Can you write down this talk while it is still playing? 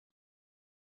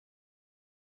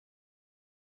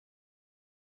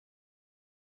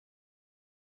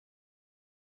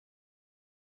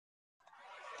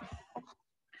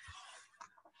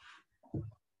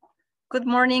Good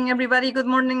morning, everybody. Good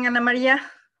morning, Ana Maria.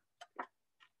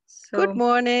 Good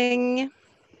morning.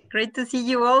 Great to see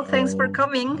you all. Thanks for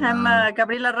coming. I'm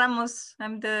Gabriela Ramos.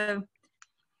 I'm the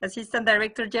Assistant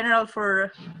Director General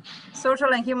for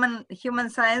Social and Human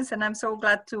Science, and I'm so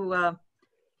glad to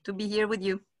be here with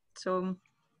you. So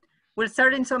we'll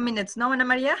start in some minutes. No, Ana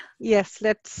Maria? Yes,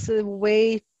 let's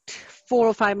wait 4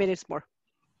 or 5 minutes more.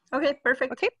 Okay,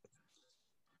 perfect. Okay.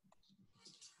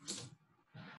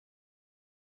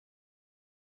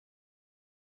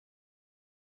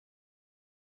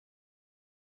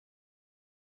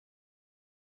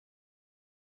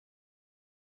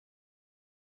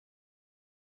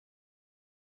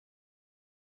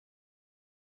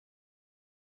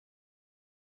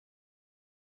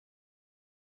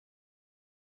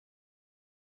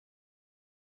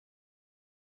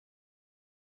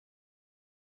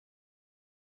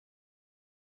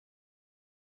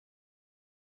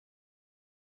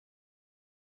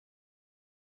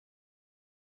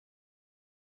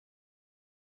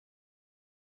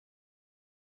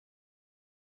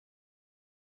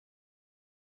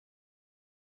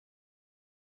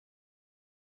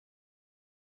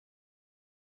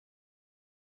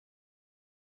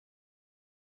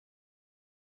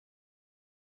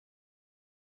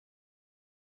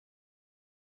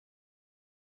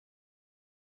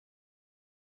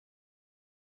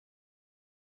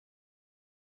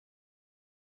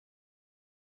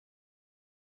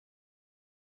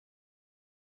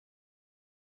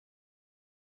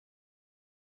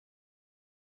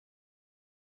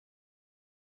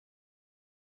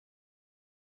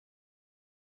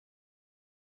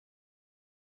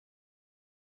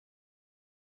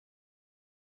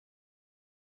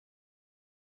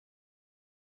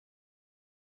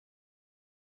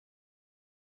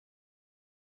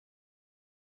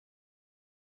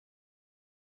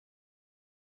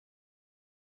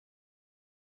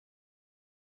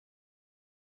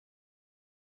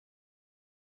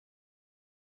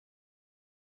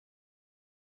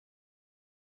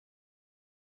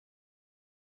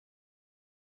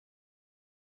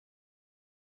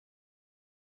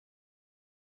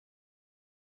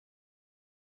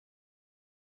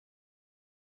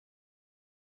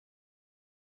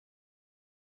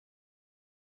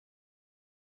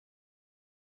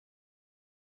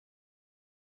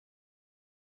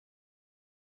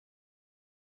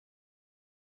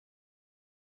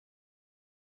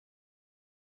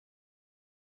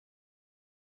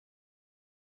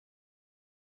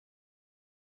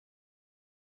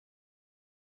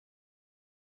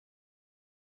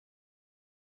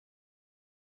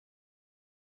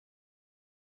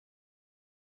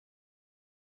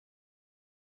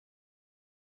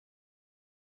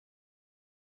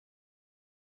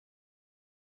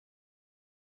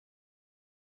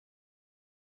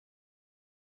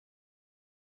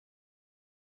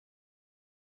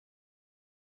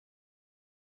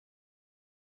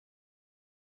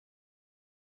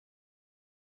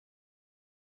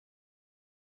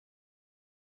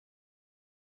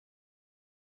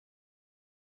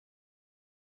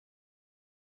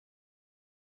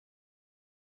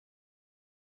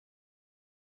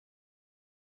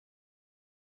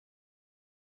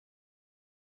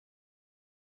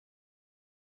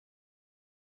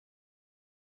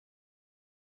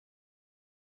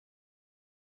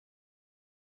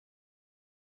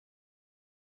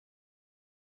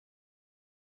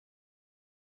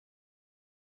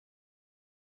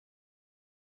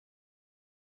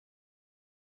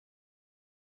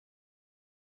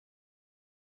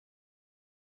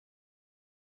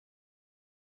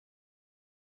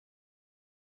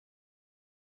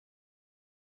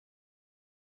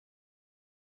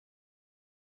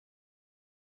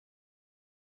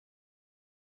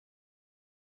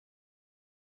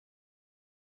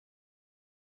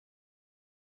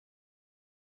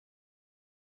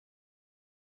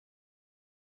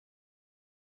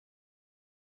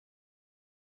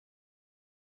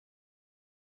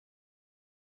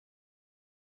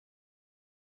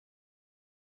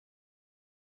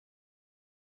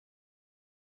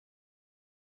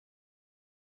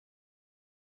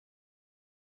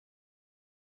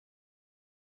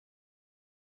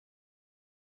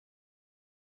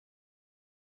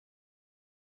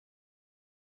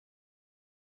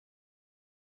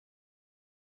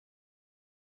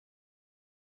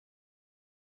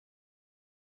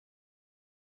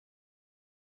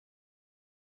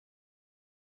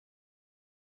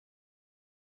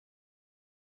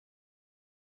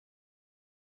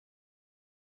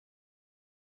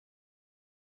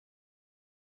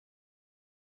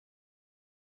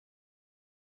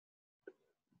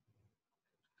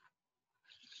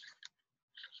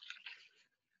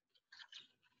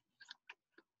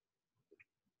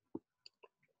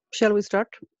 Shall we start?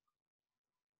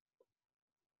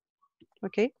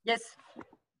 Okay. Yes.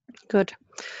 Good.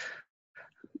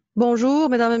 Bonjour,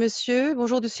 mesdames et messieurs.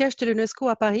 Bonjour du siège de l'UNESCO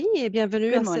à Paris et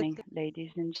bienvenue Good à morning, cette...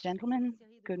 ladies and gentlemen.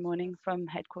 Good morning from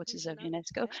headquarters of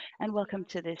UNESCO, and welcome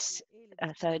to this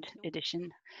third edition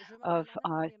of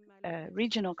our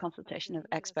regional consultation of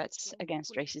experts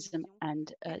against racism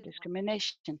and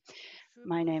discrimination.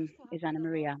 My name is Anna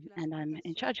Maria, and I'm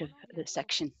in charge of this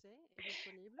section.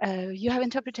 You have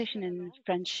interpretation in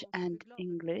French and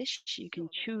English. You can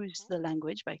choose the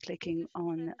language by clicking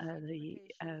on the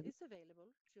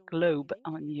globe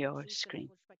on your screen.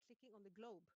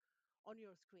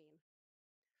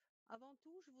 Avant tout,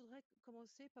 je voudrais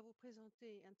commencer par vous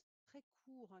présenter un très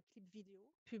court clip vidéo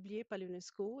publié par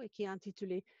l'UNESCO et qui est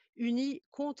intitulé « Unis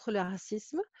contre le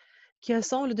racisme », qui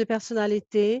rassemble deux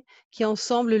personnalités qui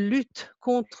ensemble luttent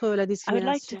contre la I would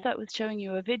like to discrimination. start with showing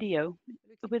you a video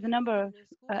with a number of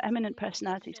eminent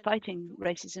personalities fighting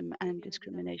racism and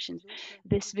discriminations.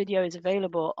 This video is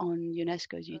available on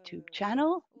UNESCO's YouTube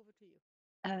channel,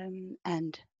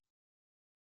 and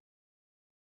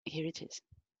here it is.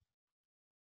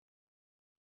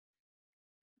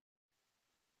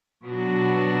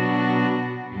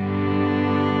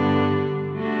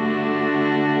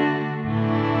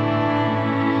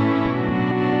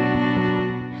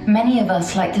 Many of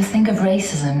us like to think of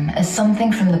racism as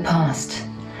something from the past,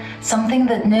 something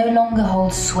that no longer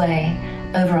holds sway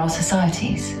over our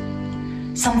societies,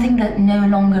 something that no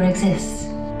longer exists.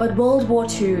 But World War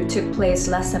II took place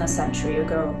less than a century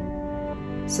ago.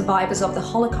 Survivors of the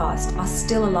Holocaust are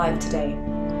still alive today.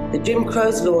 The Jim Crow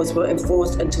laws were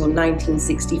enforced until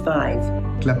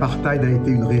 1965. L'apartheid a été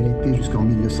une réalité jusqu'en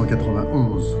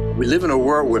 1991. We live in a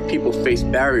world where people face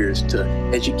barriers to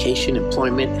education,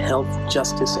 employment, health,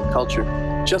 justice, and culture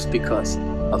just because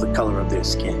of the color of their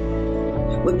skin.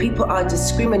 Where people are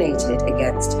discriminated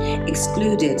against,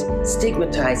 excluded,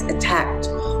 stigmatized, attacked,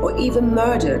 or even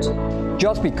murdered.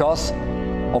 Just because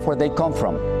of where they come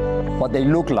from, what they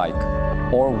look like,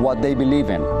 or what they believe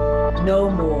in. No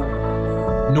more.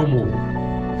 No more.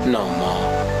 No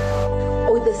more.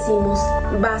 Hoy decimos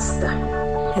basta.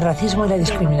 El racismo y la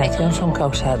discriminación son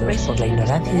causados por la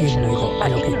ignorancia y el miedo a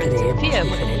lo que creemos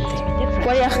diferente.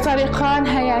 ويخترقان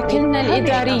هياكلنا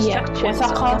الإدارية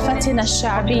وثقافتنا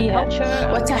الشعبية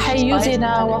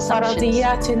وتحيزنا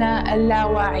وفرضياتنا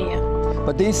اللاواعية.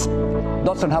 But this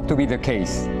doesn't have to be the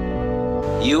case.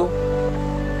 You,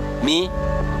 me,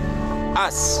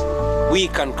 us, we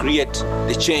can create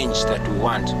the change that we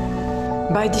want.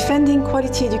 By defending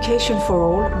quality education for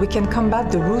all, we can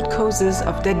combat the root causes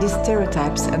of deadly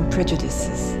stereotypes and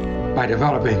prejudices. By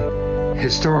developing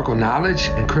historical knowledge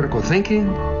and critical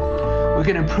thinking, we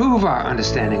can improve our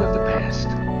understanding of the past.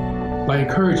 By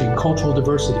encouraging cultural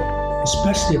diversity,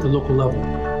 especially at the local level,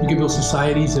 we can build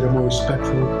societies that are more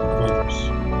respectful of others.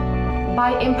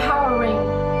 By empowering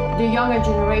the younger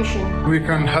generation, we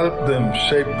can help them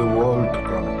shape the world to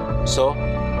come. So,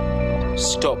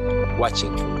 stop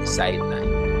watching from the sideline.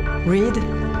 Read,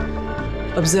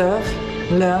 observe,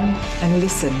 learn, and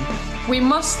listen. we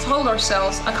must hold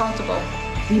ourselves accountable.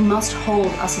 We must hold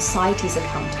our societies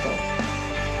accountable.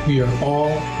 We are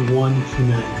all one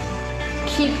humanity.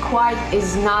 Keep quiet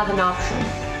is not an option.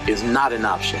 Is not an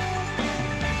option.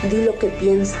 Di lo que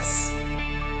piensas.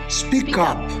 Speak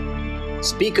up.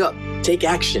 Speak up. Take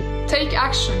action. Take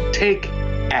action. Take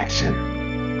action.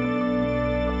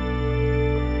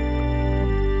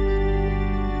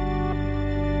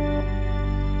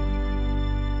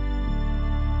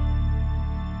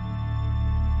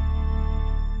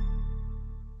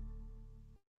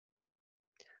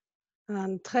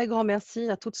 Un très grand merci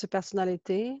à toutes ces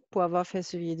personnalités pour avoir fait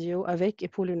ce vidéo avec et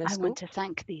pour I l'UNESCO. want to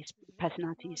thank these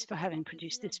personalities for having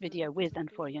produced this video with and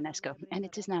for UNESCO. And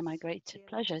it is now my great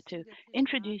pleasure to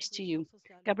introduce to you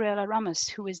Gabriela Ramos,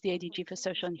 who is the ADG for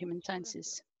Social and Human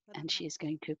Sciences, and she is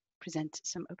going to present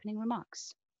some opening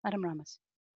remarks. Madam Ramos.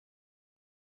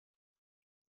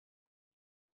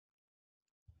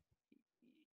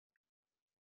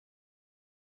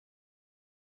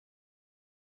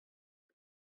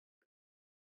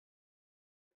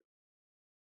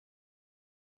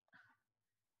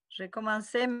 J'ai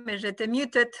commencé, mais j'étais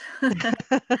muted.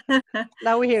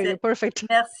 Now we hear you. Perfect.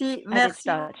 Merci, I did merci.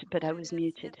 start, but I was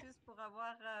muted.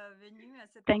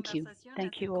 Thank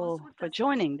you all for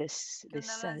joining this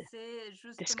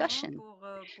discussion,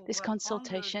 this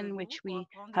consultation, which we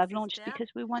have launched because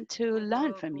we want to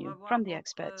learn from you, from the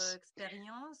experts.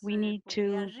 We need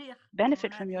to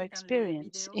benefit from your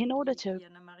experience in order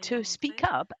to speak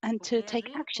up and to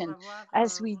take action.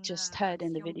 As we just heard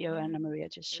in the video Anna Maria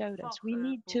just showed us, we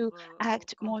need to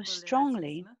act more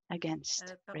strongly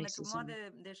against racism.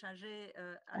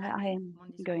 I am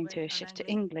going to shift to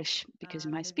English because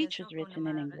my speech was written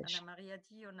in English.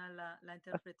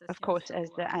 Of course, as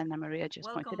Anna Maria just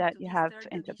pointed out, you have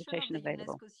interpretation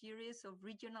available. UNESCO series of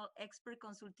regional expert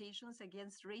consultations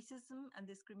against racism and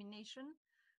discrimination.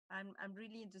 I'm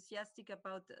really enthusiastic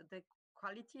about the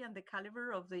quality and the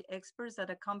caliber of the experts that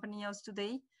accompany us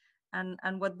today,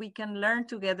 and what we can learn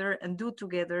together and do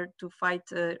together to fight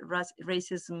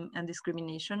racism and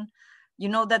discrimination. You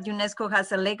know that UNESCO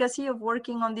has a legacy of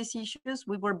working on these issues.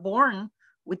 We were born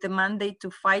with the mandate to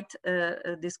fight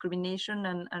discrimination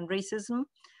and racism.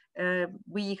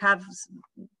 We have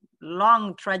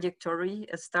long trajectory,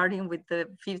 starting with the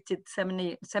 50th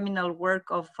seminal work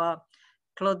of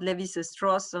Claude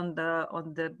Lévi-Strauss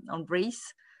on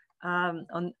race.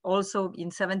 Also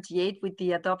in '78 with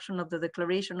the adoption of the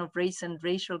Declaration of Race and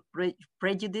Racial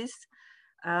Prejudice.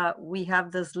 We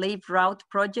have the Slave Route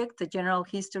Project, the General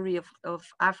History of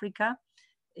Africa,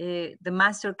 the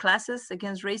master classes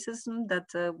against racism that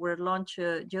were launched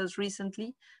just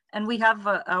recently. And we have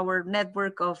our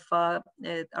network of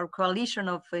our coalition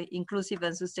of inclusive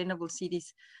and sustainable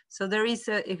cities. So there is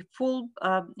a full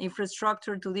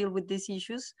infrastructure to deal with these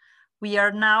issues. We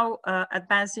are now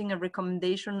advancing a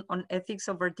recommendation on ethics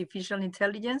of artificial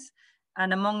intelligence.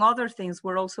 And among other things,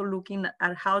 we're also looking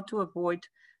at how to avoid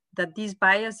that these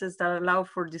biases that allow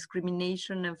for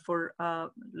discrimination and for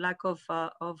lack of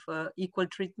equal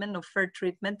treatment, of fair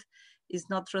treatment, is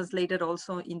not translated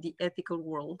also in the ethical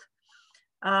world.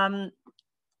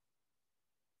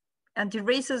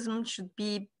 Anti-racism should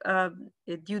be a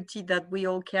duty that we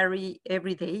all carry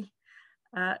every day.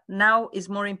 Now is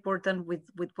more important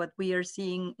with what we are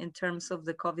seeing in terms of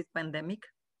the COVID pandemic.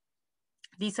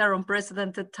 These are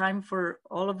unprecedented time for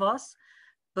all of us,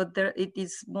 but it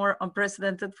is more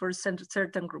unprecedented for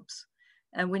certain groups.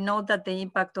 And we know that the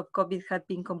impact of COVID had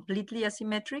been completely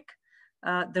asymmetric.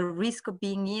 The risk of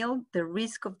being ill, the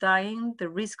risk of dying, the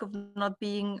risk of not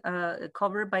being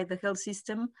covered by the health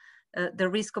system, the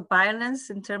risk of violence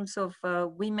in terms of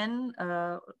women.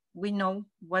 We know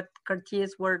what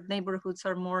quartiers where neighborhoods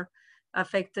are more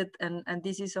affected, and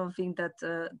this is something that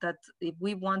that if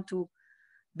we want to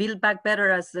build back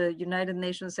better, as the United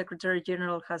Nations Secretary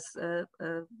General has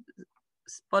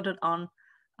spotted on,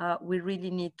 we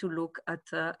really need to look at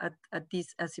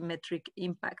this asymmetric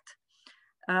impact.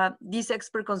 This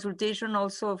expert consultation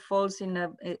also falls in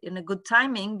a good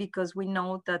timing, because we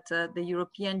know that the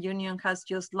European Union has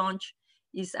just launched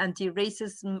its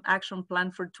anti-racism action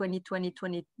plan for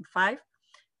 2020-2025.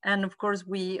 And of course,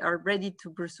 we are ready to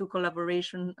pursue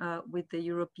collaboration with the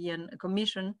European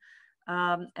Commission.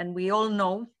 And we all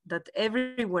know that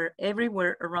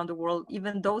everywhere around the world,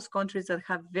 even those countries that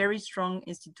have very strong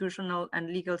institutional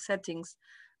and legal settings,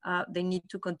 they need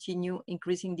to continue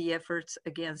increasing the efforts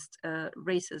against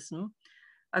racism.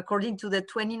 According to the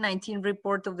 2019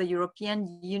 report of the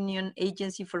European Union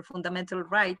Agency for Fundamental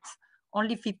Rights,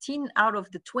 only 15 out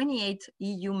of the 28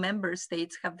 EU member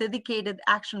states have dedicated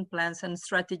action plans and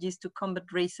strategies to combat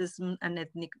racism and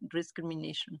ethnic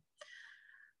discrimination.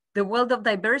 The wealth of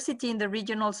diversity in the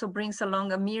region also brings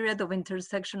along a myriad of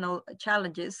intersectional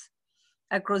challenges.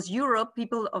 Across Europe,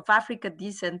 people of African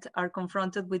descent are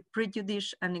confronted with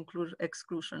prejudice and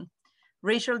exclusion.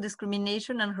 Racial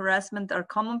discrimination and harassment are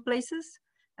commonplaces,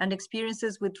 and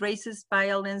experiences with racist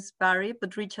violence vary,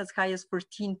 but reach as high as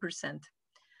 14%.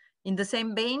 In the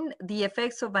same vein, the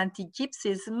effects of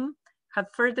anti-Gypsyism have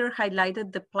further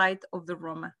highlighted the plight of the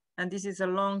Roma. And this is a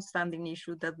long-standing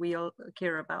issue that we all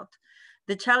care about.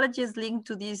 The challenges linked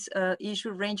to this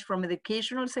issue range from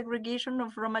educational segregation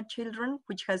of Roma children,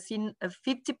 which has seen a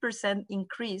 50%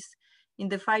 increase in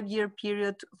the 5-year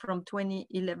period from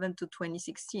 2011 to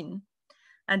 2016.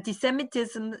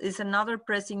 Anti-Semitism is another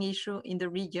pressing issue in the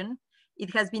region.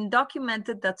 It has been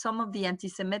documented that some of the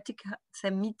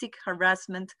anti-Semitic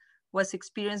harassment was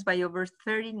experienced by over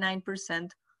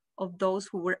 39% of those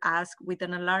who were asked, with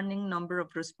an alarming number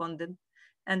of respondents,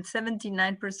 and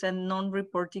 79%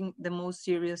 non-reporting the most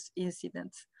serious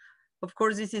incidents. Of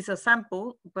course, this is a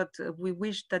sample, but we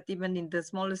wish that even in the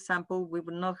smallest sample, we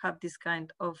would not have this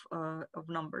kind of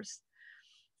numbers.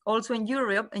 Also in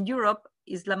Europe,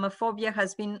 Islamophobia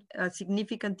has been a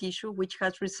significant issue, which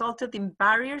has resulted in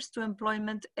barriers to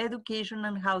employment, education,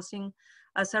 and housing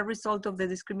as a result of the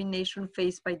discrimination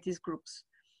faced by these groups.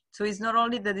 So it's not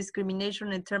only the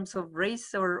discrimination in terms of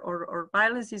race or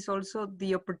violence, it's also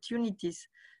the opportunities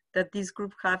that this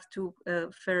group have to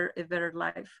fare a better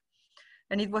life.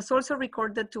 And it was also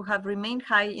recorded to have remained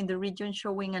high in the region,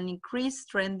 showing an increased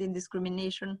trend in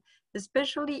discrimination,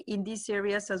 especially in these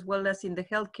areas, as well as in the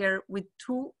healthcare, with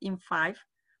 2 in 5,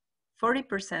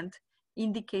 40%,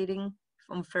 indicating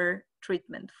unfair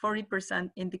treatment, 40%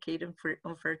 indicating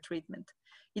unfair treatment.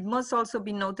 It must also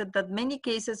be noted that many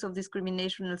cases of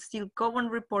discrimination are still go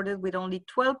unreported, with only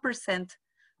 12%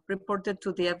 reported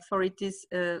to the authorities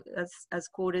as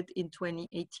quoted in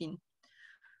 2018.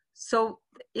 So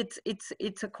it's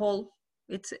a call.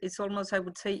 It's almost, I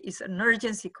would say, it's an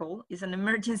urgency call. It's an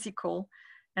emergency call.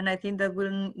 And I think that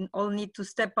we'll all need to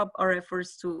step up our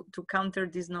efforts to counter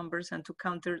these numbers and to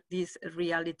counter this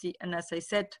reality. And as I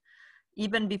said,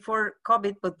 even before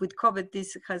COVID, but with COVID,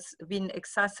 this has been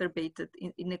exacerbated.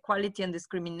 Inequality and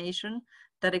discrimination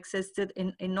that existed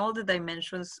in all the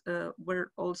dimensions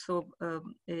were also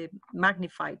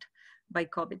magnified by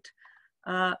COVID.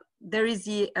 There is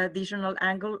the additional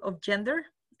angle of gender,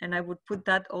 and I would put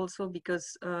that also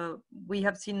because we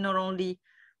have seen not only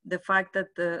the fact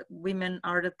that the women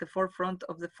are at the forefront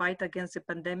of the fight against the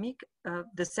pandemic,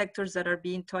 the sectors that are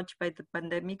being touched by the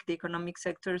pandemic, the economic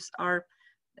sectors are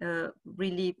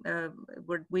really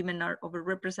where women are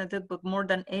overrepresented, but more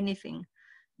than anything,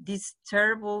 this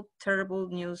terrible, terrible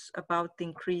news about the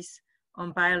increase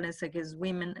on violence against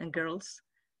women and girls,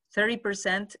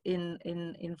 30%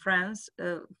 in France,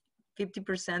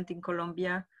 50% in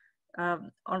Colombia,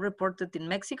 unreported in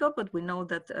Mexico, but we know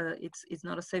that it's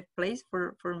not a safe place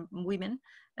for women.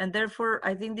 And therefore,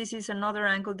 I think this is another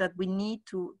angle that we need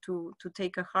to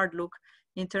take a hard look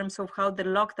in terms of how the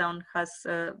lockdown has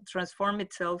transformed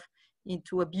itself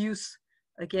into abuse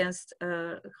against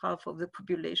half of the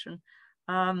population.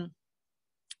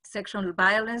 Sexual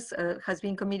violence has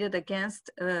been committed against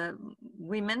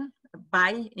women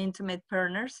by intimate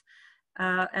partners.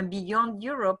 And beyond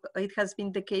Europe, it has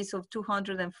been the case of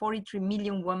 243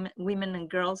 million women and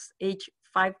girls aged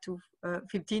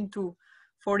 15 to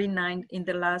 49 in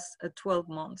the last 12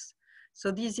 months. So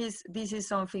this is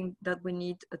something that we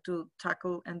need to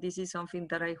tackle, and this is something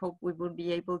that I hope we will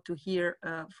be able to hear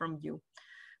from you.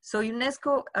 So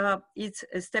UNESCO is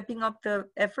stepping up the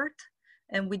effort,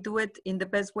 and we do it in the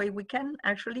best way we can,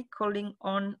 actually calling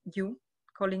on you,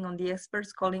 calling on the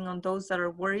experts, calling on those that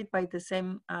are worried by the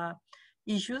same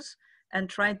issues, and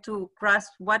trying to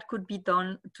grasp what could be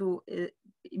done to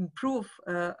improve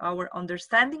our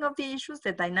understanding of the issues,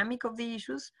 the dynamic of the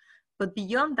issues, but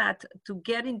beyond that, to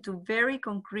get into very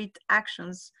concrete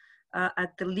actions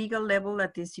at the legal level,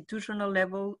 at the institutional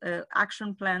level,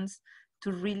 action plans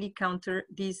to really counter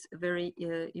these very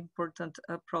important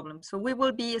problems. So we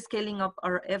will be scaling up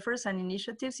our efforts and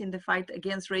initiatives in the fight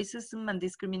against racism and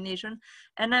discrimination.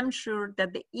 And I'm sure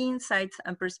that the insights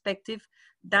and perspective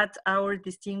that our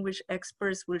distinguished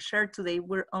experts will share today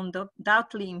will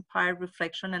undoubtedly inspire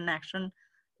reflection and action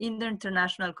in the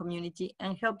international community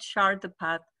and help chart the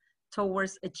path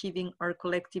towards achieving our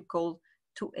collective goal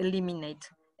to eliminate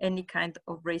any kind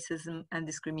of racism and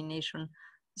discrimination.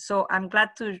 So I'm glad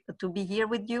to be here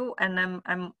with you, and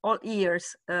I'm all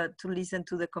ears to listen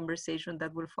to the conversation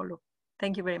that will follow.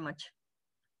 Thank you very much.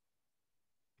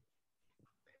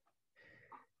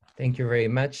 Thank you very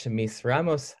much, Ms.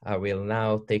 Ramos. I will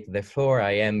now take the floor.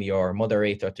 I am your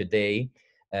moderator today.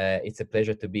 It's a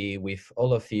pleasure to be with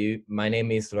all of you. My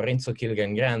name is Lorenzo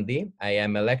Kilgangrandi. I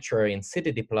am a lecturer in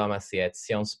city diplomacy at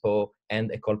Sciences Po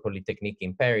and École Polytechnique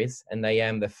in Paris, and I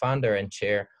am the founder and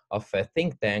chair of a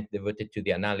think tank devoted to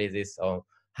the analysis of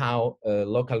how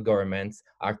local governments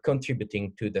are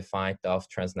contributing to the fight of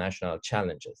transnational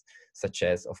challenges, such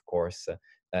as, of course,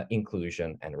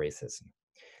 inclusion and racism.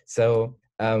 So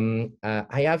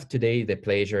I have today the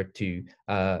pleasure to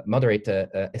moderate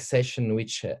a session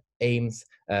which aims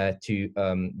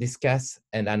to discuss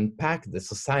and unpack the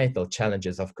societal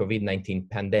challenges of COVID-19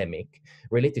 pandemic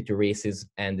related to racism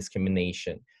and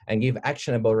discrimination, and give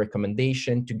actionable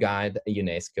recommendation to guide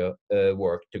UNESCO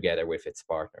work together with its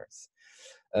partners.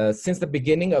 Since the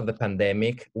beginning of the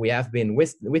pandemic, we have been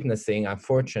witnessing,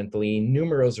 unfortunately,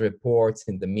 numerous reports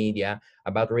in the media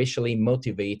about racially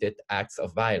motivated acts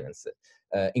of violence,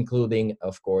 including,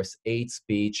 of course, hate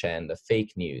speech and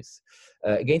fake news,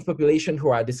 against populations who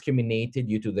are discriminated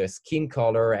due to their skin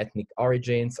color, ethnic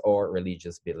origins, or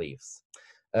religious beliefs.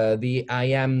 The I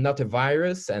Am Not a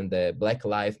Virus and the Black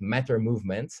Lives Matter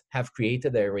movements have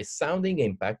created a resounding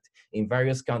impact in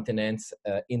various continents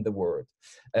in the world,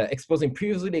 exposing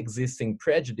previously existing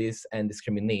prejudice and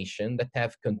discrimination that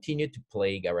have continued to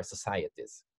plague our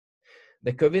societies.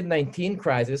 The COVID-19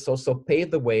 crisis also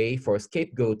paved the way for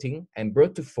scapegoating and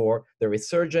brought to fore the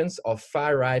resurgence of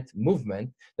far-right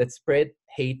movement that spread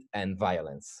hate and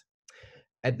violence.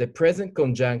 At the present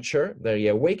conjuncture, the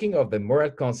reawakening of the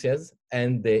moral conscience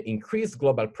and the increased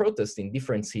global protests in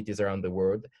different cities around the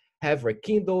world have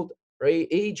rekindled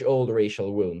age-old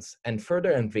racial wounds and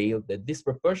further unveil the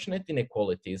disproportionate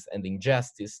inequalities and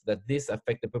injustice that these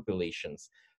affected populations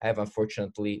have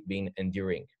unfortunately been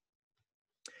enduring.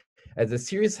 As a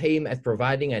series aimed at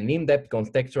providing an in-depth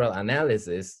contextual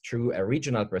analysis through a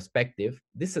regional perspective,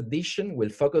 this edition will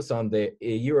focus on the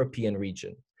European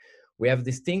region. We have a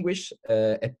distinguished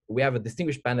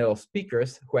panel of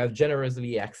speakers who have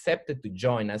generously accepted to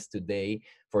join us today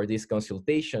for this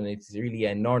consultation. It's really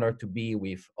an honor to be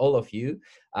with all of you.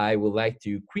 I would like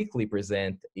to quickly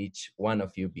present each one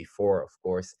of you before, of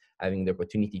course, having the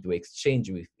opportunity to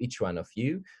exchange with each one of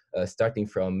you, starting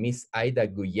from Ms. Aida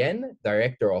Guyen,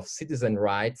 Director of Citizen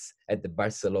Rights at the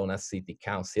Barcelona City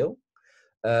Council.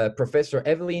 Professor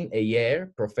Evelyn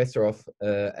Ayer, professor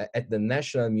at the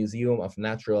National Museum of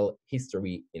Natural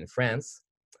History in France.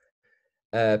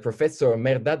 Professor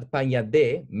Mehrdad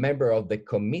Pagnadeh, member of the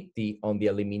Committee on the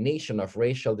Elimination of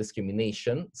Racial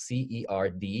Discrimination,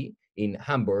 CERD, in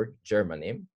Hamburg,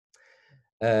 Germany.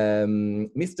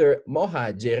 Mr.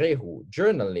 Moha Jerehu,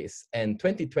 journalist and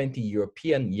 2020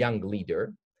 European Young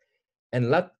Leader. And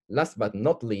last but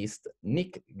not least,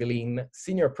 Nick Glynn,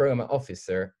 Senior Program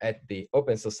Officer at the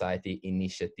Open Society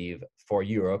Initiative for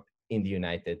Europe in the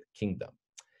United Kingdom.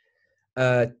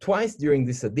 Twice during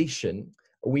this edition,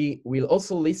 we will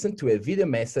also listen to a video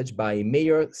message by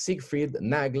Mayor Siegfried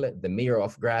Nagel, the mayor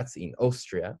of Graz in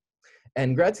Austria.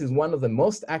 And Graz is one of the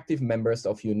most active members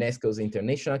of UNESCO's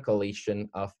International Coalition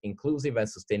of Inclusive and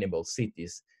Sustainable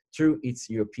Cities through its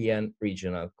European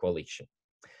Regional Coalition.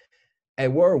 A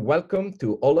warm welcome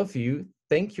to all of you.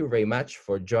 Thank you very much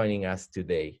for joining us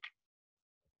today.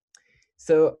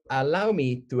 So allow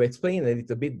me to explain a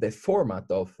little bit the format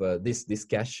of this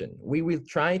discussion. We will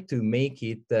try to make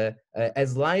it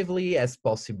as lively as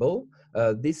possible.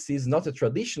 This is not a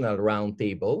traditional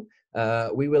roundtable.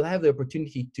 We will have the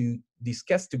opportunity to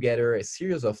discuss together a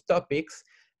series of topics,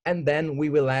 and then we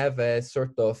will have a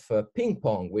sort of ping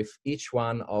pong with each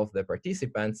one of the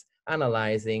participants,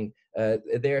 analyzing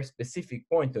their specific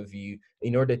point of view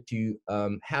in order to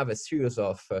have a series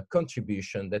of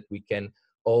contribution that we can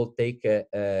all take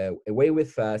away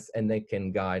with us, and they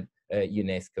can guide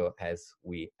UNESCO as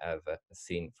we have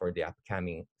seen for the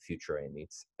upcoming future in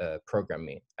its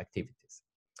programming activities.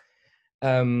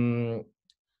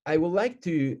 I would like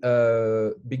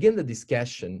to begin the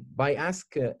discussion by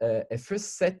asking a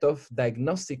first set of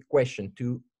diagnostic questions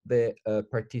to the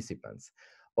participants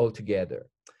altogether.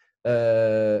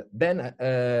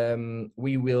 Then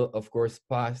we will, of course,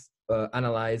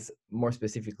 analyze more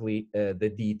specifically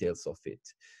the details of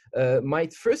it. My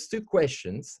first two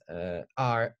questions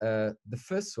are the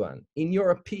first one. In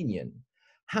your opinion,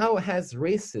 how has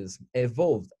racism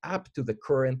evolved up to the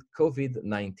current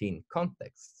COVID-19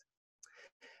 context?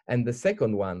 And the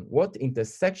second one, what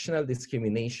intersectional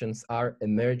discriminations are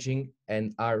emerging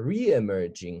and are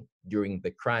re-emerging during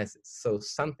the crisis? So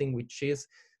something which is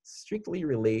strictly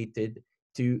related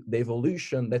to the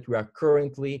evolution that we are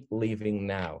currently living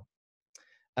now.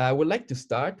 I would like to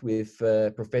start with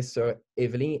Professor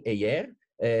Evelyn Ayer.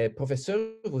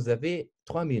 Professeur, vous avez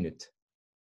 3 minutes.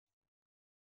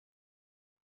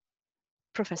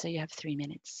 Professor, you have 3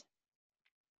 minutes.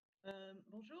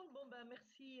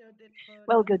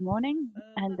 Well, good morning,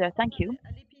 and thank you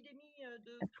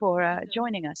for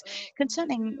joining us.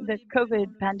 Concerning the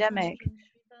COVID pandemic,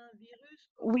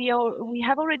 we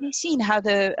have already seen how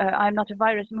the I'm Not a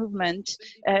Virus movement,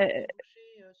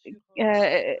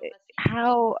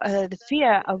 how the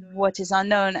fear of what is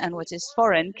unknown and what is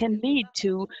foreign can lead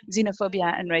to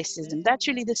xenophobia and racism. That's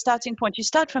really the starting point. You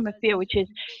start from a fear which is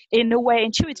in a way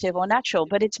intuitive or natural,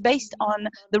 but it's based on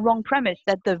the wrong premise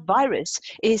that the virus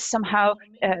is somehow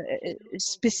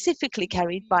specifically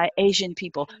carried by Asian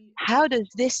people. How does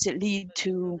this lead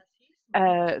to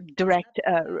direct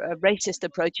racist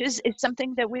approaches? Is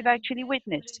something that we've actually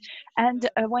witnessed. And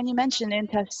when you mentioned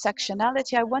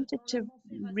intersectionality, I wanted to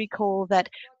recall that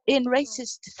in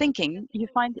racist thinking, you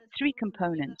find 3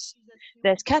 components.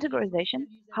 There's categorization,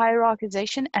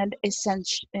 hierarchization, and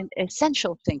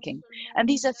essential thinking. And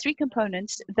these are 3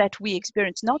 components that we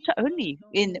experience not only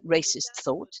in racist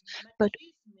thought, but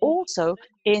also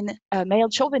in male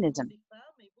chauvinism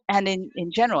and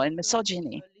in general, in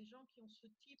misogyny.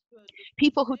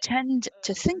 People who tend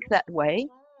to think that way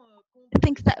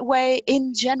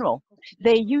in general.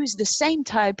 They use the same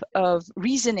type of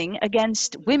reasoning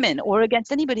against women or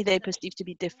against anybody they perceive to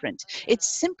be different.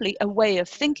 It's simply a way of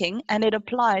thinking, and it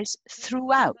applies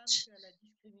throughout.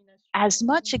 as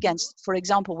much against, for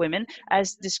example, women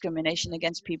as discrimination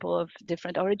against people of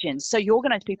different origins. So you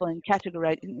organize people in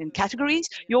categories,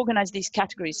 you organize these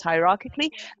categories hierarchically,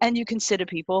 and you consider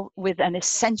people with an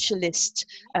essentialist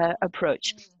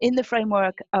approach. In the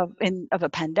framework of a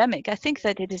pandemic, I think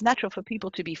that it is natural for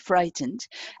people to be frightened,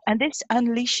 and this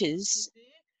unleashes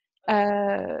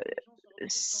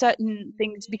certain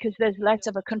things because there's less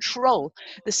of a control.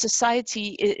 The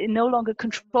society it no longer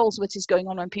controls what is going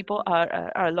on when people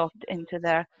are locked into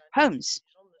their homes,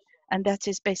 and that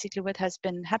is basically what has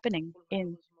been happening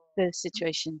in the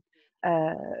situation.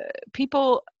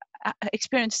 People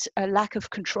experience a lack of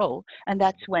control, and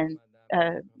that's when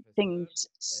things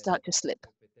start to slip.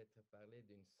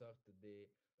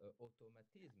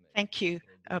 Thank you,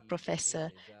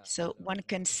 Professor. So one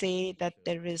can say that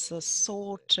there is a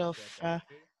sort of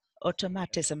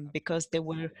automatism because there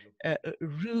were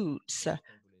roots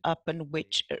upon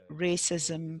which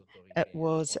racism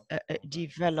was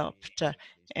developed,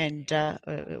 and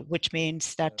which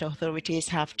means that authorities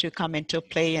have to come into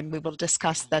play, and we will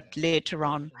discuss that later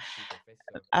on.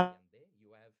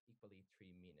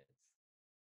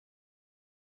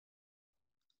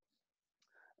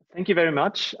 Thank you very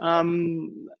much.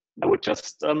 I would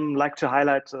just like to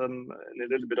highlight in a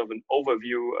little bit of an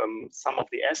overview some of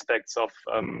the aspects of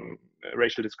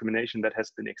racial discrimination that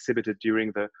has been exhibited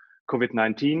during the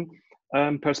COVID-19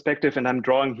 perspective. And I'm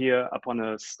drawing here upon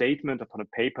a statement, upon a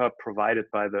paper provided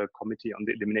by the Committee on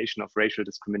the Elimination of Racial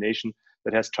Discrimination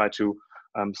that has tried to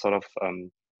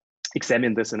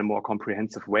examine this in a more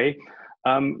comprehensive way.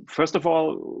 First of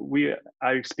all, we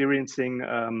are experiencing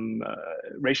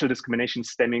racial discrimination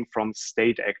stemming from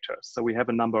state actors. So we have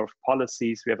a number of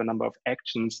policies, we have a number of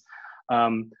actions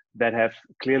that have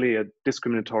clearly a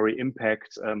discriminatory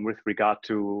impact with regard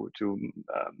to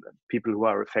people who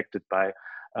are affected by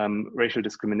racial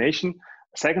discrimination.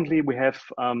 Secondly, we have,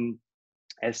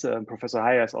 as Professor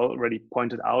Heyer has already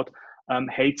pointed out,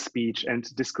 hate speech and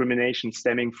discrimination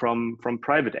stemming from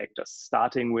private actors,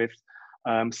 starting with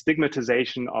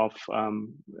stigmatization of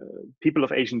people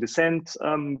of Asian descent,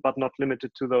 but not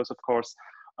limited to those, of course,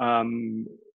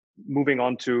 moving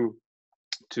on to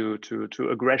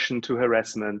aggression, to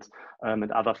harassment,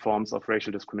 and other forms of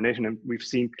racial discrimination. And we've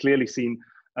clearly seen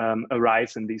a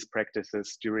rise in these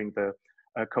practices during the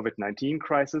COVID-19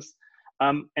 crisis.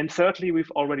 And thirdly,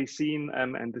 we've already seen,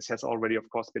 and this has already, of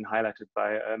course, been highlighted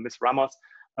by Ms. Ramos,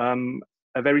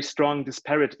 a very strong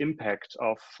disparate impact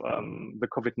of the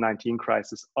COVID-19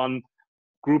 crisis on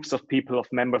groups of people, of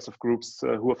members of groups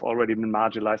who have already been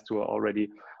marginalized, who are already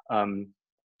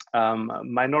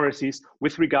minorities,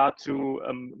 with regard to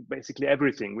basically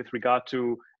everything, with regard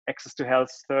to access to health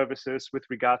services, with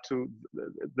regard to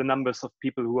the numbers of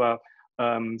people who are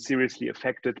seriously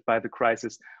affected by the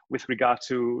crisis, with regard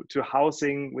to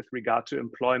housing, with regard to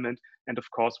employment, and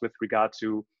of course with regard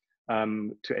to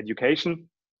education.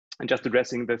 And just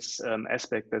addressing this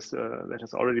aspect that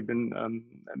has already been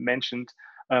mentioned,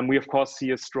 we of course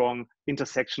see a strong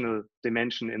intersectional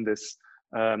dimension in this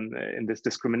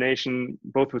discrimination,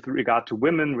 both with regard to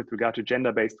women, with regard to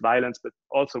gender-based violence, but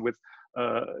also with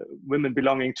women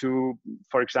belonging to,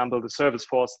 for example, the service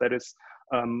force that is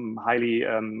highly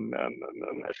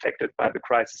affected by the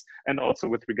crisis, and also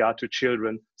with regard to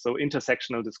children. So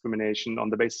intersectional discrimination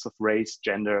on the basis of race,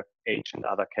 gender, age, and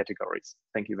other categories.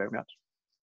 Thank you very much.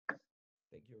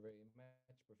 Thank you very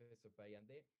much, Professor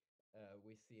Payande.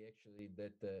 We see actually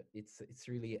that it's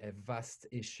really a vast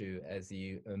issue. As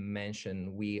you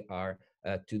mentioned, we are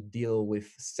to deal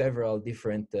with several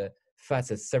different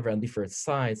facets, several different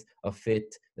sides of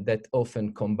it that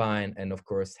often combine and of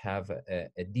course have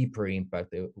a deeper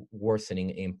impact, a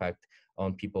worsening impact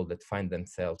on people that find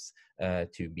themselves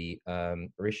to be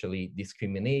racially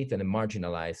discriminated and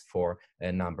marginalized for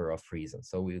a number of reasons.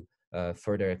 So we'll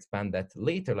further expand that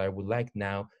later. I would like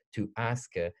now to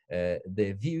ask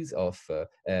the views of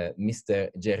Mr.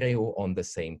 Gereu on the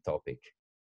same topic.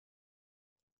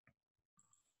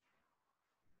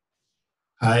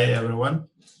 Hi, everyone.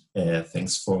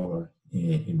 Thanks for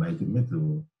inviting me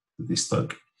to this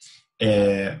talk.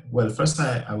 Well, first,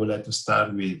 I would like to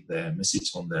start with the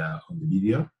message on the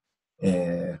video,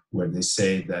 where they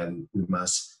say that we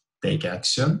must take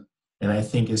action. And I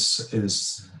think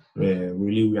it's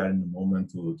really we are in the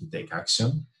moment to take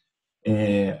action.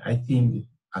 I think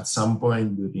at some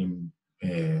point during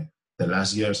the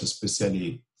last years,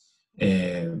 especially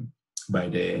by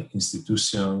the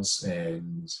institutions,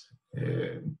 and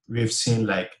we've seen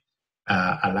like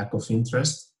a lack of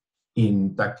interest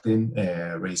in tackling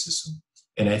racism.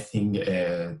 And I think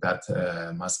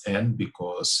that must end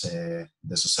because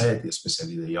the society,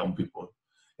 especially the young people,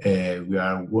 we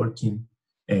are working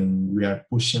And we are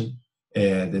pushing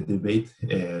the debate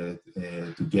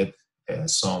to get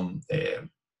some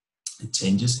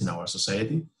changes in our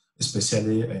society,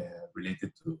 especially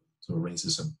related to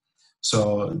racism.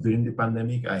 So during the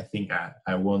pandemic, I think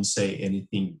I won't say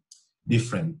anything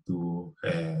different to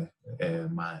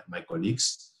my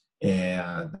colleagues.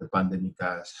 The pandemic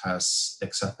has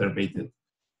exacerbated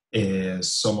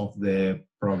some of the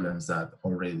problems that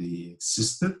already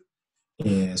existed,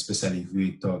 especially if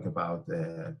we talk about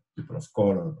people of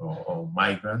color or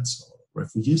migrants or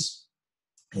refugees.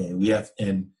 We have,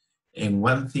 and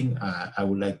one thing I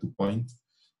would like to point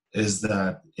is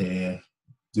that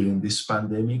during this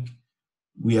pandemic,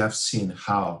 we have seen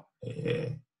how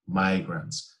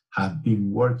migrants have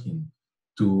been working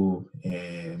to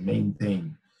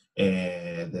maintain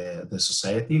the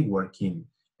society, working,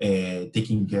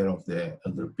 taking care of the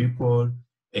elder people,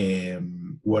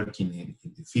 working in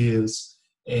the fields,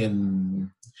 and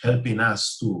helping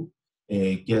us to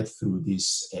get through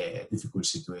this difficult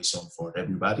situation for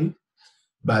everybody.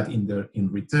 But in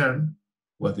return,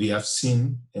 what we have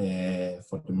seen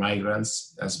for the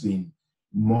migrants has been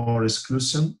more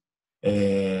exclusion,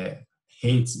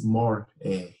 hate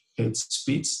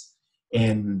speech,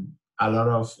 and a lot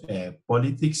of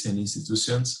politics and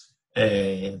institutions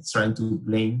trying to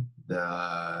blame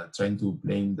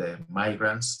the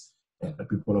migrants, the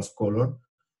people of color,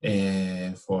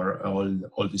 for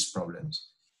all these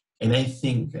problems. And I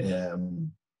think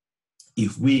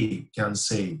if we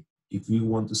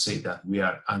want to say that we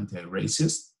are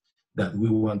anti-racist, that we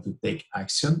want to take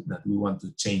action, that we want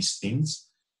to change things,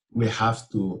 we have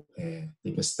to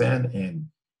take a stand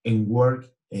and work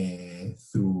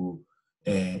through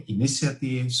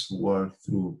initiatives, work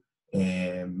through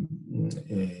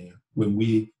when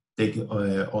we take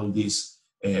all these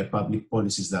public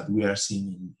policies that we are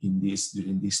seeing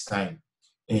during this time,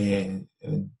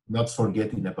 not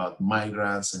forgetting about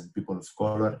migrants and people of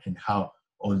color and how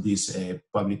all these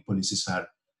public policies have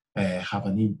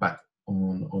an impact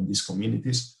on these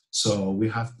communities. So we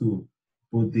have to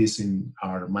put this in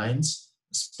our minds,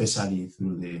 especially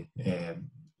through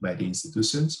by the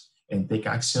institutions, and take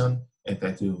action and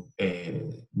try to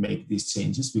make these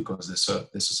changes, because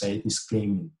the society is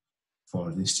claiming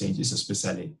for these changes,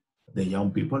 especially the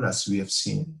young people, as we have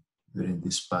seen during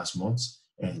these past months.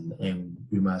 And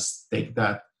we must take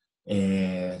that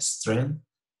strength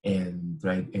and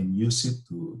try and use it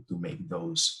to make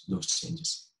those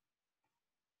changes.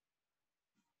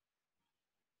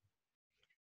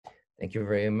 Thank you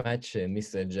very much,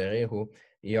 Mr. Jarehu.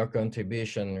 Your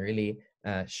contribution really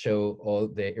show all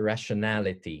the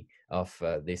irrationality of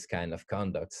this kind of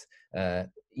conducts.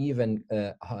 Even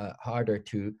harder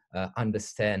to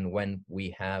understand when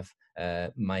we have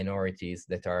minorities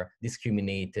that are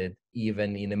discriminated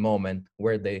even in a moment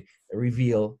where they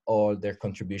reveal all their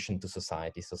contribution to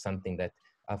society. So something that,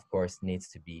 of course, needs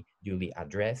to be duly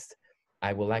addressed.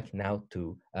 I would like now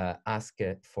to ask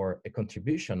for a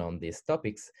contribution on these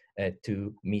topics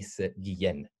to Ms.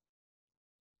 Guillen.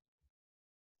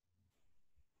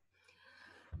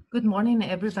 Good morning,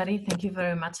 everybody. Thank you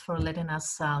very much for letting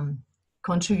us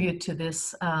contribute to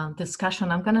this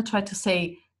discussion. I'm going to try to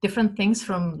say different things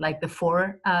from like the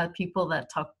four people that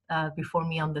talked before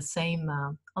me on the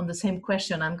same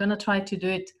question. I'm going to try to do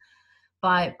it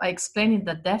by explaining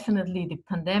that definitely the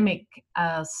pandemic,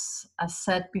 as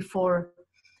said before,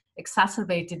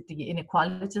 exacerbated the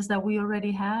inequalities that we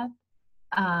already had.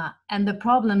 And the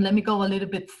problem, let me go a little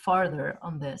bit farther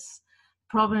on this.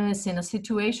 Problem is in a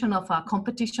situation of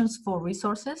competitions for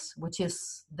resources, which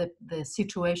is the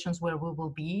situations where we will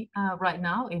be right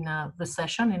now, in a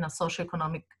recession, in a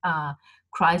socio-economic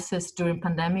crisis during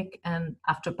pandemic and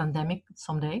after pandemic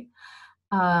someday.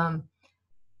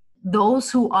 Those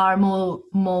who are more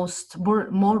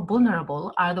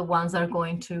vulnerable are the ones that are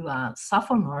going to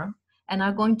suffer more, and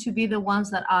are going to be the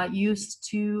ones that are used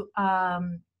to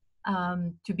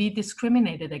be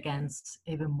discriminated against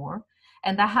even more.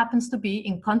 And that happens to be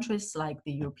in countries like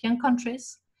the European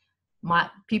countries,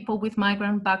 people with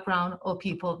migrant background, or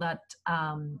people that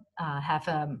have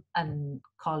a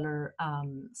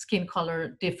skin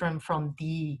color different from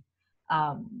the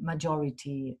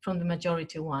majority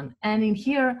one. And in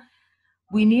here,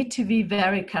 we need to be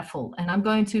very careful. And I'm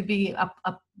going to be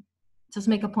just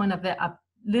make a point of it, a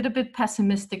little bit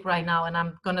pessimistic right now, and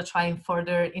I'm going to try in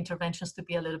further interventions to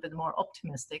be a little bit more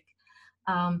optimistic.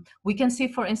 We can see,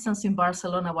 for instance, in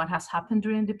Barcelona, what has happened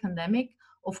during the pandemic.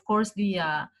 Of course, the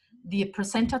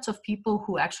percentage of people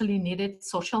who actually needed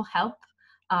social help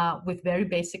with very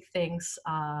basic things,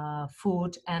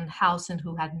 food and housing,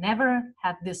 who had never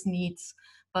had these needs,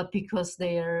 but because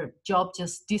their job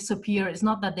just disappeared. It's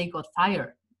not that they got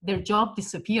fired. their job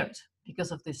disappeared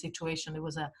because of the situation. It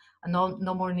was a no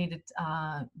more needed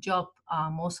job,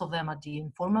 most of them at the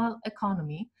informal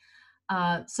economy.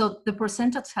 So the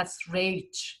percentage has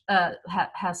raised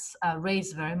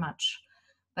very much,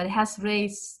 but it has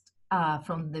raised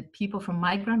from the people from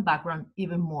migrant background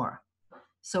even more.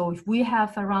 So if we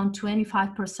have around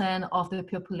 25% of the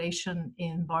population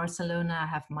in Barcelona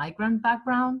have migrant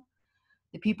background,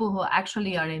 the people who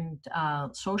actually are in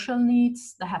social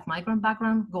needs that have migrant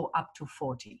background go up to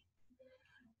 40.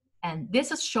 And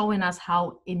this is showing us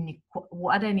how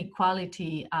what an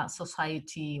inequality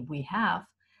society we have,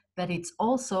 but it's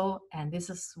also, and this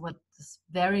is what is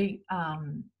very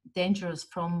dangerous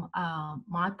from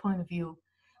my point of view,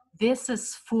 this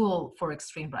is full for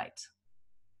extreme right.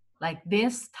 Like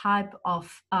this type of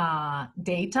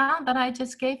data that I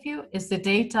just gave you is the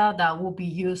data that will be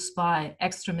used by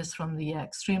extremists from the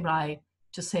extreme right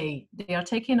to say they are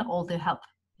taking all the help,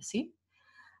 you see?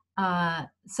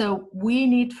 So we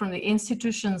need from the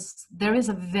institutions, there is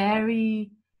a very,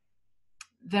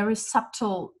 very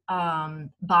subtle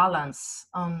balance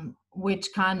on which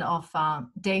kind of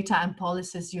data and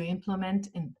policies you implement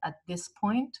at this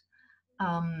point,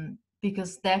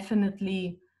 because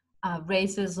definitely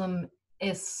racism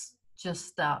is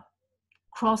just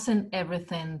crossing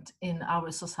everything in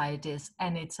our societies,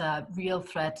 and it's a real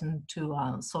threat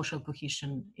to social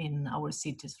cohesion in our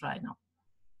cities right now.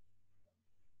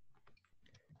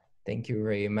 Thank you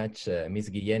very much, Ms.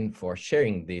 Guillen, for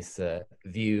sharing this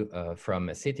view from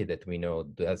a city that we know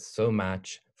does so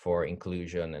much for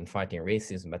inclusion and fighting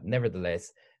racism, but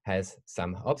nevertheless has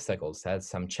some obstacles, has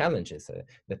some challenges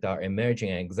that are emerging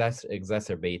and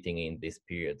exacerbating in this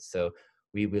period. So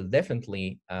we will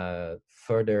definitely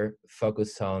further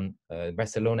focus on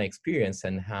Barcelona experience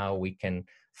and how we can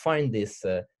find this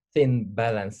thin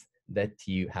balance that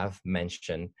you have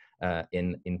mentioned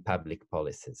in public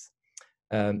policies.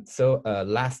 So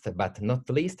last but not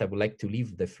least, I would like to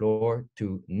leave the floor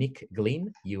to Nick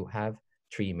Glynn. You have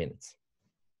 3 minutes.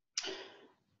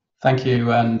 Thank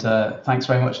you, and thanks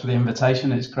very much for the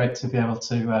invitation. It's great to be able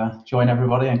to join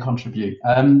everybody and contribute.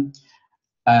 And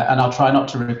I'll try not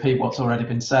to repeat what's already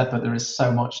been said, but there is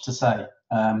so much to say.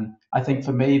 I think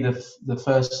for me, the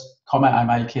first comment I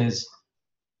make is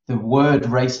the word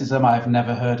racism. I've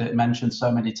never heard it mentioned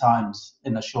so many times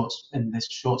in this short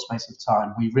space of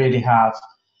time. We really have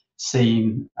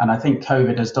seen, and I think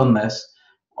COVID has done this.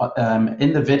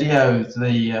 In the video,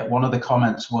 one of the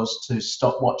comments was to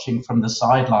stop watching from the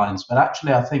sidelines. But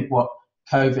actually, I think what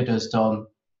COVID has done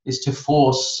is to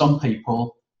force some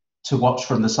people to watch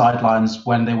from the sidelines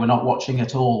when they were not watching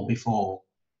at all before.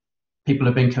 People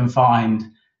have been confined,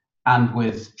 and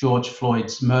with George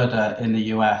Floyd's murder in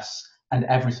the US and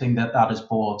everything that has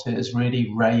brought, it has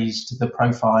really raised the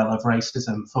profile of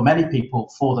racism for many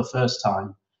people for the first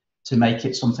time, to make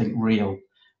it something real.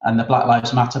 And the Black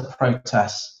Lives Matter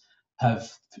protests have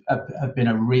been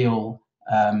a real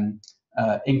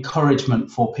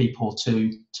encouragement for people to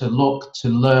look, to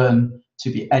learn, to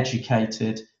be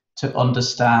educated, to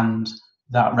understand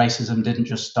that racism didn't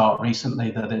just start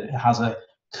recently, that it has a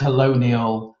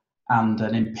colonial and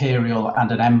an imperial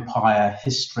and an empire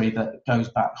history that goes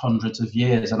back hundreds of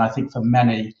years. And I think for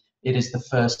many, it is the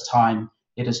first time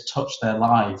it has touched their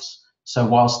lives. So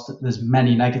whilst there's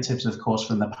many negatives, of course,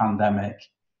 from the pandemic,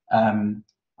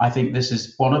 I think this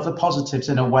is one of the positives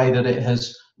in a way that it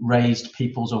has raised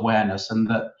people's awareness, and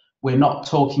that we're not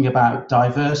talking about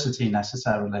diversity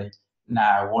necessarily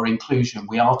now or inclusion.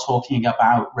 We are talking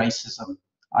about racism.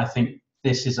 I think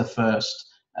this is a first,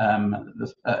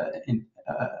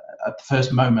 a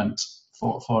first moment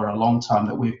for a long time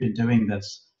that we've been doing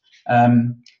this.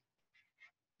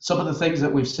 Some of the things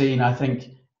that we've seen, I think,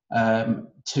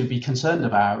 to be concerned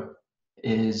about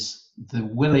is the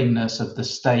willingness of the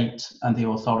state and the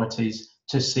authorities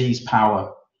to seize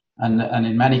power. And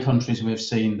in many countries, we've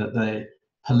seen that the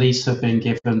police have been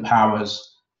given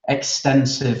powers,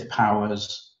 extensive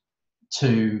powers,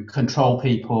 to control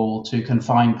people, to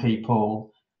confine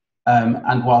people.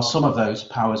 And while some of those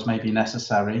powers may be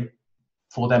necessary,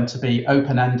 for them to be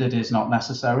open-ended is not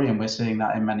necessary. And we're seeing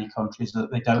that in many countries, that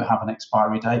they don't have an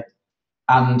expiry date.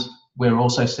 And we're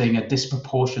also seeing a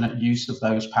disproportionate use of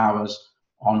those powers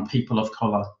on people of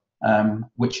colour,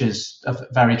 which is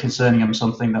very concerning and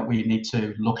something that we need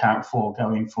to look out for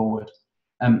going forward.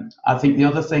 I think the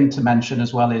other thing to mention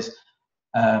as well is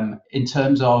in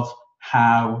terms of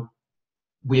how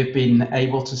we have been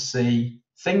able to see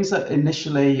things that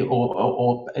initially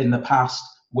or in the past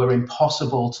were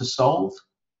impossible to solve.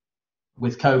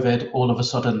 With COVID, all of a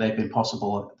sudden they've been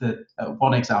possible.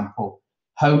 One example,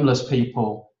 homeless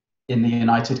people in the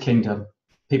United Kingdom,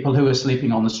 people who are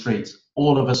sleeping on the streets,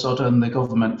 all of a sudden the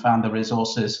government found the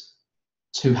resources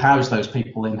to house those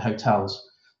people in hotels.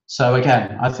 So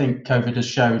again, I think COVID has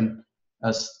shown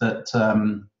us that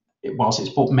whilst it's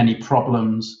brought many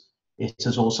problems, it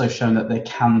has also shown that there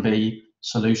can be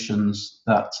solutions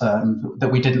that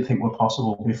that we didn't think were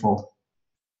possible before.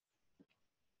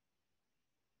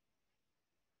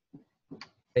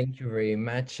 Thank you very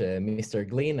much, Mr.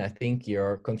 Glynn. I think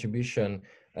your contribution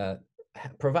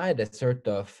provide a sort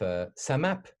of sum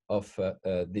up of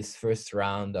this first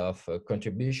round of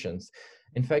contributions.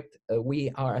 In fact, we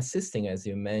are assisting, as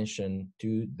you mentioned,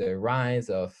 to the rise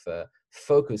of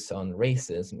focus on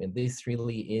racism, and this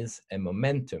really is a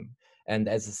momentum. And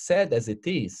as sad as it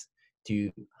is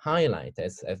to highlight,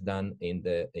 as I've done in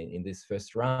this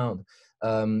first round,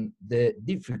 the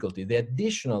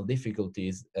additional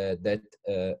difficulties that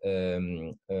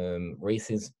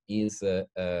racism is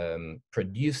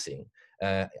producing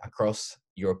across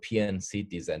European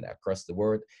cities and across the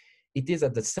world, it is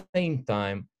at the same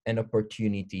time an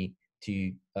opportunity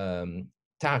to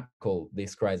tackle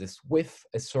this crisis with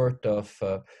a sort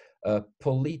of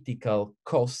political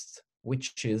cost,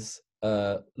 which is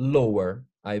lower,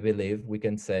 I believe we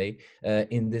can say,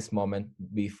 in this moment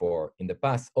before in the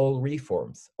past. All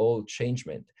reforms, all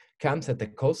changement comes at a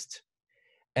cost.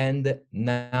 And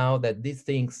now that these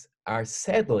things are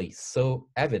sadly so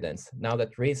evident, now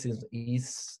that racism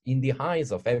is in the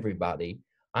eyes of everybody,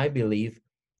 I believe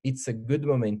it's a good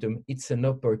momentum, it's an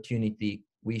opportunity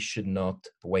we should not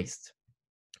waste.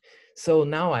 So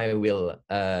now I will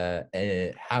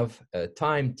have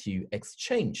time to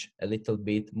exchange a little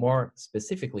bit more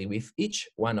specifically with each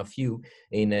one of you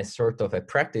in a sort of a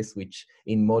practice which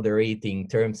in moderating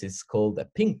terms is called a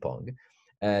ping pong,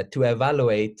 to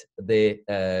evaluate the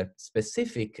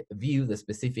specific view, the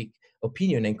specific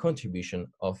opinion and contribution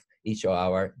of each of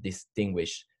our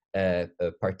distinguished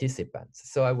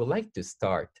participants. So I would like to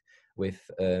start with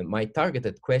my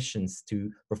targeted questions to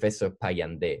Professor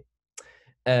Payandé.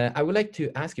 I would like to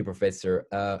ask you, Professor,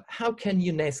 how can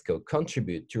UNESCO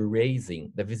contribute to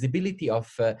raising the visibility of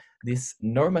this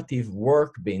normative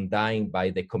work being done by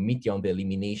the Committee on the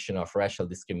Elimination of Racial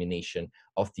Discrimination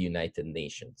of the United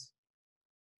Nations?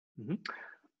 Mm-hmm.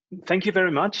 Thank you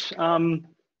very much.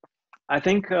 I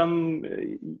think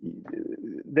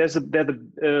there's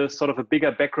a sort of a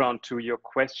bigger background to your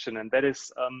question, and that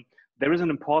is there is an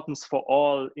importance for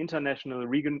all international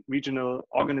regional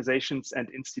organizations and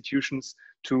institutions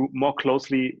to more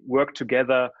closely work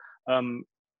together.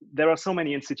 There are so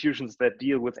many institutions that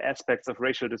deal with aspects of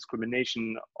racial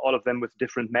discrimination, all of them with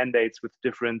different mandates, with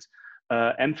different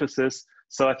emphasis.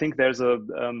 So I think there's a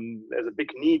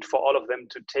big need for all of them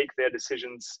to take their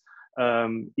decisions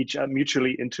each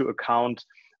mutually into account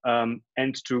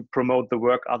and to promote the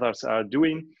work others are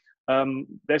doing.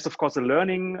 There's of course a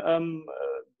learning,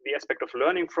 the aspect of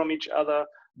learning from each other.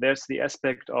 There's the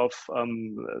aspect of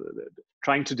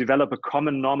trying to develop a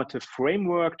common normative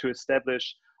framework to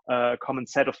establish a common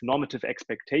set of normative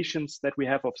expectations that we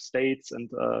have of states and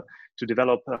to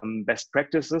develop best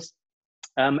practices.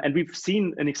 And we've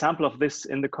seen an example of this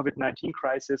in the COVID-19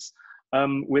 crisis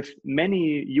with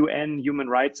many UN human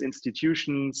rights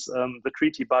institutions, the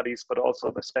treaty bodies, but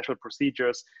also the special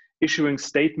procedures, issuing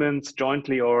statements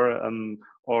jointly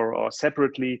or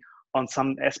separately on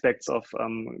some aspects of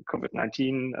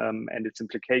COVID-19 and its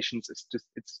implications,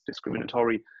 its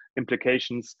discriminatory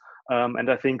implications. And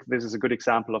I think this is a good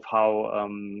example of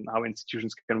how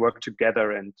institutions can work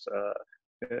together and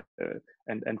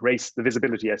raise the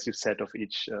visibility, as you said, of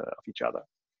each other.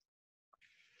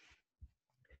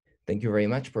 Thank you very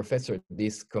much, Professor.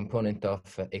 This component of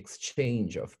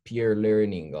exchange, of peer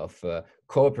learning, of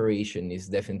cooperation is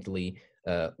definitely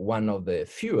one of the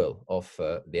fuel of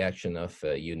the action of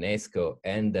UNESCO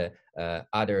and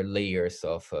other layers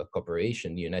of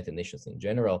cooperation, the United Nations in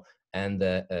general, and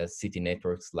city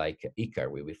networks like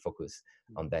ICAR. We will focus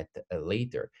on that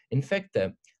later. In fact,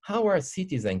 how are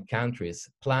cities and countries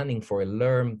planning for a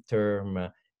long-term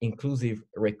inclusive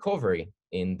recovery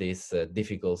in these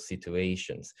difficult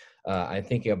situations? I'm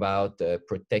thinking about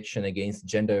protection against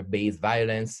gender-based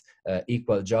violence,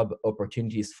 equal job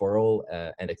opportunities for all,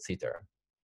 and etc.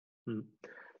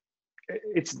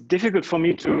 It's difficult for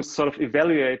me to sort of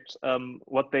evaluate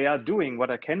what they are doing.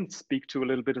 What I can speak to a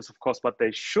little bit is, of course, what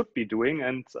they should be doing.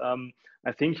 And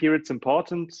I think here it's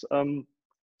important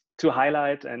to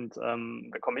highlight, and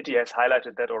the committee has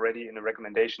highlighted that already in a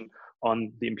recommendation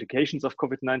on the implications of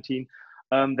COVID-19,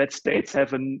 that states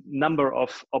have a number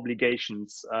of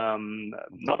obligations,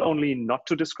 not only not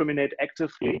to discriminate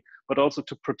actively, but also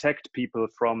to protect people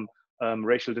from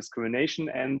racial discrimination.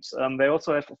 And they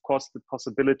also have, of course, the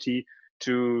possibility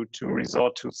to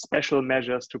resort to special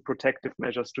measures, to protective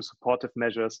measures, to supportive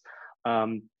measures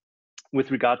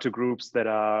with regard to groups that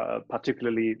are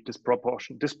particularly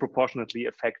disproportionately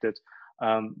affected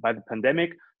by the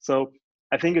pandemic. So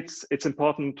I think it's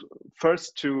important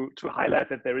first to highlight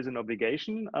that there is an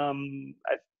obligation.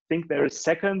 I think there is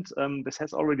second, this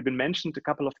has already been mentioned a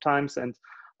couple of times, and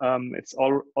it's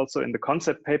also in the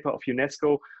concept paper of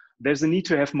UNESCO. There's a need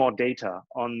to have more data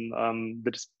on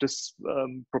the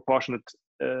disproportionate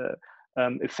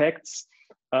effects.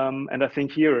 And I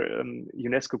think here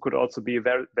UNESCO could also be a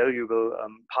very valuable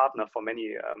partner for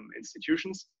many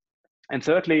institutions. And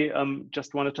thirdly,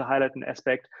 just wanted to highlight an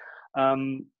aspect.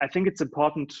 I think it's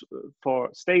important for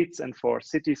states and for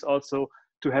cities also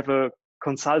to have a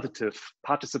consultative,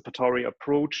 participatory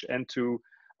approach, and to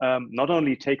not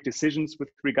only take decisions with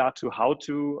regard to how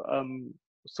to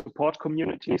support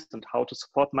communities and how to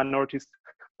support minorities,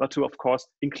 but to, of course,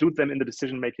 include them in the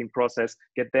decision-making process,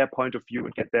 get their point of view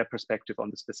and get their perspective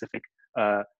on the specific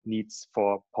needs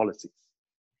for policies.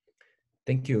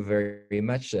 Thank you very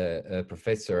much,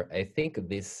 Professor. I think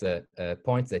these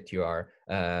points that you are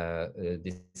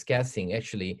discussing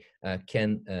actually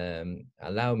can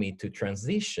allow me to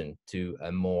transition to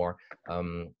a more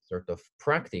sort of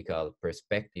practical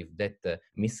perspective that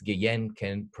Ms. Guillen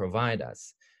can provide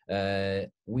us.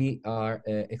 We are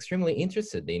extremely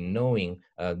interested in knowing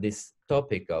this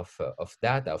topic of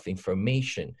data, of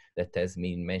information that has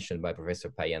been mentioned by Professor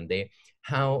Payande,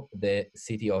 how the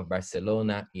city of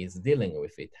Barcelona is dealing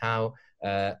with it, how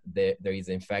there is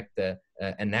in fact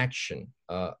an action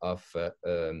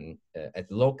at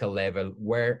local level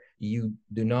where you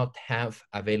do not have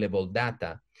available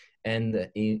data, and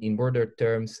in broader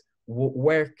terms,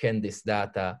 where can this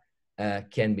data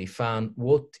can be found?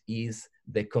 What is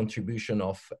the contribution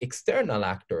of external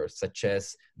actors such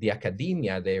as the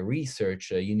academia, the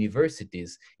research,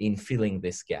 universities in filling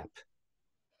this gap?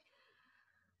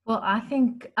 Well, I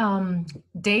think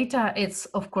data is,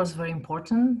 of course, very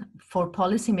important. For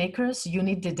policymakers, you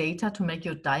need the data to make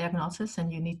your diagnosis,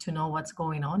 and you need to know what's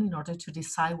going on in order to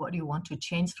decide what you want to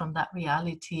change from that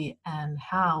reality and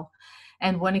how.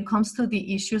 And when it comes to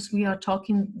the issues we are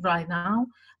talking right now,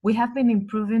 we have been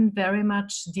improving very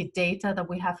much the data that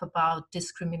we have about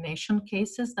discrimination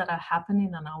cases that are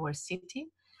happening in our city.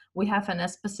 We have a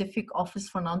specific office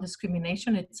for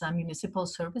non-discrimination. It's a municipal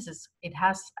service. It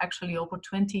has actually over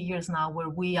 20 years now, where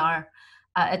we are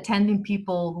attending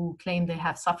people who claim they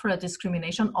have suffered a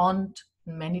discrimination on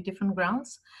many different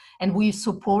grounds. And we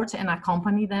support and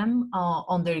accompany them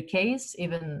on their case,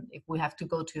 even if we have to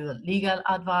go to legal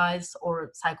advice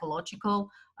or psychological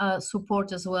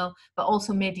support as well, but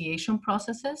also mediation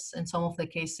processes. In some of the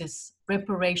cases,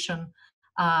 reparation.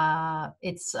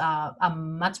 It's a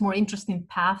much more interesting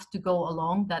path to go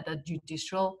along than a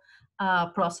judicial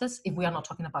process, if we are not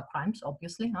talking about crimes,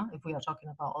 obviously, if we are talking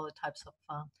about other types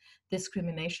of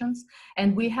discriminations.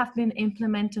 And we have been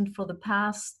implementing for the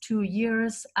past 2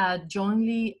 years a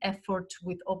jointly effort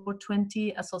with over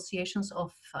 20 associations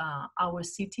of our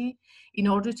city in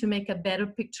order to make a better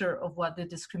picture of what the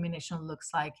discrimination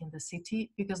looks like in the city,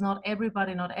 because not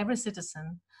everybody, not every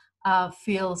citizen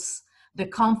feels the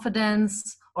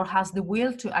confidence or has the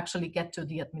will to actually get to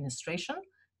the administration,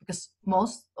 because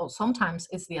most or sometimes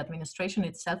it's the administration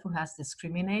itself who has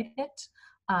discriminated.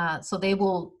 So they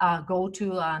will go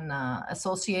to an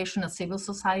association, a civil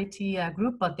society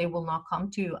group, but they will not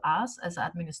come to us as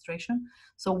administration.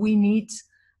 So we need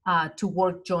to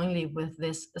work jointly with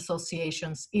these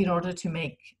associations in order to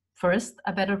make, first,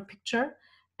 a better picture,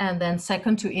 and then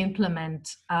second, to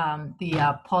implement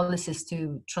the policies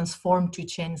to transform, to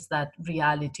change that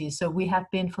reality. So we have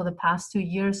been for the past 2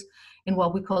 years in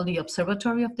what we call the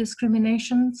Observatory of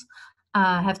Discriminations,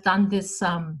 have done this,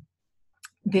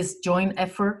 this joint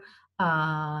effort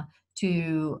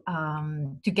to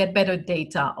get better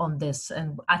data on this.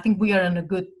 And I think we are on a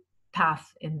good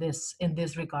path in this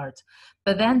regard.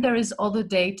 But then there is other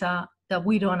data that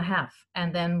we don't have.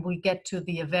 And then we get to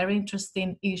the very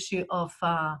interesting issue of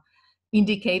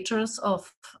indicators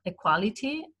of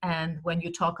equality. And when you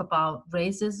talk about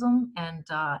racism and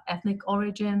ethnic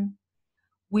origin,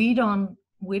 we don't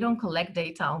collect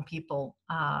data on people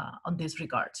on this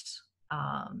regard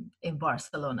in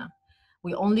Barcelona.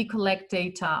 We only collect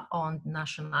data on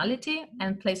nationality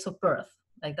and place of birth.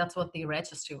 Like, that's what the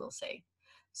registry will say.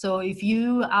 So if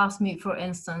you ask me, for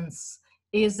instance,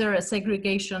 is there a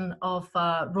segregation of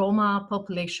Roma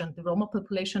population? The Roma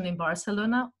population in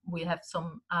Barcelona, we have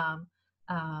some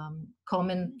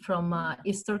comment from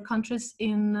Eastern countries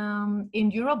in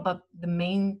Europe, but the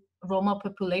main Roma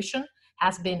population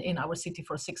has been in our city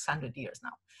for 600 years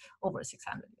now, over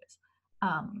 600 years.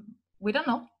 We don't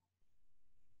know.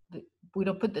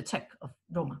 put the check of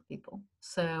Roma people.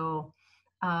 So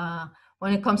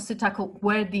when it comes to tackle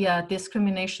where the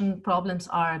discrimination problems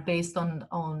are based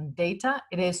on data,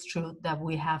 it is true that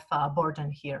we have a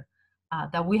burden here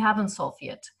that we haven't solved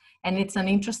yet. And it's an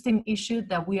interesting issue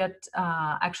that we are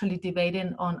actually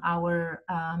debating on our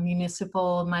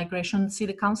municipal migration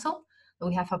city council.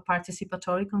 We have a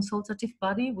participatory consultative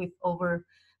body with over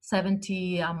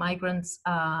 70 migrants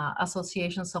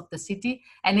associations of the city.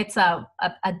 And it's a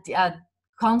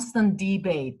constant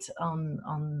debate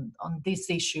on this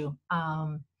issue.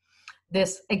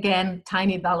 There's again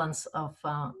tiny balance of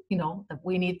that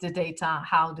we need the data.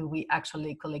 How do we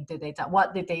actually collect the data?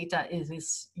 What the data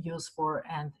is used for,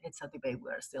 and it's a debate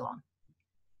we're still on.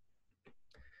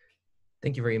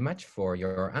 Thank you very much for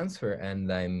your answer,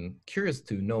 and I'm curious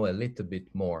to know a little bit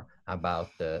more about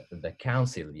the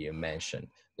council you mentioned.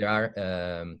 There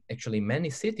are actually many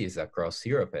cities across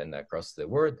Europe and across the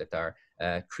world that are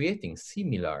creating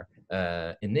similar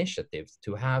initiatives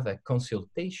to have a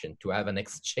consultation, to have an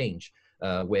exchange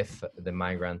with the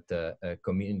migrant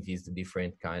communities, the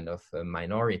different kind of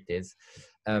minorities,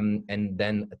 and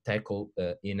then tackle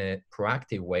in a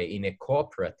proactive way, in a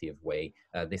cooperative way,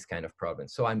 this kind of problem.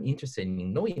 So I'm interested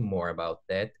in knowing more about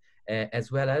that,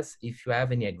 as well as if you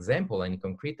have any example, any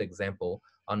concrete example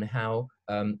on how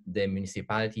the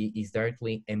municipality is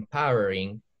directly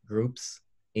empowering groups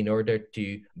in order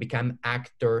to become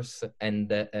actors and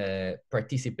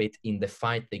participate in the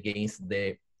fight against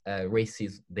the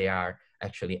racism they are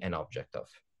actually an object of.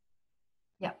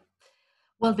 Yeah.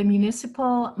 Well, the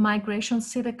Municipal Migration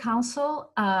City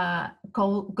Council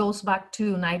goes back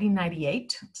to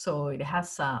 1998, so it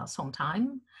has some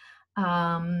time.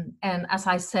 And as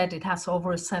I said, it has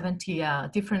over 70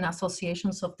 different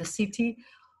associations of the city.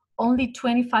 Only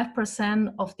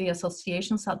 25% of the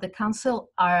associations at the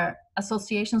council are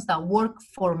associations that work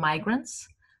for migrants.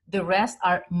 The rest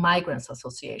are migrants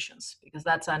associations, because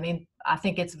that's I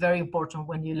think it's very important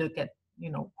when you look at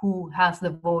who has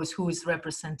the voice, who is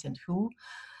representing who.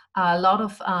 A lot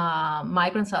of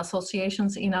migrants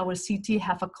associations in our city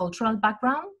have a cultural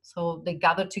background, so they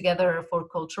gather together for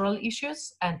cultural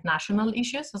issues and national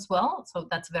issues as well. So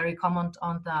that's very common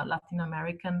on the Latin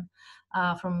American,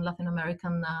 from Latin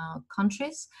American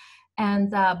countries.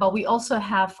 And but we also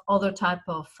have other type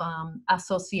of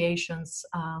associations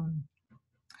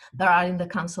that are in the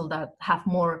council that have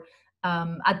more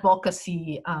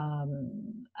advocacy,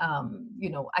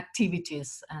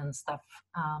 activities and stuff.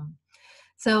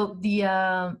 So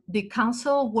the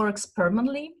council works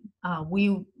permanently.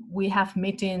 We have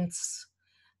meetings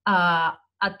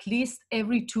at least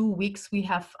every 2 weeks. We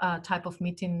have a type of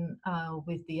meeting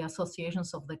with the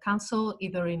associations of the council,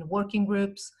 either in working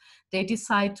groups. They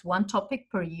decide one topic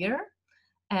per year,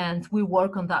 and we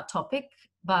work on that topic.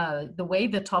 But the way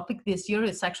the topic this year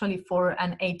is actually for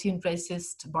an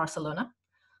 18-racist Barcelona.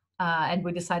 And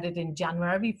we decided in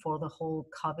January for the whole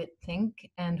COVID thing.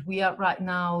 And we are right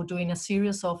now doing a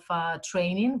series of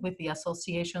training with the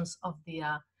associations of the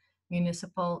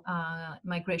Municipal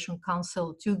Migration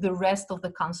Council to the rest of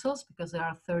the councils, because there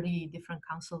are 30 different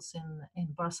councils in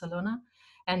Barcelona.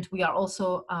 And we are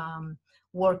also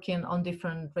working on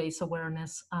different race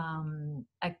awareness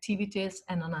activities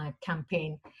and on a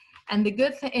campaign. And the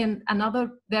good thing, and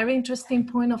another very interesting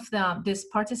point of these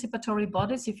participatory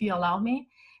bodies, if you allow me,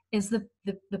 is the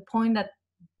point that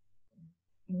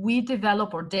we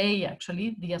develop, or they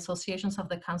actually, the associations of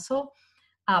the council,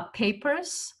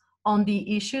 papers on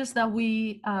the issues that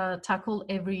we tackle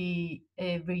every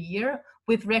year,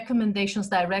 with recommendations,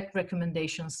 direct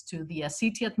recommendations to the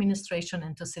city administration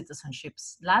and to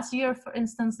citizenships. Last year, for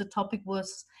instance, the topic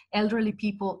was elderly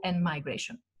people and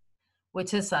migration,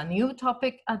 which is a new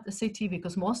topic at the city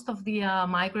because most of the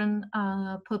migrant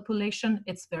population,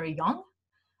 it's very young,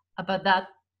 but that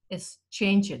is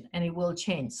changing and it will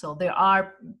change. So there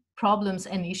are problems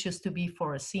and issues to be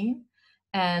foreseen.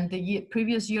 And the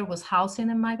previous year was housing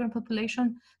and migrant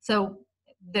population. So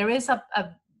there is a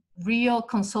real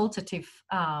consultative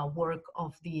work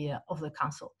of the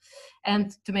council.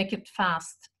 And to make it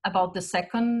fast, about the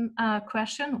second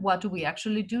question, what do we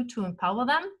actually do to empower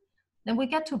them? Then we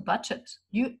get to budget.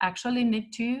 You actually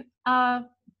need to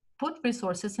put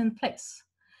resources in place.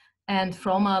 And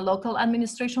from a local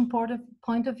administration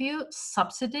point of view,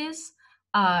 subsidies,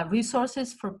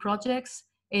 resources for projects,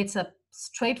 it's a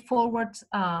straightforward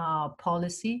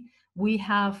policy. We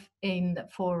have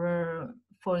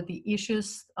for the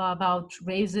issues about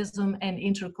racism and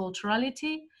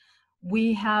interculturality,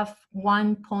 we have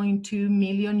 1.2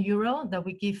 million euro that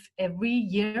we give every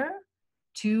year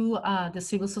to the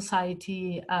civil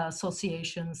society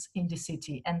associations in the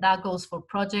city. And that goes for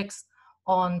projects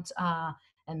on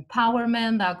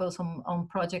empowerment, that goes on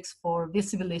projects for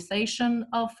visibilization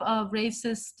of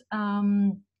racist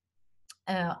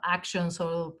actions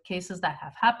or cases that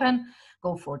have happened,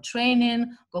 go for training,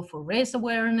 go for race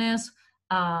awareness,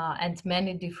 and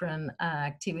many different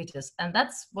activities. And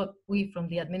that's what we from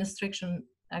the administration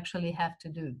actually have to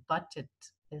do. Budget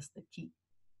is the key.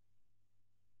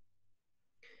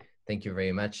 Thank you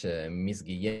very much, Ms.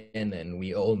 Guillen. And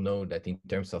we all know that in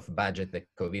terms of budget, the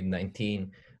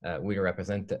COVID-19 will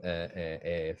represent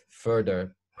a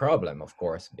further problem, of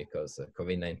course, because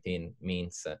COVID-19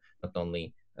 means not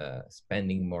only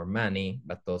spending more money,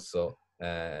 but also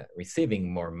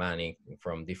receiving more money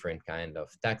from different kind of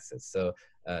taxes. So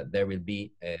there will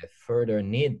be a further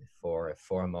need for a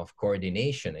form of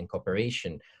coordination and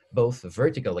cooperation, both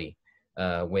vertically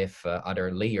with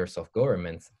other layers of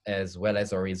government, as well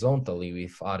as horizontally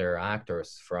with other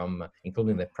actors from,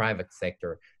 including the private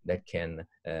sector, that can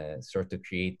sort of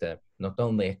create not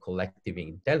only a collective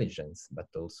intelligence, but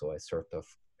also a sort of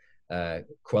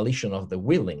coalition of the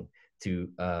willing to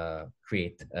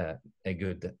create a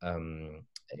good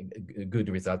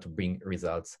result, to bring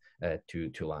results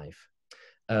to life.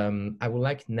 I would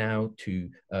like now to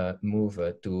move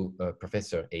to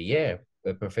Professor Heyer.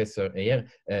 Professor Heyer,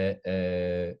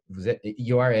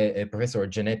 you are a professor of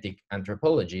genetic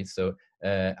anthropology, so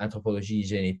anthropologie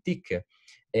génétique.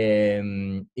 Et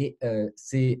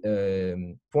c'est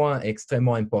point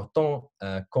extrêmement important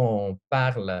quand on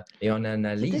parle et on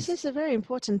analyse. This is a very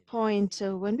important point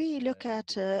when we look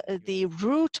at the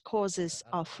root causes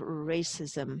of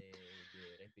racism.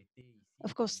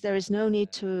 Of course, there is no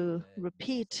need to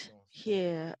repeat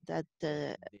here that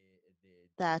the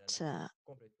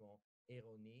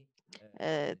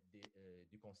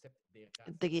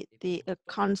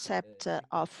concept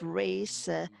of race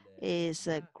is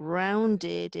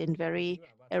grounded in very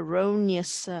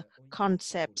erroneous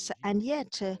concepts, and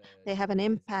yet they have an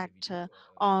impact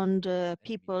on the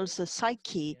people's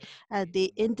psyche at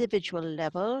the individual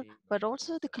level, but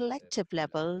also the collective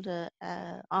level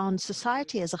on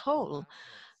society as a whole.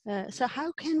 So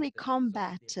how can we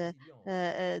combat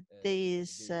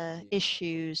these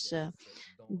issues,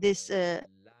 this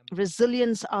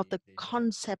resilience of the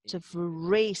concept of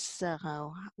race?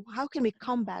 How can we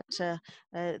combat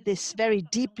this very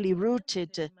deeply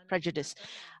rooted prejudice?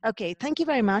 Okay, thank you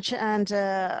very much. And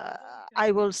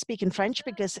I will speak in French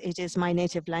because it is my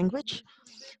native language.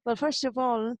 Well, first of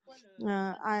all,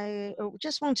 I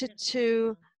just wanted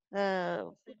to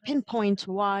pinpoint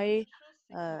why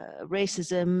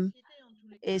racism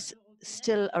is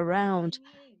still around.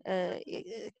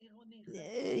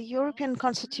 European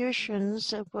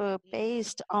constitutions were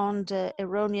based on the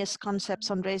erroneous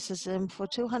concepts on racism for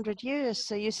 200 years.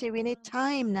 So you see, we need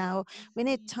time now. We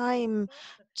need time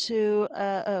to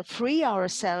free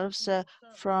ourselves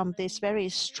from this very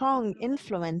strong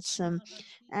influence.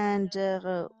 And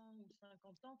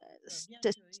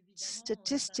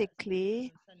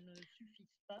statistically,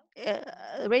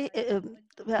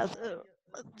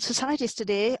 societies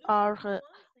today are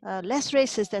less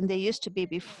racist than they used to be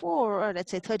before, or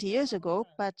let's say 30 years ago,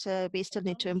 but we still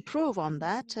need to improve on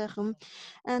that. Well,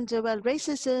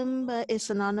 racism is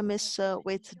synonymous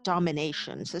with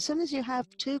domination. So as soon as you have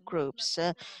two groups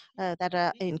that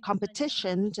are in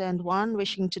competition and one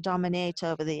wishing to dominate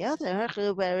over the other,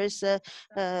 whereas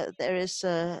there is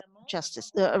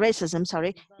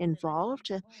racism,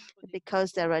 involved,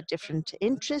 because there are different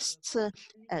interests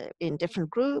in different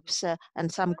groups, and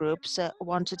some groups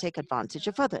want to take advantage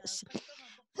of others.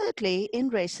 Thirdly,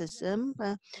 in racism,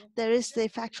 there is the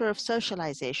factor of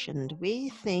socialization. We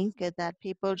think that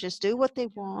people just do what they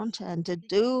want and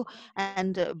do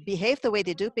and behave the way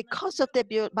they do because of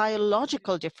their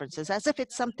biological differences, as if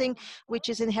it's something which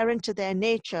is inherent to their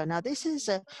nature. Now, this is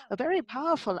a very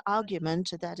powerful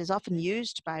argument that is often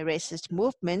used by racist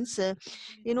movements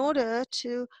in order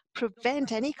to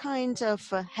prevent any kind of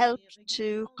help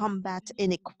to combat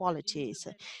inequalities.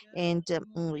 In the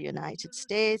United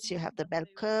States, you have the bell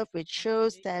curve, which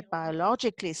shows that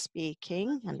biologically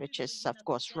speaking, and which is of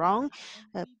course wrong,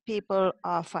 people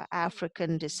of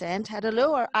African descent had a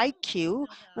lower IQ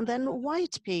than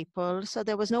white people. So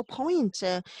there was no point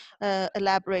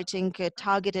elaborating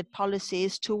targeted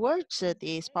policies towards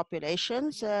these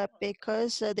populations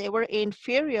because they were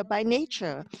inferior by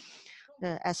nature.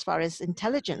 As far as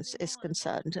intelligence is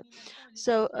concerned.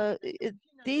 So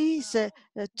these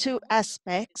two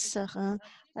aspects,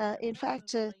 in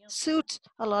fact, suit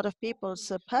a lot of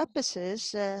people's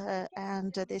purposes,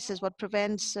 and this is what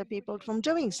prevents people from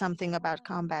doing something about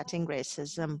combating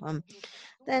racism.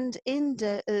 Then in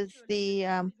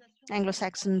the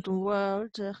Anglo-Saxon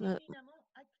world,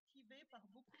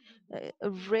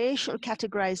 racial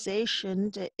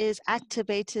categorization is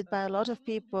activated by a lot of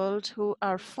people who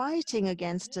are fighting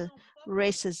against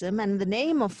racism, and in the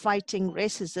name of fighting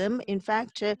racism, in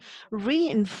fact,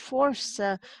 reinforce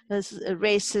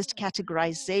racist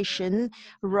categorization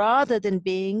rather than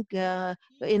being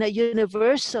in a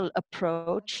universal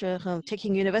approach,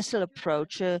 taking universal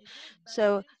approach.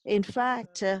 So, in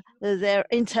fact, their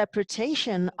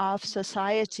interpretation of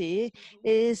society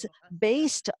is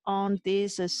based on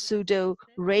these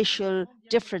pseudo-racial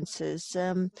differences,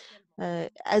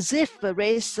 as if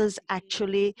races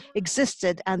actually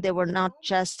existed and they were not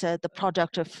just the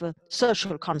product of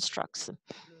social constructs.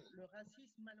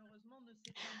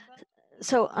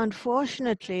 So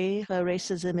unfortunately,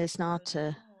 racism is not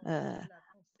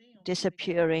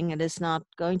disappearing and is not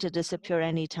going to disappear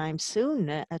anytime soon,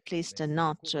 at least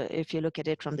not if you look at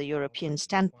it from the European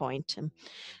standpoint.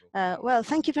 Well,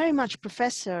 thank you very much,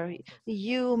 Professor.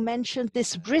 You mentioned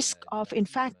this risk of, in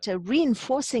fact,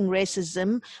 reinforcing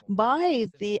racism by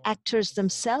the actors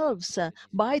themselves,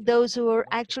 by those who are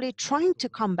actually trying to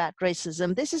combat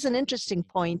racism. This is an interesting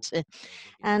point.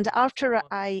 And after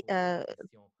I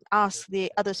ask the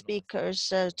other speakers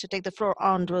to take the floor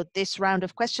on this round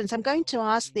of questions, I'm going to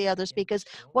ask the other speakers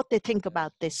what they think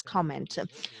about this comment.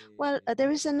 Well,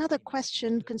 there is another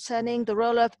question concerning the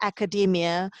role of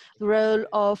academia, the role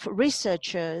of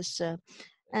researchers,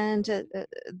 and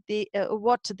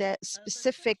what their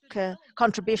specific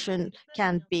contribution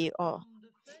can be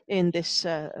in this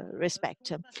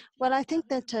respect. Well, I think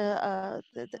that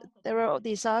there are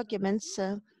these arguments.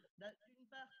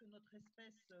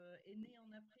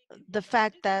 The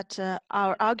fact that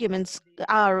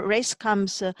our race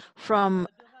comes from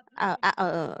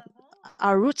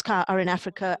our roots are in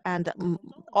Africa, and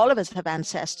all of us have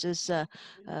ancestors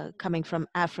coming from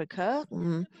Africa.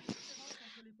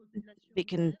 We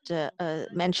can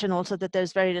mention also that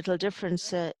there's very little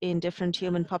difference in different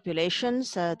human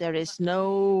populations. There is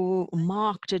no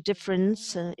marked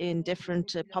difference in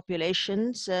different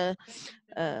populations.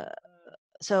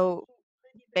 So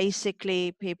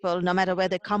basically, people, no matter where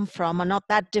they come from, are not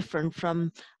that different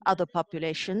from other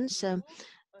populations.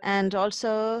 And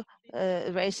also,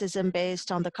 racism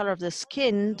based on the color of the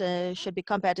skin should be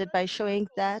combated by showing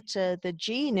that the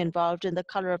gene involved in the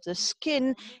color of the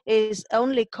skin is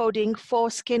only coding for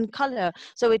skin color.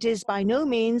 So it is by no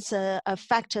means a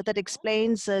factor that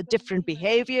explains different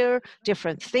behavior,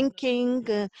 different thinking,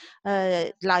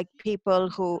 like people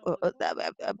who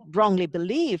wrongly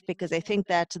believe because they think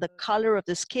that the color of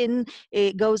the skin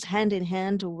goes hand in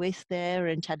hand with their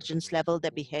intelligence level,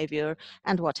 their behavior,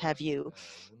 and what have you.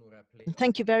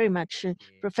 Thank you very much,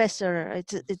 Professor.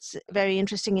 It's very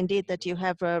interesting indeed that you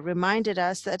have reminded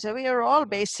us that we are all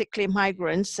basically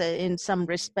migrants in some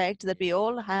respect, that we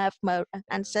all have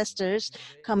ancestors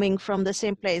coming from the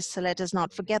same place. So let us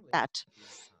not forget that.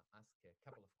 Ask a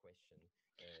couple of questions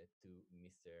to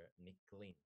Mr. Nick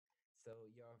Lynn. So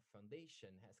your foundation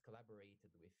has collaborated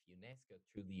with UNESCO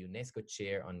through the UNESCO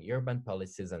Chair on Urban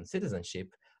Policies and Citizenship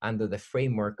under the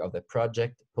framework of the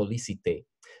project Policité,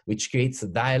 which creates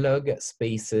dialogue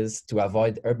spaces to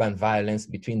avoid urban violence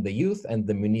between the youth and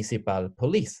the municipal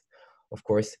police. Of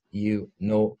course, you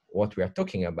know what we are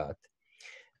talking about.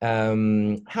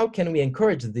 How can we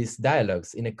encourage these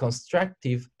dialogues in a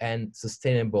constructive and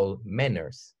sustainable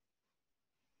manners?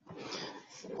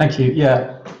 Thank you.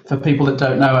 Yeah, for people that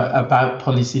don't know about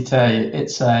Policité,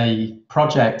 it's a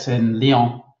project in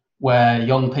Lyon where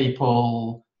young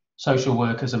people, social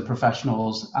workers and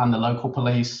professionals and the local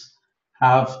police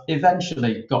have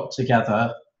eventually got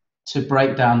together to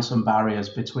break down some barriers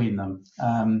between them.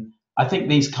 I think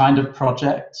these kind of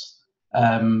projects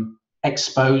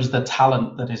expose the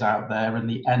talent that is out there and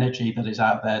the energy that is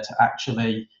out there to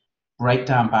actually break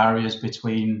down barriers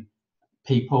between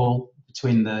people,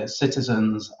 between the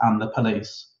citizens and the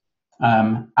police.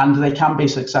 And they can be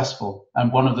successful.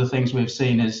 And one of the things we've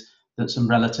seen is that some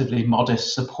relatively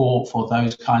modest support for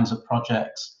those kinds of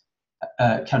projects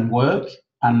can work,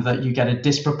 and that you get a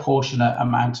disproportionate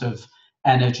amount of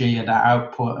energy and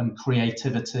output and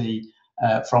creativity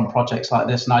from projects like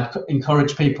this. And I'd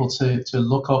encourage people to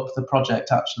look up the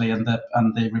project actually and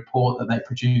the report that they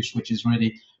produced, which is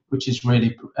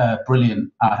really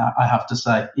brilliant, I have to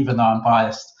say, even though I'm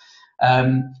biased.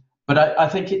 But I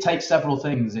think it takes several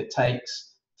things. It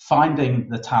takes finding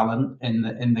the talent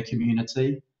in the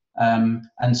community,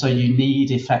 and so you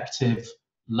need effective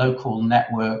local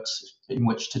networks in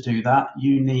which to do that.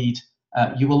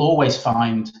 You will always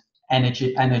find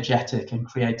energetic and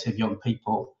creative young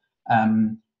people.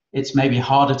 It's maybe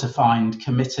harder to find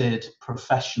committed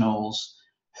professionals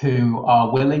who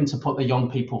are willing to put the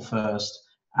young people first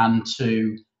and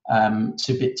to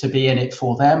to be in it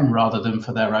for them rather than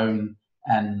for their own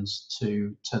ends,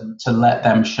 to let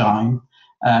them shine.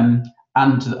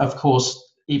 And of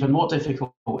course, even more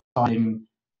difficult is finding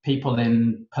people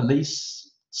in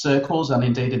police circles and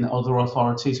indeed in other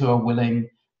authorities who are willing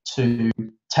to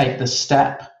take the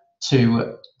step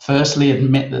to firstly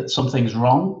admit that something's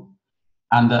wrong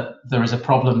and that there is a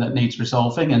problem that needs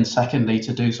resolving, and secondly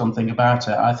to do something about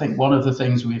it. I think one of the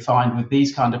things we find with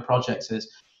these kind of projects is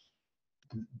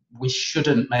we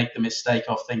shouldn't make the mistake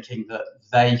of thinking that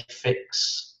they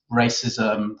fix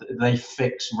racism, that they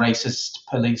fix racist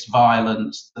police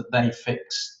violence, that they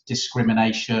fix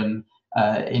discrimination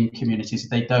in communities.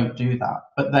 They don't do that,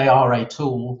 but they are a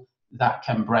tool that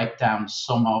can break down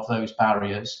some of those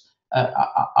barriers.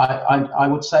 I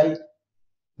would say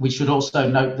we should also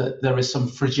note that there is some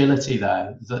fragility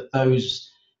there, that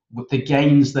the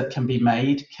gains that can be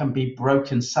made can be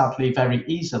broken, sadly, very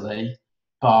easily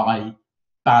by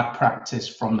bad practice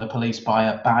from the police, by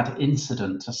a bad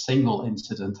incident. A single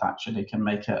incident actually can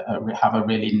make have a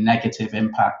really negative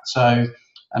impact. So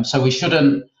we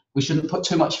shouldn't put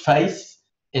too much faith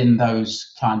in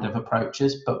those kind of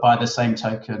approaches, but by the same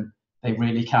token, they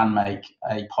really can make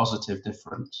a positive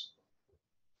difference.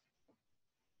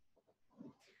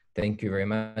 Thank you very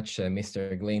much,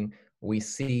 Mr. Glynn. We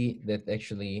see that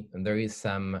actually there is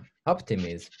some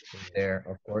optimism there.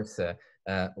 Of course,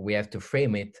 we have to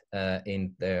frame it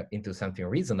into something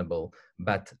reasonable,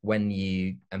 but when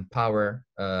you empower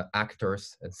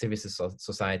actors and civil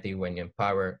society, when you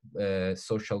empower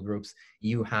social groups,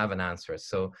 you have an answer.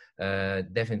 So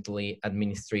definitely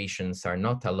administrations are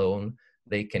not alone.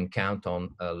 They can count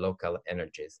on local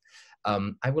energies.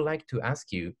 I would like to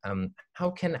ask you,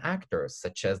 how can actors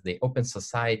such as the open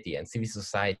society and civil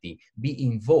society be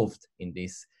involved in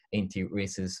this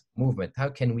anti-racist movement? How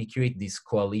can we create this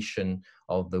coalition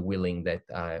of the willing that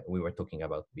we were talking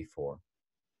about before?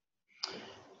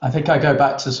 I think I go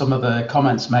back to some of the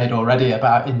comments made already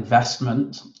about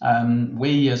investment.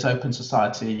 We as open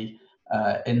society,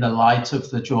 in the light of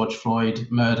the George Floyd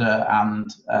murder and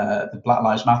the Black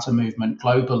Lives Matter movement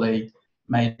globally,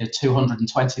 made a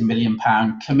 £220 million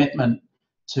commitment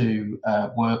to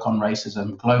work on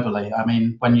racism globally. I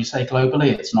mean, when you say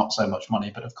globally, it's not so much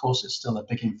money, but of course it's still a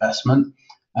big investment.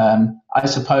 I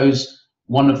suppose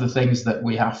one of the things that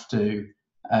we have to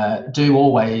do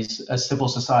always as civil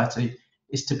society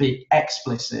is to be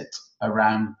explicit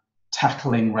around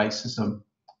tackling racism.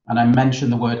 And I mention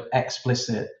the word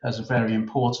explicit as very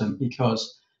important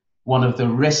because one of the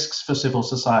risks for civil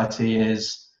society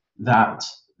is that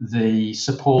the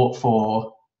support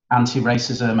for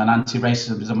anti-racism and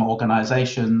anti-racism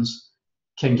organizations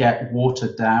can get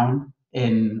watered down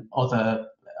in other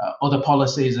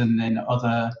policies and in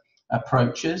other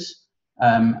approaches.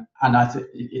 And I think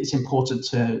it's important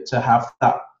to have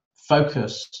that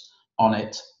focus on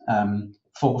it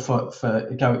for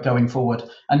going forward,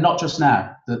 and not just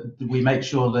now. That we make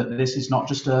sure that this is not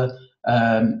just a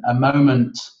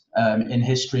moment in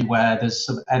history where there's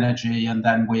some energy and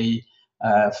then we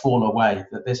fall away.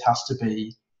 That this has to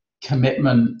be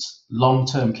commitment,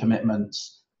 long-term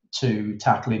commitments to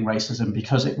tackling racism,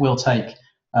 because it will take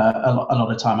a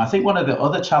lot of time. I think one of the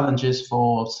other challenges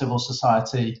for civil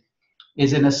society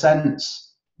is, in a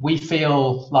sense, we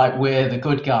feel like we're the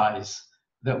good guys,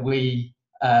 that we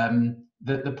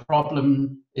that the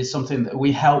problem is something that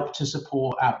we help to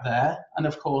support out there. And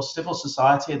of course, civil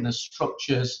society and the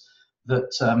structures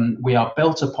that we are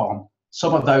built upon,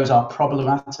 some of those are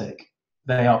problematic.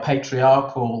 They are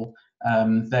patriarchal.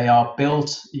 They are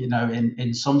built, you know,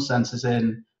 in some senses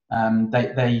in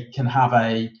they can have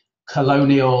a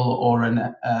colonial or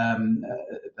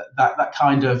that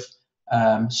kind of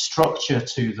structure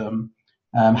to them.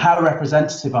 How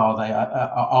representative are they?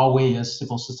 Are we as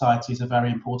civil society is a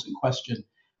very important question.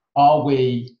 Are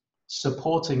we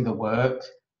supporting the work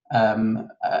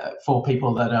for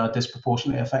people that are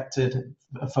disproportionately affected,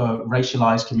 for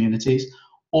racialized communities?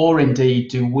 Or indeed,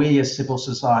 do we as civil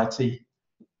society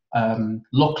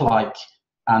look like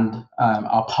and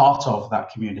are part of that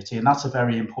community? And that's a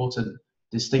very important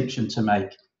distinction to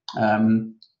make.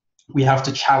 We have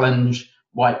to challenge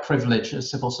white privilege as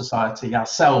civil society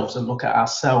ourselves and look at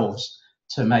ourselves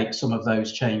to make some of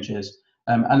those changes.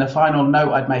 And a final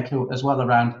note I'd make as well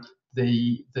around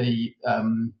the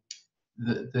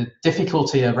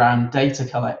difficulty around data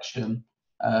collection.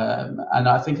 And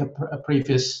I think a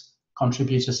previous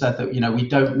contributor said that, you know, we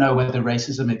don't know whether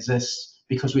racism exists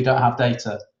because we don't have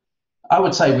data. I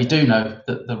would say we do know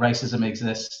that the racism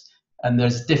exists, and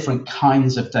there's different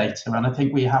kinds of data. And I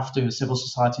think we have to, as civil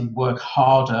society, work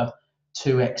harder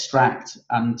to extract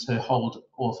and to hold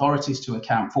authorities to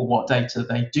account for what data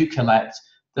they do collect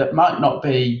that might not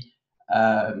be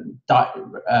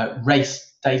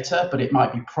race data, but it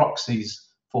might be proxies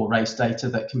for race data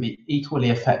that can be equally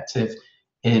effective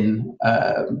in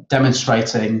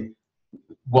demonstrating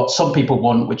what some people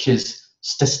want, which is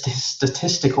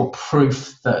statistical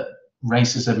proof that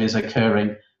racism is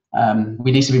occurring.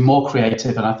 We need to be more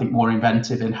creative and I think more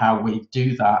inventive in how we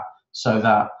do that, so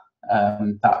that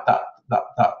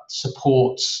that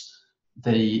supports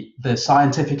the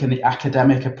scientific and the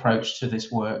academic approach to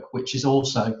this work, which is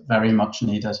also very much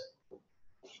needed.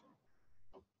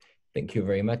 Thank you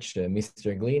very much,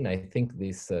 Mr. Glynn. I think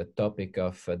this topic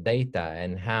of data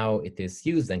and how it is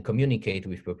used and communicate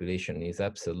with population is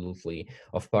absolutely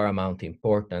of paramount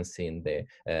importance in the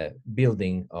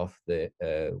building of the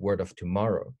world of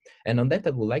tomorrow. And on that, I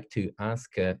would like to ask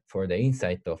for the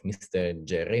insight of Mr.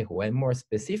 Gerehu, and more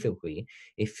specifically,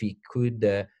 if he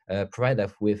could provide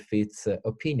us with its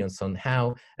opinions on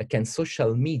how can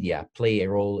social media play a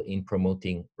role in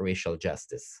promoting racial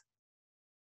justice.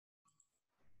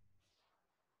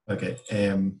 Okay.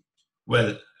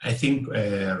 Well, I think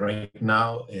right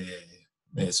now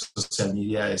social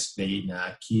media is playing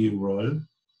a key role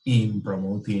in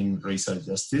promoting racial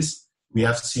justice. We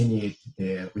have seen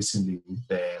it recently with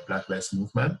the Black Lives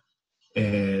Movement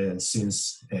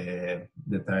since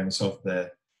the times of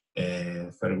the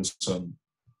Ferguson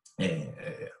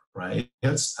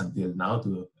riots until now,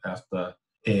 after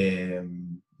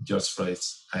George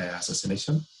Floyd's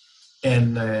assassination.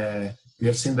 And we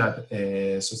have seen that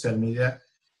social media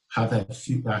had a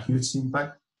huge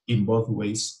impact in both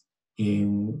ways.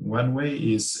 In one way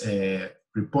is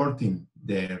reporting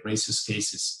the racist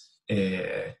cases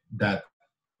that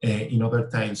in other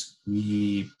times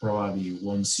we probably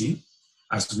won't see,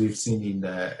 as we've seen in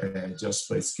the George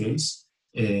Floyd's case.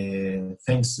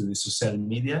 Thanks to the social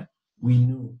media, we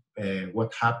knew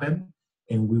what happened,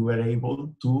 and we were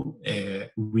able to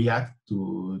react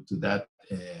to that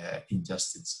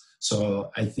injustice. So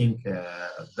I think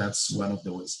that's one of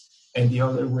the ways. And the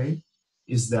other way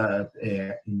is that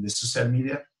in the social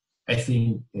media, I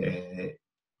think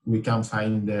we can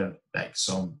find there like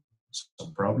some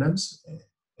problems,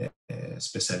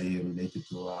 especially related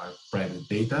to our private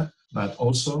data, but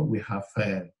also we have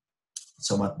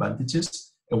some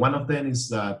advantages. And one of them is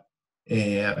that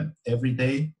every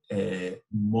day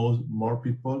more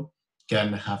people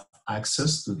can have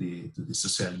access to the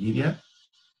social media,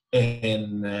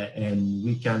 and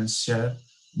we can share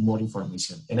more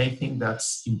information. And I think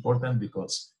that's important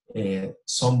because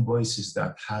some voices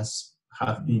that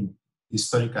have been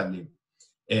historically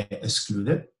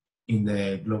excluded in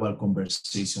the global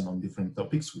conversation on different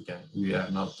topics. We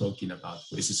are now talking about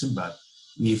racism, but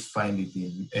we find it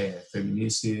in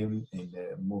feminism, in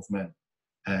the movement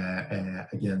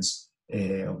against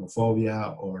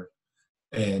homophobia, or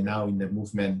now in the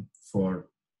movement for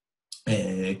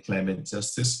climate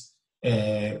justice.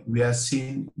 We are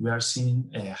seeing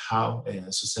how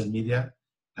social media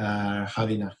are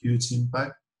having a huge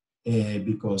impact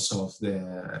because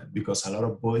a lot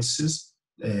of voices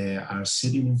are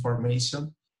sharing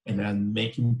information and are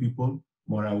making people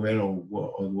more aware of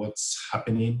what's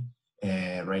happening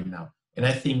right now. And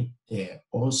I think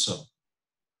also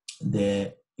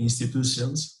the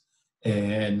institutions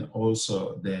and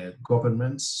also the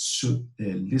governments should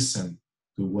listen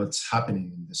to what's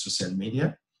happening in the social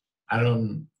media. I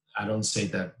don't say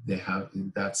that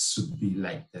that should be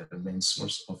like the main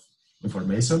source of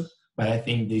information, but I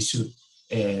think they should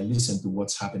listen to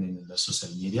what's happening in the social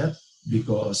media,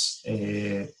 because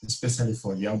especially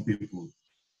for young people,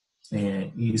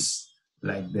 is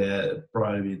like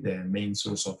probably the main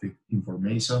source of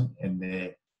information and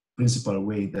the principal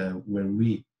way where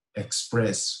we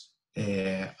express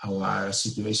our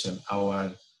situation,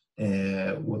 our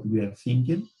what we are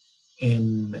thinking,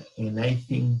 and I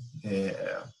think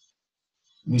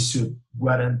we should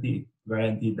guarantee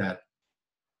that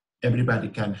everybody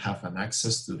can have an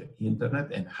access to the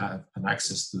internet and have an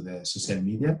access to the social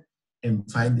media, and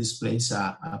find this place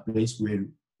a place where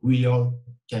we all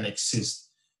can exist.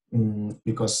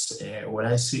 Because what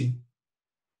I see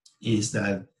is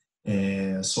that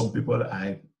some people,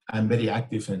 I'm very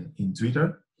active in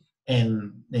Twitter,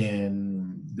 and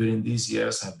during these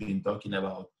years I've been talking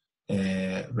about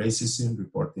racism,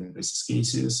 reporting racist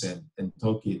cases, and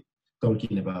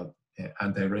talking about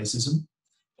anti-racism,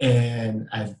 and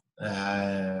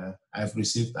I've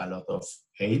received a lot of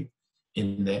hate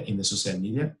in the social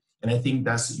media, and I think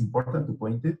that's important to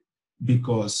point it,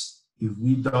 because if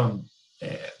we don't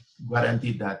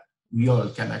guarantee that we all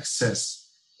can access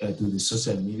to the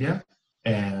social media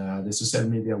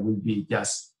will be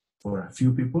just for a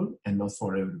few people and not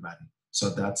for everybody. So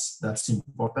that's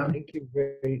important. Thank you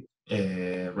very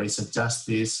racial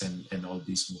justice and all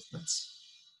these movements.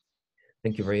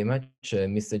 Thank you very much,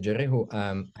 Mr. Gerehu.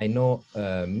 I know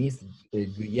Ms.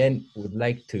 Guyen would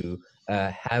like to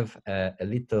have a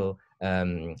little,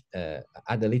 add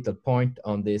a little point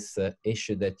on this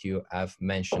issue that you have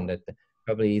mentioned that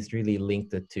probably is really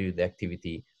linked to the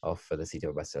activity of the city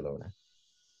of Barcelona.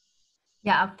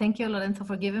 Yeah, thank you, Lorenzo,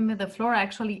 for giving me the floor.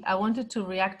 Actually, I wanted to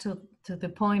react to the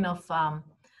point of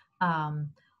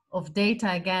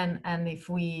data again, and if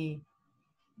we,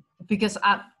 because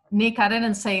Nick, I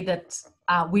didn't say that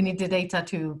we need the data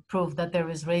to prove that there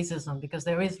is racism, because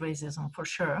there is racism for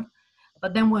sure.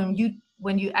 But then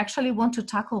when you actually want to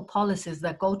tackle policies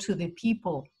that go to the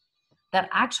people that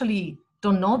actually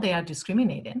don't know they are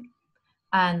discriminated,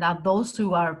 and those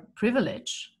who are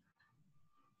privileged,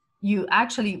 you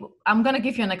actually, I'm going to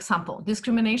give you an example.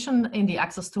 Discrimination in the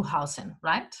access to housing,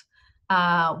 right?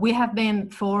 We have been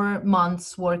for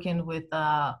months working with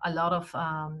a lot of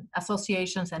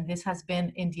associations, and this has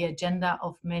been in the agenda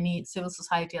of many civil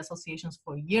society associations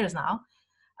for years now.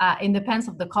 It depends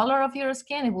on the color of your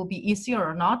skin. It will be easier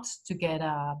or not to get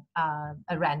a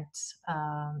rent,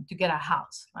 to get a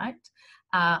house, right?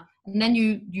 And then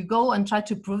you go and try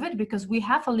to prove it, because we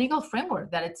have a legal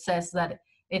framework that it says that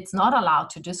it's not allowed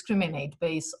to discriminate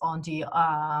based on the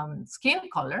skin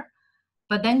color.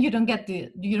 But then you don't get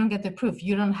the proof.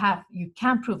 You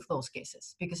can't prove those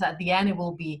cases, because at the end it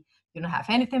will be, you don't have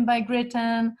anything by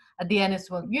written. At the end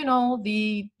it's, well, you know,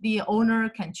 the owner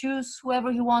can choose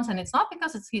whoever he wants, and it's not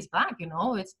because he's black, you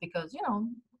know, it's because, you know,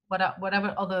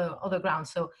 whatever other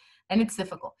grounds. So, and it's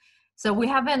difficult. So we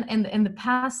haven't in the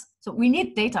past. So we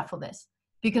need data for this,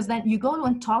 because then you go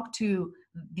and talk to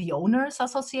the owners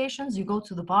associations, you go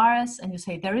to the bars and you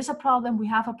say, there is a problem, we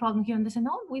have a problem here, and they say,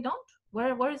 no, we don't.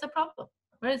 Where is the problem?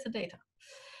 Where is the data?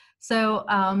 So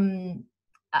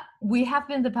we have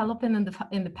been developing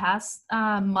in the past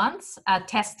months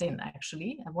testing,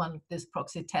 actually, one of these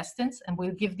proxy testings, and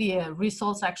we'll give the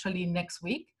results actually next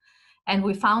week. And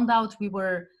we found out we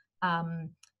were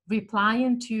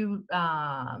replying to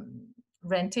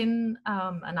renting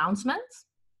announcements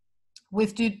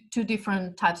with two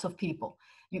different types of people.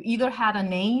 You either had a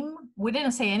name, we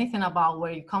didn't say anything about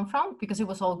where you come from because it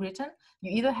was all written.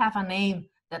 You either have a name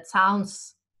that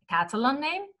sounds Catalan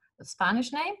name, a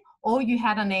Spanish name, or you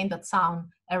had a name that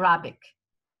sound Arabic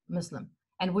Muslim.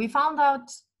 And we found out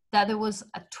that there was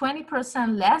a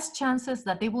 20% less chances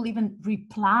that they will even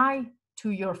reply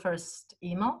to your first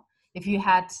email if you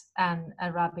had an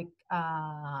Arabic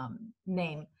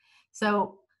name.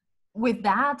 So with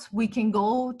that, we can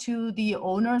go to the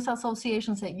owners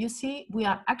association and say, you see, we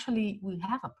have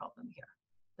a problem here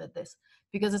with this,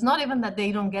 because it's not even that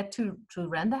they don't get to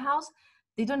rent the house,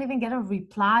 they don't even get a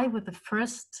reply with the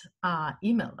first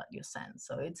email that you send.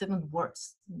 So it's even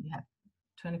worse. You have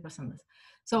 20% less.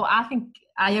 So I think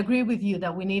I agree with you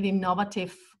that we need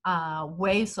innovative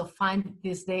ways of finding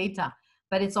this data.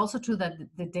 But it's also true that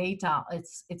the data,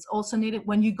 it's also needed.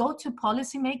 When you go to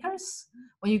policymakers,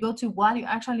 when you go to what you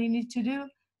actually need to do,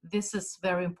 this is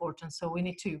very important. So we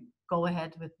need to go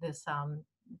ahead with this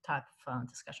type of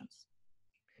discussions.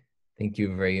 Thank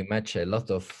you very much. A lot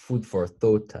of food for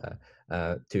thought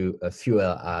to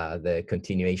fuel the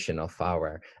continuation of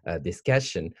our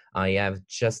discussion. I have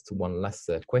just one last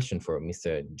question for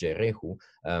Mr. Gerehu.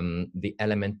 The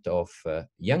element of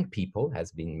young people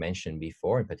has been mentioned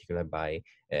before, in particular by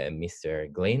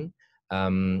Mr. Glenn.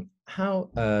 How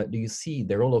do you see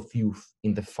the role of youth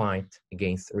in the fight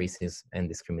against racism and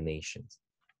discriminations?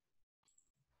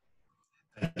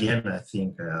 Again, I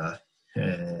think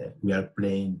we are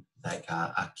playing like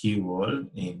a key role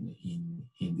in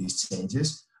these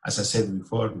changes. As I said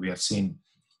before, we have seen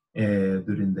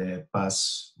during the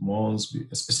past months,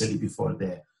 especially before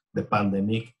the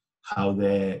pandemic, how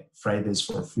the Fridays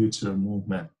for Future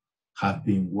movement have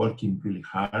been working really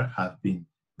hard, have been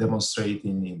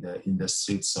demonstrating in the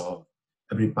streets of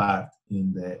every part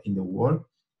in the world.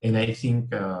 And I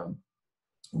think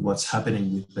what's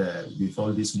happening with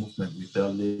all this movement, with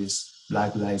all this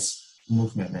Black Lives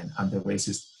movement and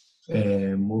anti-racist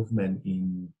movement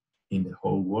in the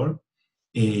whole world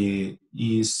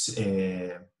is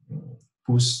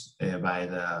pushed by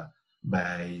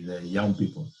the young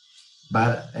people.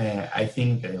 But I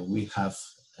think we have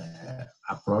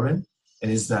a problem,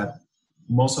 and it's that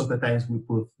most of the times we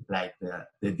put like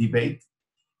the debate,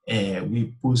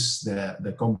 we push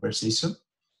the conversation,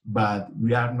 but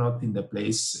we are not in the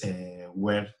place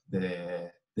where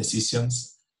the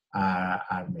decisions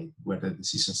are made, where the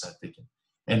decisions are taken.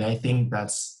 And I think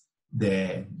that's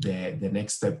the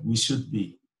next step. We should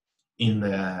be in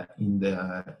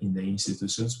the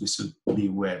institutions. We should be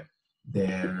where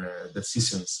their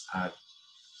decisions are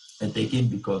taken,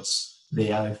 because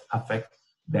they are affect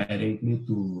directly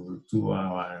to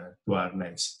our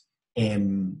lives.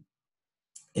 And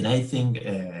I think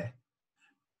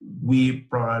we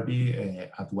probably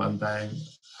at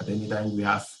any time we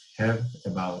have heard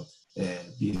about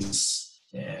these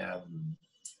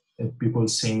people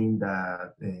saying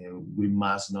that we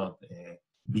must not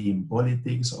be in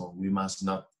politics, or we must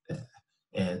not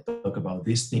talk about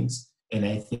these things. And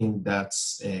I think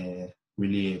that's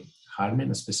really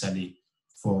harming, especially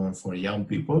for young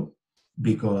people,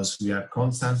 because we are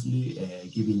constantly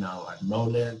giving our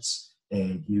knowledge,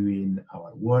 giving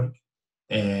our work,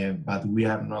 but we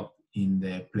are not in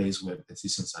the place where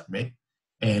decisions are made.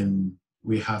 And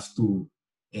we have to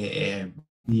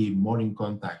be more in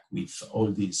contact with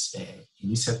all these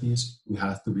initiatives. We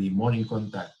have to be more in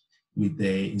contact with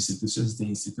the institutions. The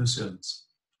institutions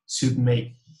should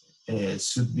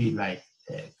be like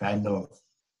kind of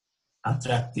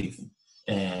attractive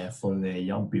for the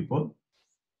young people.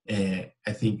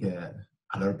 I think a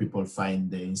lot of people find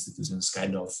the institutions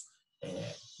kind of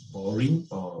boring,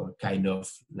 or kind of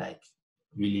like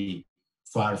really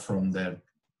far from their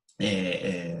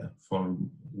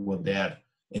from what they are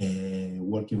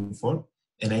working for.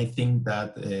 And I think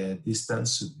that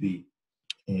distance should be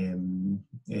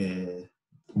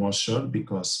more short,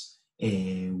 because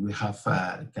we have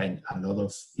a lot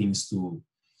of things to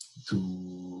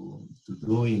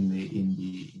do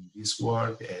in this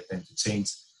work, and to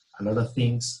change a lot of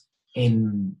things.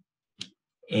 And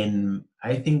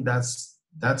I think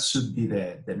that should be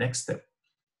the next step.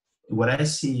 What I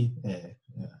see, a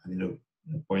little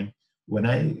point, what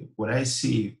I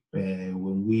see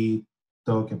when we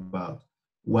talk about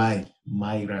why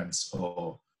migrants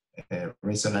or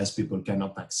racialized people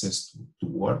cannot access to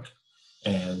work,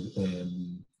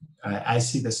 and I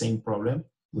see the same problem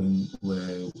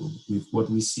with what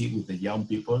we see with the young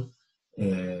people,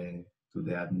 to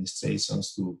the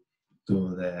administrations, to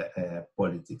the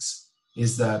politics,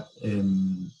 is that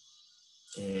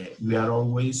we are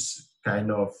always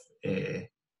kind of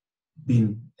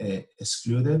being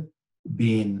excluded,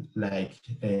 being like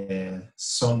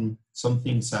some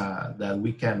things that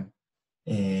we can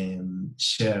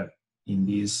share in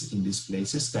these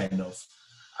places, kind of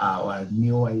our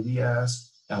new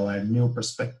ideas, our new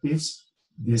perspectives.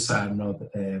 These are not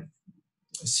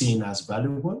seen as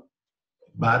valuable,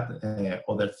 but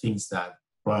other things that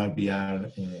probably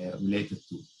are related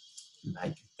to,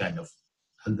 like kind of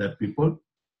elder people,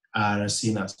 are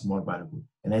seen as more valuable.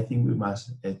 And I think we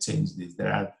must change this.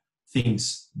 There are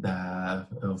things that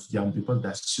of young people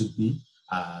that should be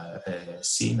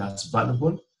seen as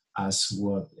valuable as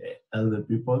what elder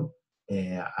people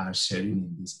are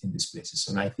sharing in these places.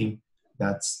 And I think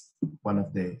that's one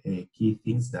of the key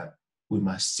things that we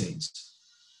must change.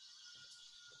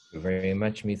 Thank you very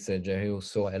much, Mr. Jahu.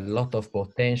 So a lot of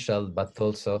potential, but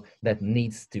also that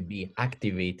needs to be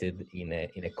activated in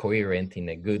a coherent, in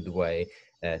a good way.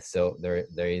 So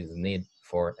there is need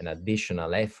for an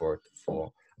additional effort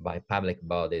by public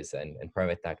bodies and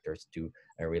private actors to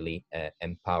really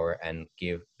empower and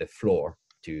give the floor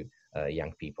to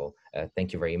young people.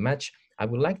 Thank you very much. I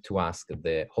would like to ask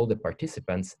all the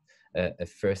participants a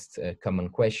first common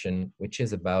question, which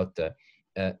is about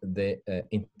the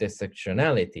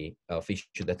intersectionality of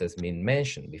issue that has been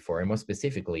mentioned before, and more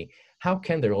specifically, how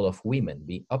can the role of women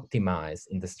be optimized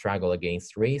in the struggle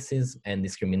against racism and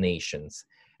discriminations,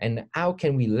 and how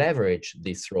can we leverage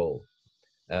this role?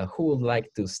 Who would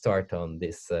like to start on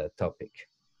this topic?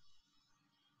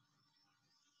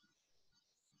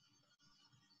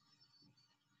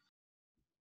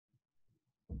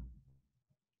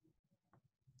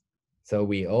 So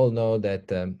we all know that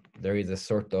there is a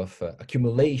sort of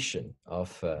accumulation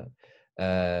of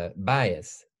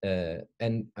bias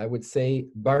and I would say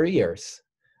barriers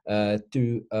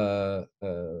to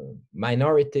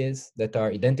minorities that are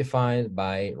identified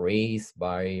by race,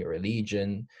 by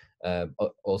religion,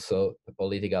 also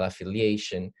political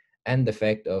affiliation, and the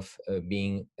fact of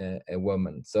being a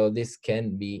woman. So this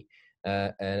can be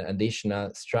an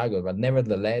additional struggle, but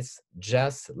nevertheless,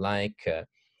 just like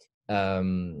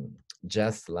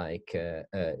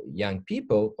young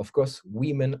people, of course,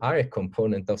 women are a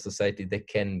component of society that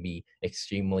can be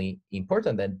extremely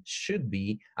important and should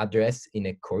be addressed in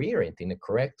a coherent, in a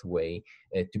correct way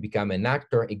to become an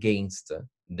actor against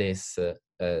this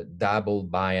double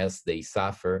bias they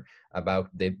suffer, about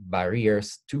the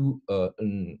barriers to,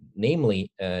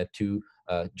 namely to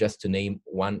just to name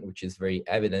one which is very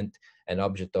evident, an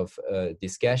object of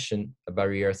discussion,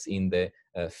 barriers in the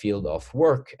field of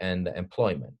work and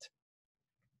employment.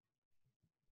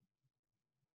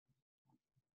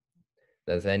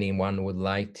 Does anyone would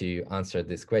like to answer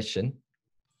this question?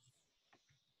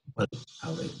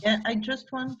 Yeah, I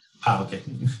just want. Okay.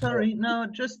 Sorry, no,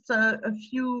 just a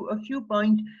few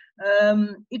points.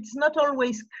 It's not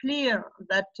always clear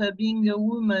that being a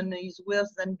woman is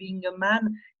worse than being a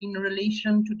man in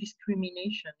relation to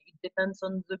discrimination. It depends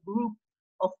on the group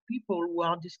of people who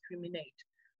are discriminated.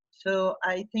 So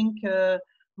I think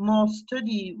more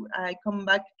study. I come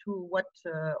back to what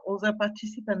other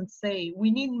participants say.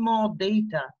 We need more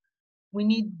data. We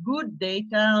need good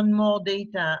data and more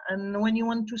data. And when you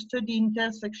want to study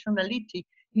intersectionality,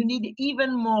 you need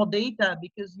even more data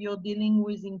because you're dealing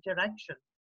with interaction.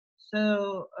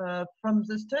 So from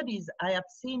the studies I have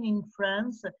seen in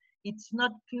France, it's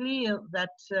not clear that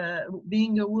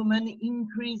being a woman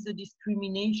increases the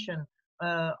discrimination.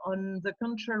 On the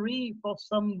contrary, for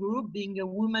some group, being a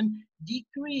woman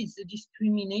decreases the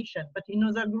discrimination, but in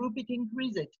other group it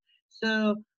increases it.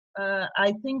 So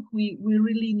I think we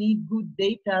really need good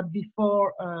data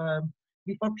before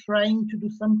trying to do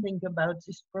something about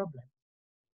this problem.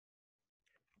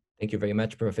 Thank you very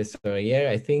much, Professor Rier.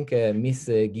 I think Ms.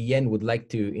 Guillen would like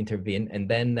to intervene, and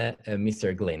then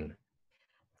Mr. Glynn.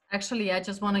 Actually, I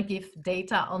just want to give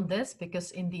data on this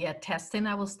because in the testing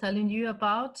I was telling you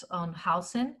about on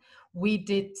housing, we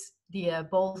did the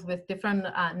both with different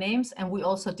names, and we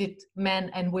also did men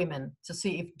and women to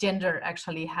see if gender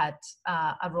actually had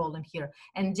a role in here.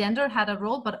 And gender had a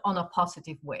role, but on a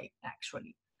positive way,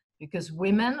 actually, because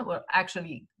women were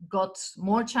actually got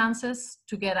more chances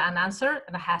to get an answer,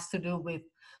 and it has to do with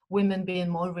women being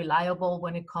more reliable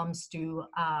when it comes to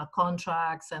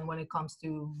contracts and when it comes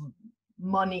to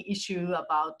money issue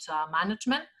about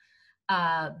management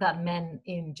than men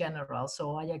in general.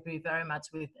 So I agree very much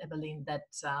with Evelyn that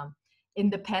it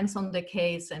depends on the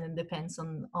case and it depends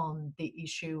on the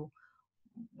issue.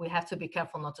 We have to be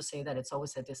careful not to say that it's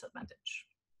always a disadvantage.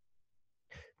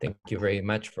 Thank you very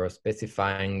much for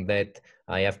specifying that.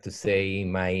 I have to say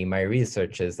my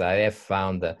researches, I have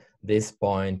found this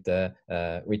point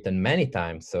written many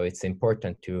times. So it's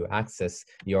important to access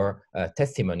your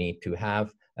testimony, to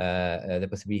have the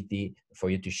possibility for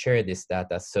you to share this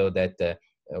data so that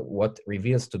what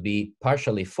reveals to be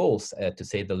partially false, to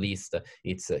say the least,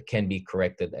 it can be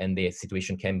corrected and the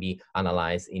situation can be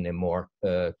analyzed in a more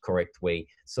correct way.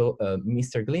 So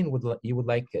Mr. Glynn, you would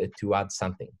like to add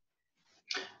something?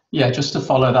 Yeah, just to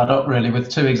follow that up really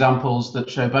with two examples that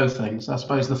show both things. I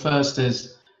suppose the first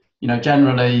is,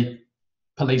 generally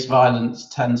police violence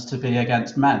tends to be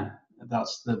against men.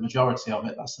 That's the majority of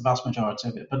it, that's the vast majority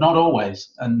of it, but not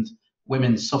always. And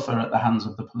women suffer at the hands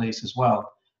of the police as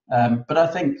well. But I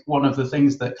think one of the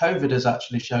things that COVID has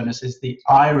actually shown us is the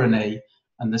irony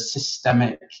and the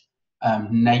systemic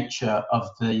nature of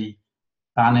the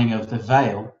banning of the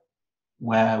veil,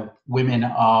 where women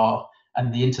are,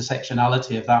 and the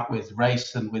intersectionality of that with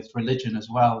race and with religion as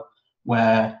well,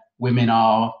 where women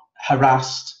are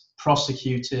harassed,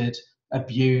 prosecuted,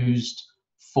 abused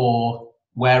for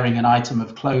wearing an item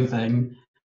of clothing,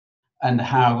 and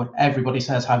how everybody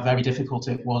says how very difficult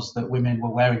it was that women were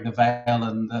wearing the veil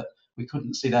and that we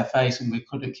couldn't see their face and we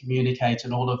couldn't communicate,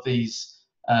 and all of these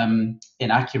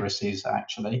inaccuracies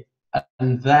actually.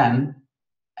 And then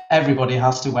everybody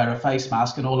has to wear a face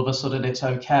mask and all of a sudden it's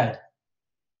okay.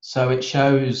 So it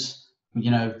shows,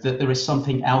 that there is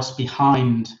something else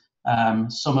behind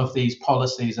some of these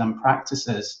policies and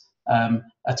practices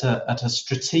at a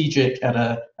strategic, at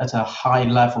a high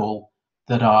level,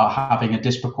 that are having a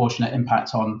disproportionate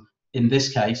impact on, in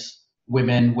this case,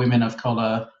 women of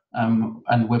color,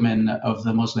 and women of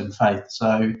the Muslim faith.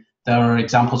 So there are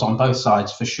examples on both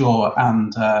sides for sure,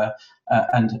 and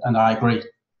I agree.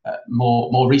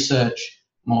 More research,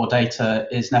 more data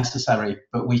is necessary,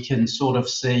 but we can sort of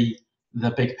see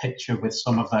the big picture with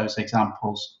some of those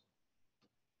examples.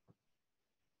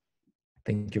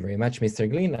 Thank you very much, Mr.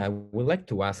 Glynn. I would like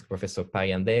to ask Professor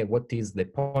Payande, what is the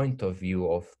point of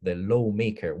view of the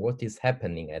lawmaker? What is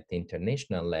happening at the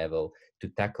international level to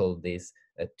tackle these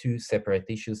two separate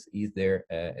issues? Is there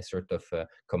a sort of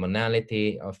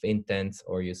commonality of intents,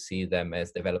 or you see them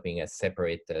as developing as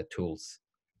separate tools?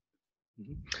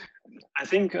 I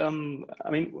think,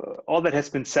 all that has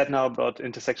been said now about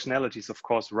intersectionality is, of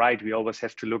course, right. We always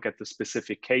have to look at the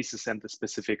specific cases and the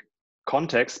specific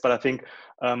context, but I think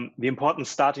the important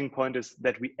starting point is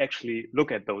that we actually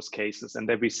look at those cases and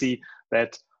that we see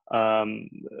that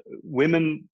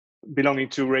women belonging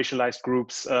to racialized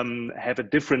groups have a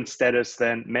different status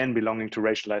than men belonging to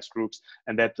racialized groups,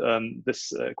 and that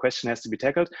this question has to be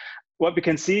tackled. What we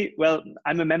can see, well,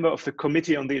 I'm a member of the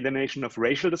Committee on the Elimination of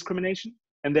Racial Discrimination,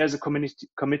 and there's a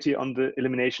committee on the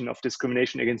elimination of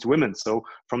discrimination against women. So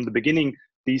from the beginning,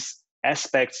 these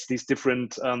aspects, these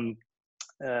different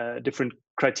different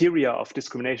criteria of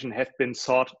discrimination have been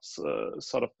sought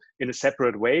sort of in a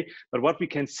separate way. But what we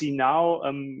can see now,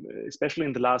 especially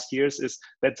in the last years, is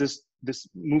that this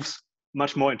moves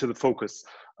much more into the focus.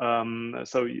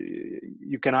 So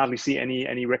you can hardly see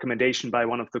any recommendation by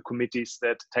one of the committees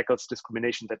that tackles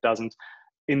discrimination that doesn't,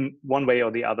 in one way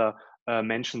or the other,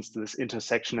 mentions this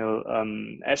intersectional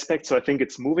aspect. So I think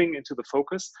it's moving into the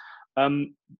focus.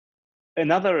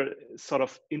 Another sort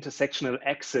of intersectional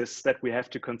axis that we have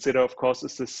to consider, of course,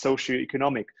 is the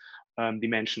socio-economic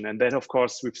dimension, and that, of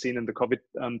course, we've seen in the COVID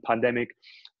pandemic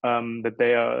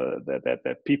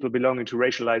that people belonging to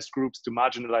racialized groups, to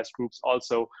marginalized groups,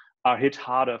 also are hit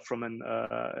harder from in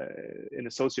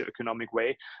a socio-economic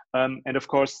way, and of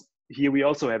course, here we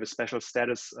also have a special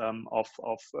status of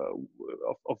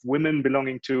women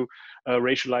belonging to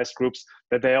racialized groups,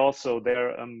 that they also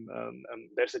their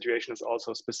situation is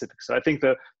also specific. So I think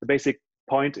the basic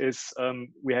point is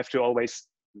we have to always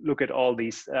look at all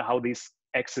these how these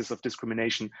axes of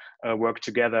discrimination work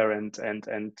together and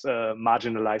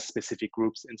marginalize specific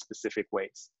groups in specific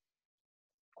ways.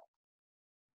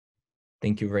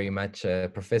 Thank you very much,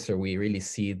 Professor. We really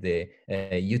see the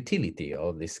utility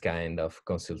of this kind of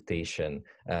consultation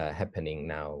happening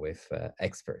now with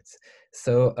experts.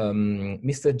 So,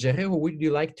 Mr. Guerrero, would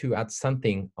you like to add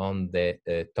something on the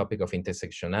topic of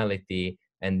intersectionality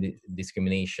and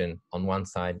discrimination on one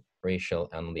side, racial,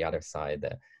 and on the other side,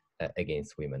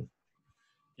 against women?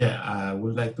 Yeah, I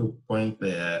would like to point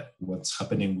what's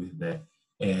happening with the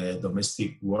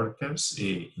domestic workers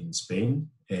in Spain.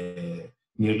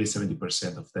 Nearly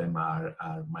 70% of them are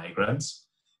migrants.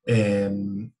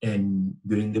 And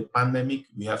during the pandemic,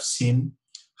 we have seen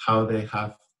how they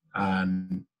have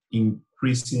an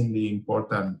increasingly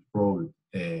important role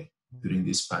during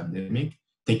this pandemic,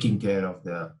 taking care of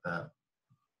the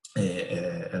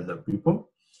elder people.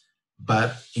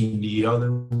 But in the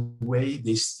other way,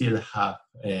 they still have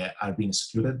are being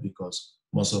excluded because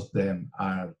most of them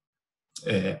are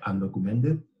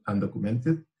undocumented,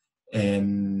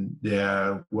 and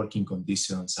their working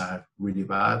conditions are really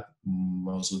bad.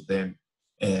 Most of them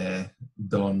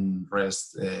don't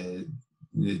rest,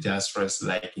 just rest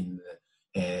like in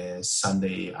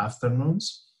Sunday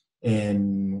afternoons,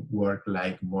 and work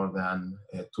like more than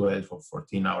 12 or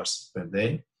 14 hours per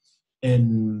day.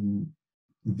 And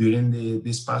during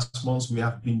these past months, we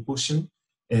have been pushing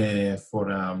for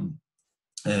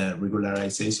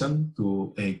regularization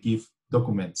to give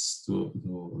documents to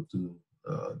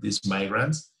these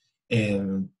migrants,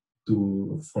 and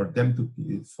for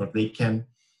they can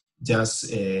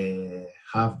just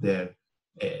have their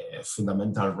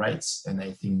fundamental rights. And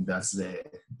I think that's the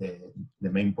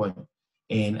main point.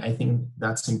 And I think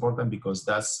that's important because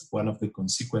that's one of the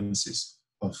consequences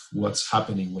of what's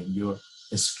happening when you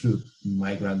exclude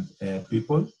migrant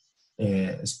people,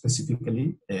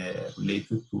 specifically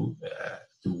related to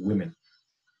women.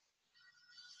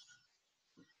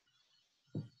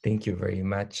 Thank you very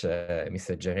much,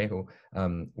 Mr. Guerrero.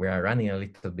 We are running a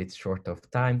little bit short of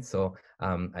time, so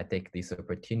I take this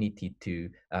opportunity to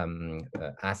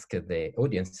ask the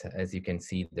audience. As you can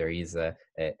see, there is a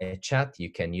chat.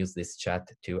 You can use this chat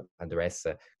to address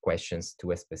questions to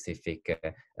a specific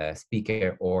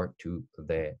speaker or to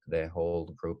the whole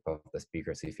group of the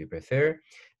speakers, if you prefer.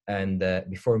 And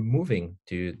before moving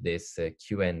to this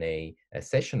Q&A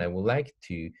session, I would like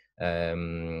to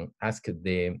ask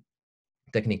the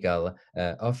technical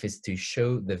office to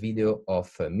show the video of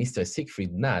Mr.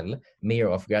 Siegfried Nagel, Mayor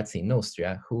of Graz in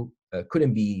Austria, who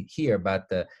couldn't be here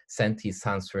but sent his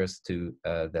answers to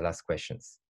the last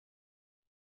questions.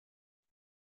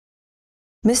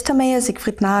 Mr. Mayor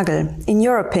Siegfried Nagel, in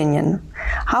your opinion,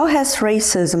 how has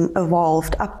racism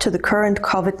evolved up to the current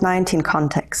COVID-19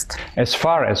 context? As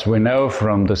far as we know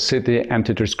from the City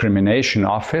Anti-Discrimination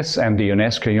Office and the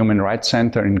UNESCO Human Rights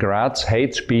Center in Graz,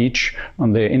 hate speech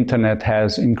on the internet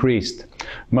has increased.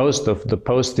 Most of the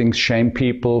postings shame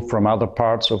people from other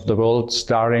parts of the world,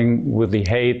 starting with the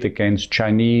hate against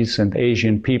Chinese and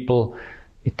Asian people.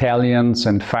 Italians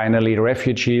and finally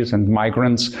refugees and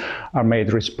migrants are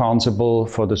made responsible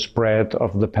for the spread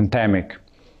of the pandemic.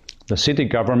 The city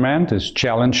government is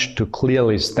challenged to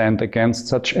clearly stand against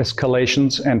such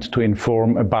escalations and to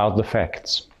inform about the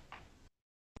facts.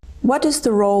 What is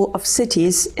the role of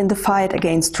cities in the fight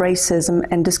against racism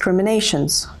and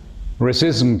discriminations?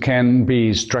 Racism can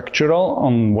be structural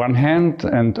on one hand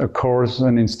and occurs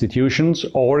in institutions,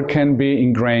 or can be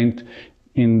ingrained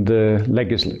in the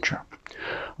legislature.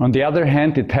 On the other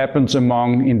hand, it happens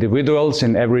among individuals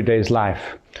in everyday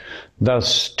life.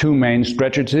 Thus, two main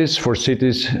strategies for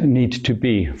cities need to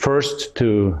be: first,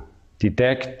 to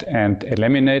detect and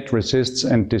eliminate racist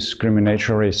and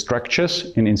discriminatory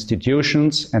structures in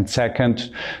institutions, and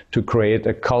second, to create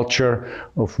a culture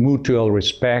of mutual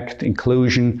respect,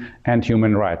 inclusion, and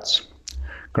human rights.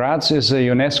 Graz is a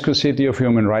UNESCO City of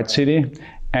Human Rights City,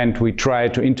 and we try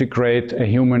to integrate a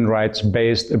human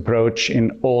rights-based approach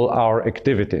in all our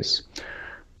activities.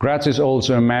 Graz is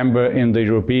also a member in the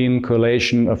European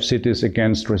Coalition of Cities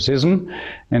Against Racism,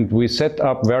 and we set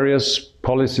up various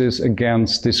policies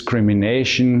against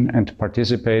discrimination and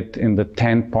participate in the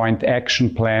 10-point action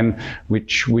plan,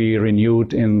 which we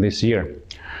renewed in this year.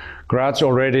 Graz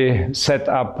already set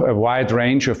up a wide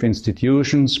range of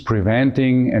institutions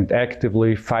preventing and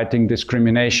actively fighting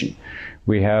discrimination.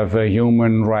 We have a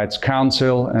Human Rights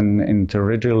Council, an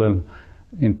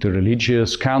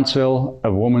interreligious council,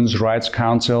 a women's rights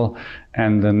council,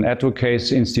 and an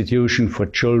advocacy institution for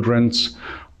children's,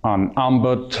 an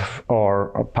ombud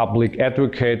or a public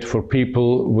advocate for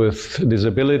people with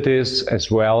disabilities,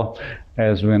 as well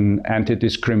as an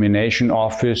anti-discrimination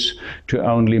office, to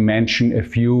only mention a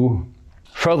few.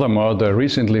 Furthermore, the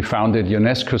recently founded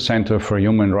UNESCO Center for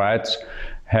Human Rights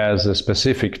has a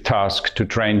specific task to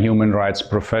train human rights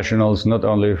professionals, not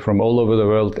only from all over the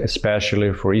world,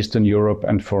 especially for Eastern Europe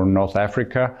and for North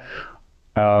Africa,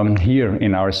 here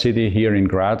in our city, here in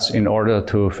Graz, in order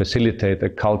to facilitate a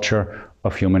culture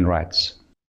of human rights.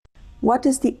 What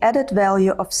is the added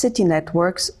value of city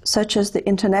networks, such as the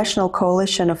International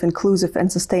Coalition of Inclusive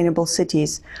and Sustainable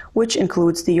Cities, which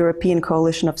includes the European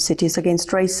Coalition of Cities Against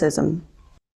Racism?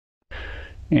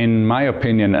 In my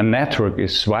opinion, a network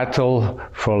is vital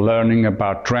for learning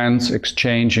about trends,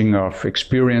 exchanging of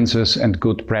experiences and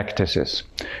good practices.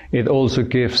 It also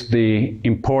gives the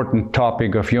important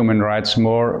topic of human rights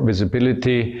more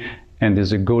visibility and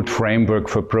is a good framework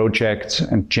for projects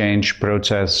and change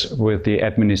process with the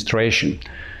administration.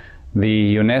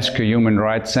 The UNESCO Human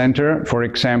Rights Center, for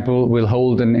example, will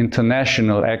hold an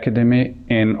international academy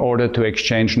in order to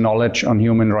exchange knowledge on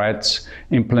human rights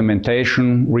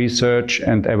implementation, research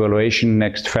and evaluation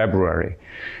next February.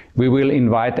 We will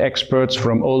invite experts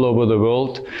from all over the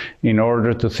world in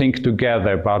order to think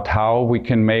together about how we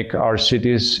can make our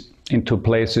cities into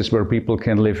places where people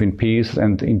can live in peace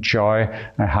and enjoy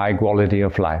a high quality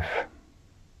of life.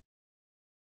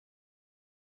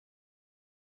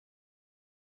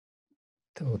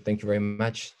 So thank you very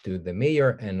much to the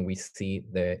mayor, and we see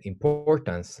the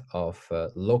importance of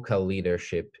local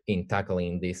leadership in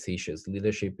tackling these issues.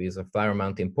 Leadership is of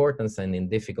paramount importance, and in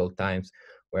difficult times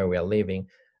where we are living,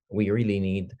 we really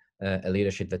need a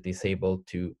leadership that is able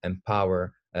to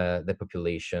empower the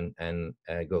population and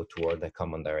go toward a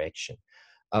common direction.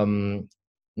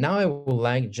 Now I would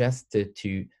like just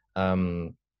to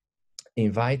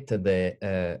invite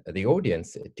the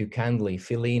audience to kindly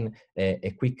fill in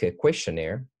a quick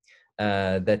questionnaire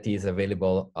that is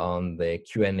available on the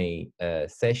Q&A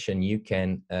session. You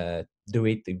can do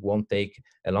it. It won't take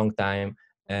a long time,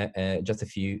 just a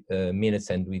few minutes,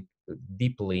 and we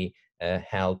deeply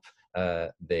help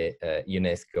the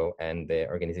UNESCO and the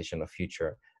Organization of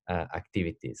Future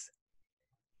Activities.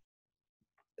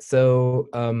 So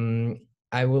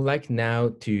I would like now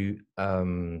to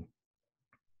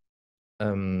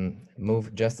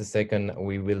move just a second.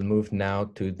 We will move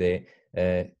now to the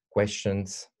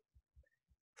questions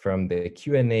from the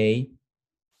Q&A.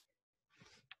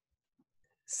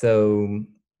 So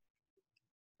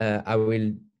I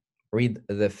will read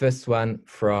the first one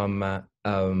from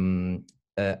Ade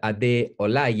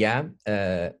Olaya,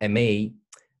 MA.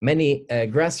 Many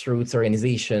grassroots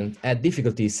organizations had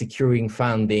difficulty securing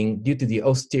funding due to the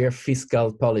austere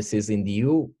fiscal policies in the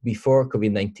EU before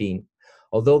COVID-19.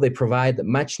 Although they provide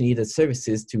much needed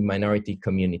services to minority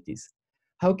communities.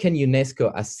 How can UNESCO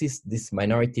assist these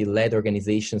minority-led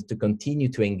organizations to continue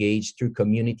to engage through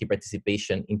community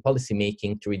participation in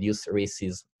policymaking to reduce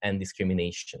racism and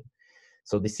discrimination?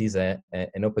 So this is an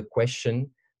open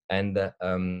question, and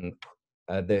I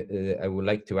would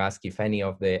like to ask if any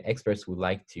of the experts would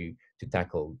like to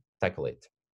tackle it.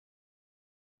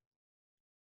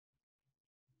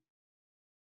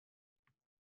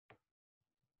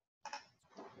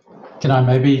 Can I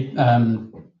maybe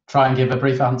try and give a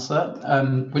brief answer,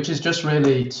 which is just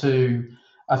really to,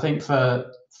 I think, for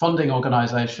funding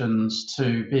organizations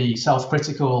to be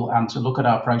self-critical and to look at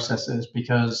our processes,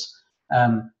 because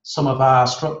some of our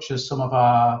structures, some of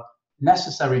our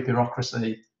necessary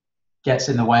bureaucracy gets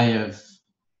in the way of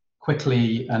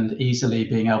quickly and easily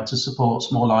being able to support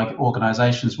small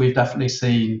organizations. We've definitely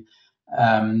seen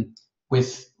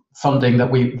with funding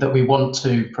that we want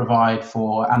to provide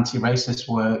for anti-racist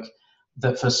work,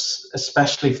 that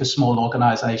especially for small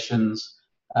organizations,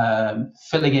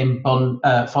 filling in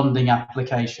funding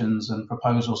applications and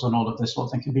proposals and all of this sort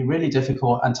of thing can be really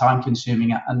difficult and time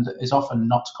consuming and is often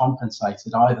not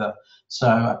compensated either.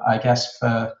 So I guess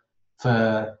for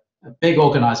big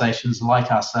organizations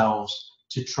like ourselves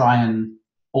to try and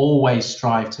always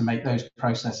strive to make those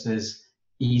processes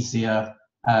easier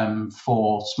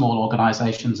for small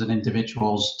organizations and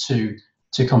individuals to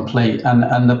complete.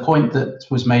 And the point that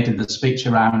was made in the speech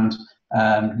around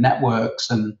networks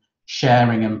and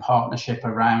sharing and partnership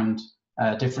around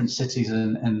different cities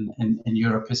in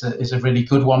Europe is a really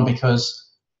good one, because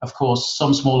of course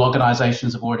some small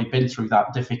organizations have already been through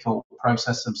that difficult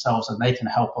process themselves and they can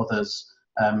help others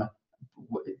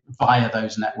via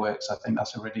those networks. I think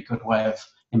that's a really good way of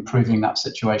improving that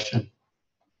situation.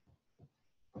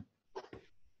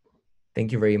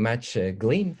 Thank you very much,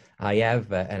 Glenn. I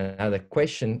have another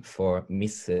question for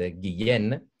Ms.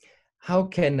 Guillen. How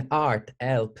can art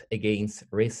help against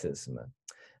racism?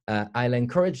 I'll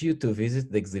encourage you to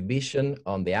visit the exhibition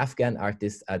on the Afghan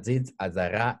artist Aziz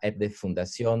Azara at the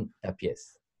Fundación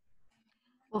Tapies.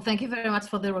 Well, thank you very much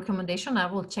for the recommendation. I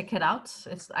will check it out.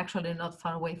 It's actually not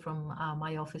far away from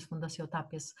my office, Fundación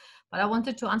Tapies. But I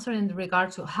wanted to answer in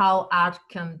regard to how art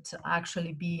can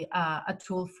actually be a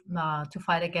tool to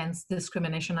fight against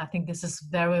discrimination. I think this is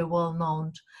very well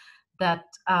known that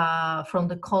from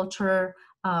the culture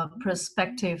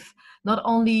perspective, not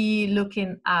only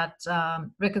looking at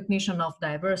recognition of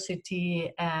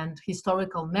diversity and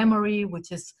historical memory,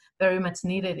 which is very much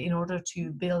needed in order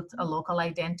to build a local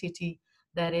identity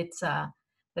that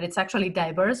it's actually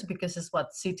diverse, because it's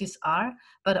what cities are,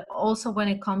 but also when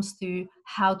it comes to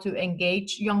how to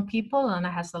engage young people, and it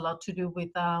has a lot to do with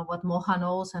what Moha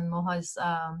knows and Moha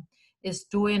is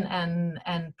doing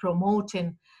and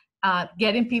promoting.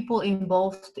 Getting people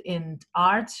involved in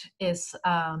art is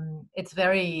it's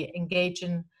very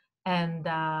engaging and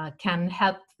can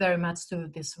help very much to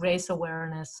this raise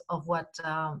awareness of what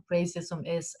racism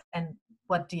is and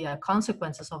what the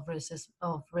consequences of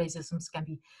racism can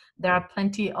be. There are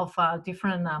plenty of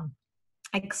different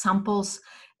examples,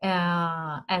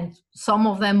 and some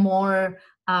of them more,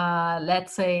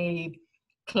 let's say,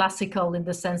 classical in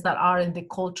the sense that are in the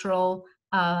cultural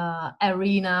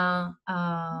arena,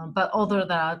 but other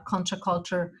that are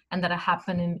counterculture and that are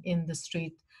happening in the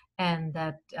street, and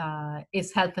that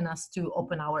is helping us to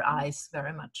open our eyes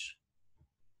very much.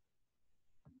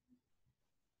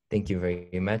 Thank you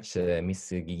very much,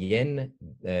 Ms. Guillen.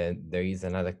 There is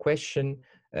another question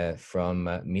from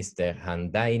Mr.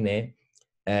 Handaine.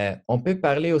 On peut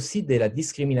parler aussi de la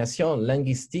discrimination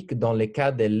linguistique dans le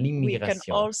cas de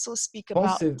l'immigration. Que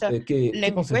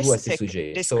pensez-vous à ce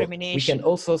sujet? So we can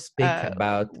also speak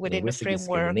about linguistic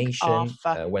discrimination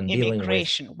when dealing with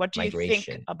migration. What do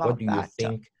you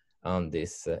think on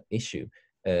this issue?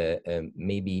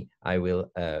 Maybe I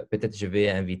will, peut-être je vais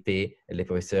inviter le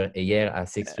professeur Ayer à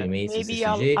s'exprimer sur ce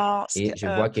sujet, et je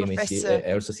vois que monsieur,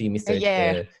 I also see Mr.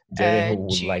 Jerry who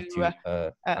would like to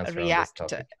answer on this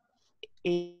topic.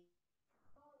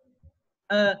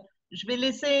 Je vais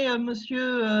laisser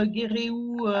monsieur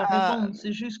Guéréou répondre.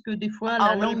 C'est juste que des fois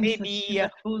la langue se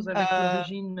superpose avec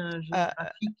l'origine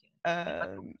géographique.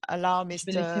 Allow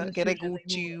Mr. Guéréou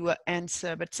to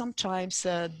answer, but sometimes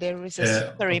there is a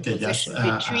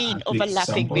superimposition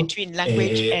overlapping between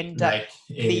language and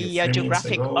the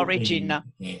geographic origin.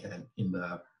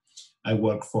 I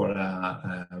work for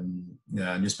a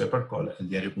newspaper called El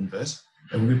Diario.es,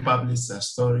 and we published a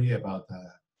story about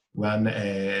one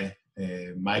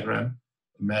migrant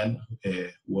man who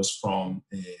was from,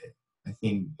 I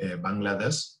think,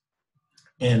 Bangladesh,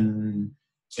 and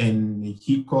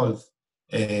he called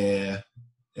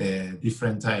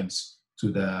different times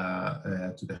to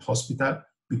the hospital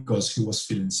because he was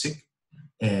feeling sick.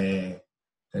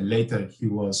 Later, he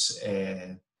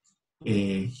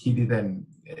didn't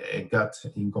got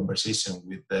in conversation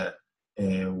with the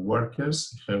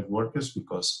health workers,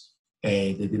 because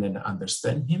they didn't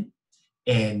understand him.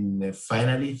 And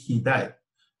finally, he died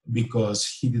because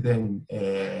he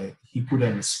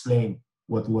couldn't explain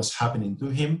what was happening to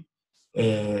him.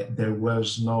 There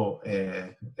was no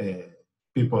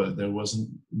people. There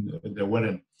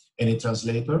weren't any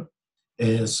translator,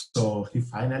 so he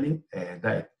finally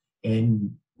died.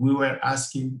 And we were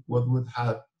asking what would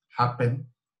have happened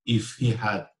if he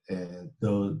had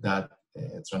that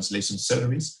translation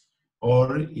service,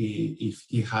 or if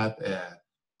he had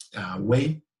a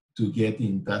way to get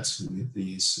in touch with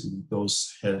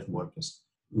those health workers.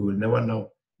 We will never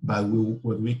know. But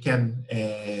what we can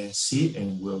see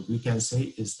and what we can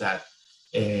say is that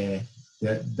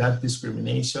that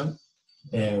discrimination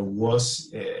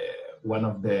was one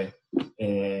of the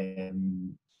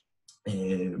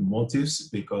motives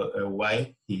because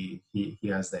why he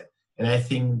has that. And I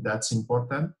think that's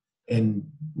important. And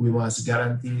we must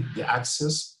guarantee the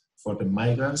access for the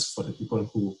migrants, for the people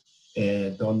who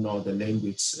don't know the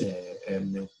language,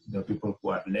 and the people who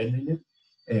are learning it.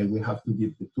 We have to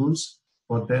give the tools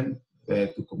for them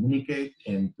to communicate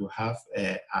and to have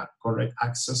a correct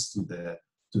access to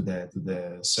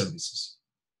the services.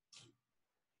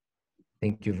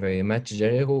 Thank you very much,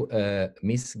 Gerero.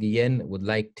 Ms. Guillen would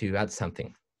like to add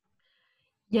something.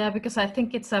 Yeah, because I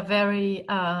think it's a very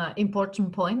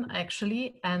important point,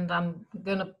 actually, and I'm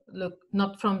going to look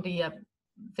not from the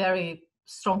very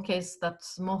strong case that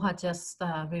Moha just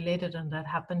related and that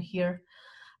happened here.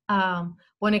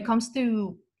 When it comes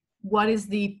to what is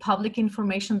the public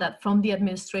information that from the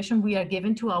administration we are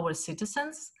giving to our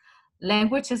citizens,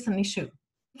 language is an issue,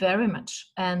 very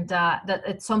much, and that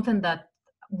it's something that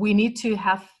we need to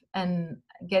have and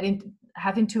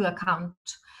have into account.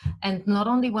 And not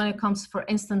only when it comes, for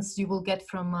instance, you will get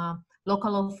from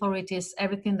local authorities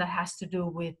everything that has to do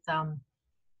with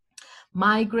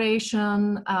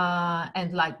migration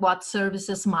and like what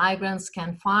services migrants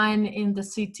can find in the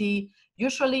city.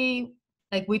 Usually,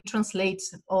 like we translate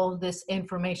all this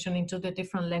information into the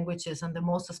different languages and the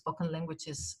most spoken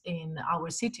languages in our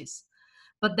cities.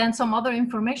 But then some other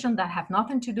information that have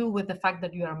nothing to do with the fact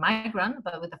that you are a migrant,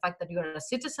 but with the fact that you are a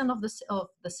citizen of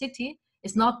the city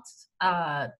is not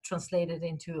translated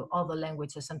into other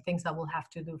languages, and things that will have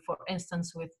to do, for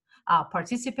instance, with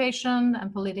participation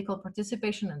and political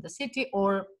participation in the city,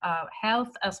 or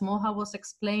health, as Moha was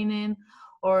explaining,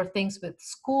 or things with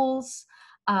schools.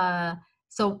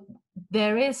 So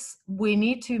we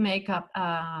need to make up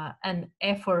an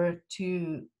effort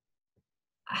to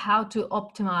how to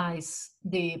optimize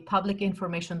the public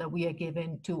information that we are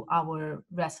giving to our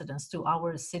residents, to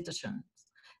our citizens.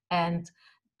 And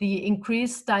the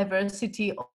increased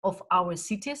diversity of our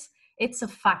cities, it's a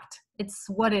fact. It's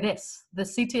what it is. The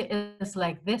city is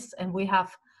like this, and we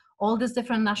have all these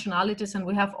different nationalities, and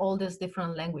we have all these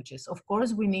different languages. Of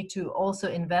course, we need to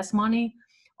also invest money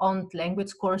on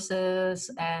language courses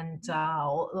and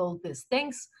all these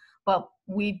things, but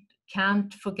we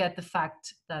can't forget the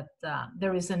fact that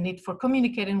there is a need for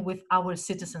communicating with our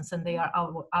citizens, and they are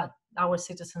our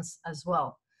citizens as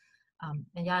well.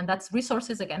 And that's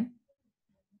resources again.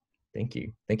 Thank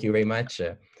you. Thank you very much.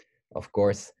 Of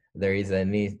course, there is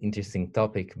an interesting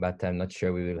topic, but I'm not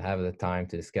sure we will have the time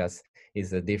to discuss, is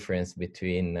the difference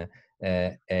between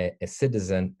a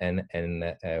citizen and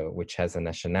which has a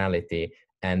nationality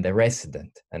and a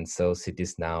resident. And so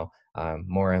cities now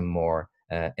more and more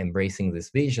embracing this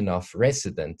vision of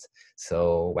resident.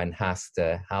 So when asked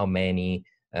how many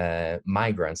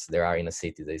migrants there are in a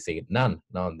city, they say none.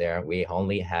 We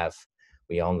only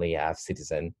have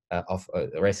citizen of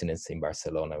residents in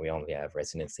Barcelona. We only have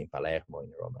residents in Palermo,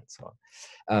 in Rome, and so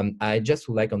on. I just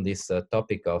would like on this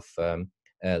topic of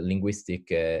linguistic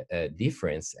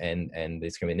difference and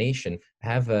discrimination,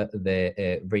 have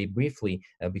very briefly,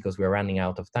 because we're running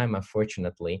out of time,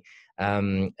 unfortunately,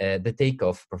 the take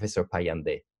of Professor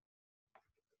Payande.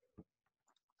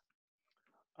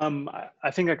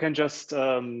 I think I can just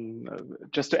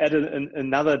to add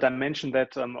another dimension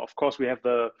that, of course, we have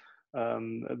the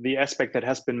aspect that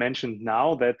has been mentioned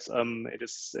now, that it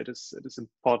is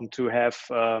important to have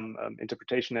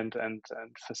interpretation and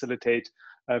facilitate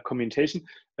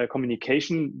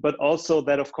communication, but also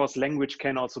that, of course, language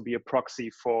can also be a proxy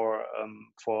for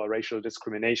racial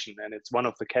discrimination, and it's one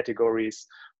of the categories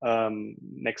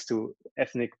next to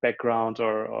ethnic background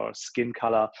or skin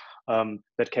color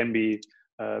that can be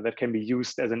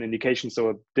used as an indication.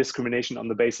 So discrimination on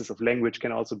the basis of language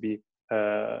can also be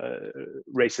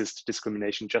racist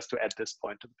discrimination, just to add this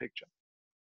point to the picture.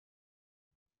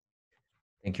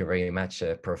 Thank you very much,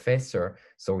 Professor.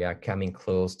 So we are coming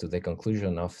close to the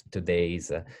conclusion of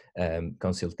today's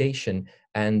consultation,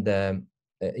 and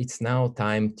it's now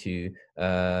time to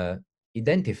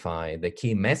identify the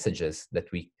key messages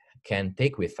that we can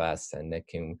take with us and that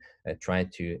can try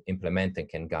to implement and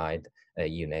can guide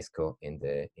UNESCO in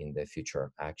the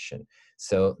future action.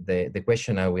 So the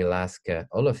question I will ask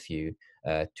all of you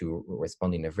to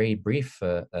respond in a very brief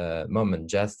moment,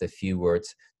 just a few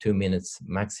words, 2 minutes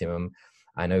maximum.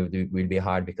 I know it will be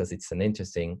hard because it's an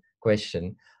interesting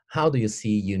question. How do you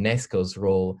see UNESCO's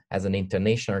role as an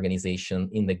international organization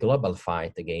in the global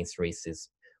fight against racism?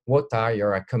 What are your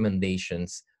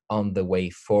recommendations on the way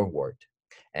forward?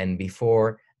 And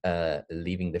before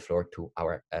leaving the floor to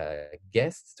our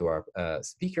guests, to our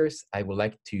speakers, I would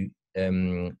like to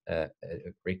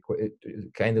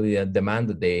kindly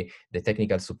demand the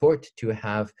technical support to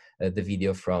have the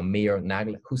video from Mayor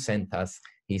Nagel, who sent us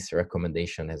his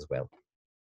recommendation as well.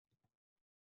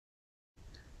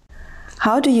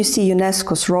 How do you see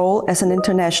UNESCO's role as an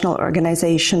international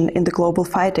organization in the global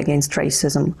fight against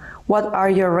racism? What are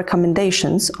your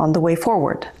recommendations on the way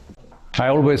forward? I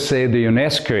always say the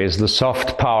UNESCO is the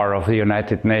soft power of the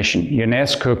United Nations.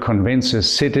 UNESCO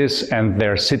convinces cities and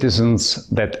their citizens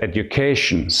that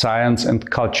education, science and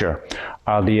culture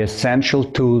are the essential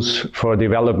tools for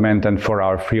development and for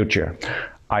our future.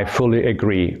 I fully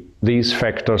agree. These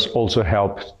factors also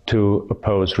help to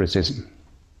oppose racism.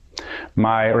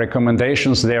 My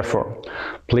recommendations, therefore,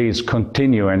 please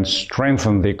continue and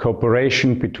strengthen the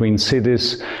cooperation between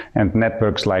cities and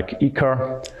networks like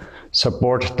ICAR,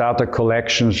 support data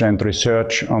collections and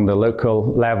research on the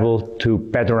local level to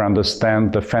better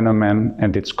understand the phenomenon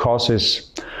and its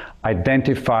causes,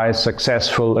 identify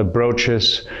successful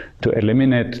approaches to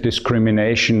eliminate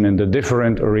discrimination in the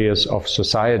different areas of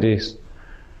societies,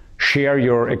 share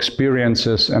your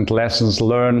experiences and lessons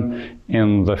learned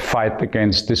in the fight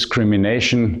against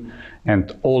discrimination,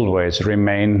 and always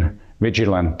remain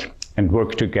vigilant and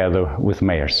work together with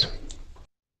mayors.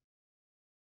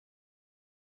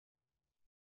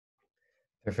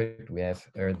 Perfect. We have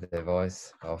heard the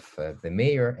voice of the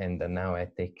mayor, and now I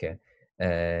take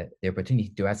the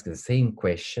opportunity to ask the same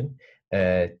question.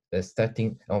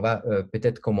 On va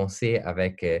peut-être commencer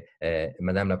avec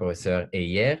Madame la professeure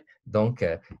Heyer. Donc,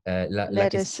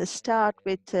 let us start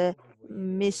with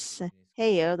Ms.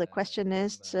 Heyer. The question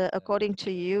is, according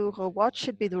to you, what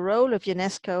should be the role of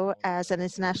UNESCO as an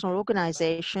international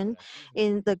organization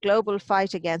in the global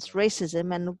fight against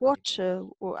racism, and what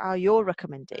are your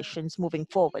recommendations moving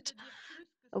forward?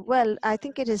 Well, I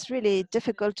think it is really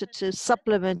difficult to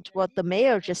supplement what the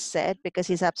mayor just said, because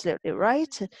he's absolutely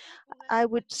right. I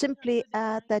would simply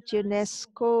add that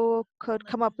UNESCO could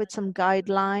come up with some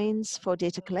guidelines for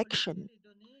data collection,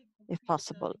 if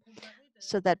possible,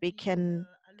 so that we can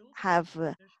have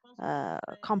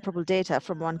comparable data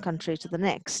from one country to the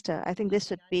next. I think this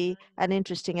would be an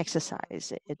interesting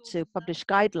exercise to publish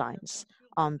guidelines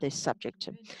on this subject.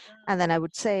 And then I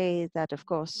would say that, of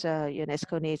course,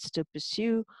 UNESCO needs to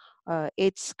pursue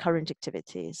its current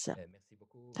activities.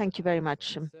 Thank you very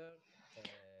much.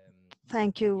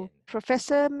 Thank you,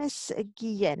 Professor. Ms.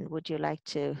 Guillen, would you like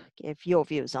to give your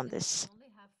views on this? I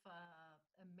only have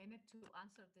a minute to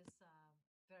answer this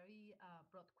very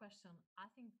broad question. I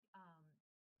think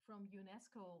from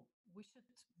UNESCO, we should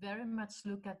very much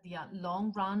look at the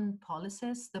long-run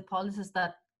policies, the policies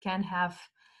that can have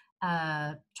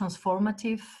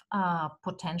transformative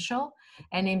potential.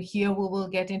 And in here, we will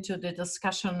get into the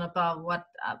discussion about what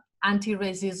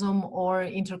anti-racism or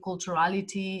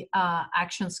interculturality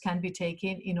actions can be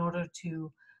taken in order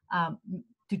to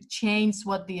change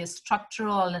what the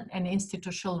structural and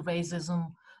institutional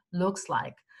racism looks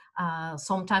like.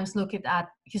 Sometimes look at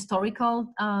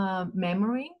historical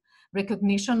memory,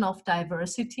 recognition of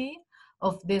diversity,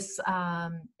 of this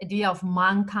idea of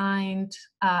mankind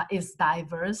is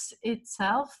diverse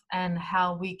itself, and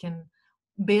how we can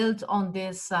build on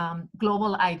this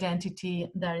global identity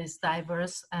that is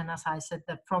diverse. And as I said,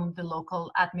 that from the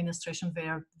local administration,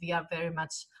 where we are very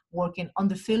much working on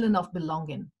the feeling of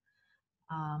belonging.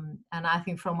 And I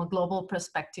think from a global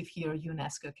perspective here,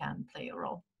 UNESCO can play a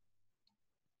role.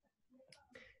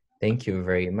 Thank you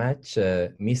very much.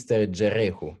 Mr.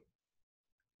 Gerehu.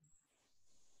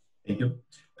 Thank you.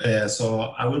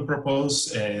 So I will propose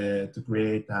to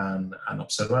create an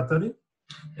observatory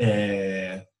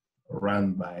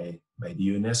run by the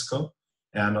UNESCO,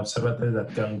 an observatory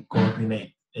that can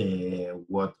coordinate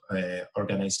what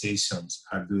organizations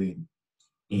are doing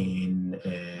in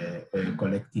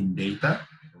collecting data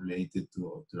related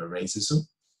to racism.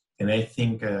 And I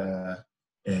think the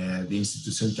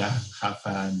institution can have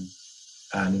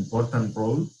an important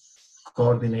role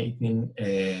coordinating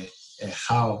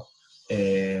how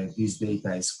this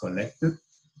data is collected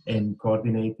and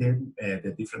coordinating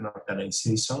the different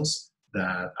organizations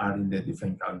that are in the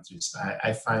different countries.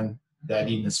 I find that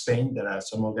in Spain, there are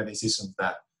some organizations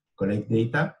that collect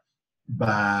data,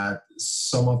 but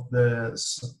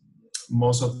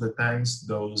most of the times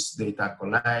those data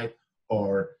collide,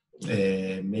 or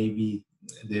maybe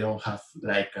they don't have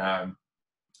like a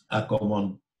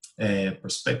common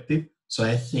perspective. So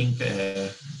I think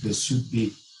there should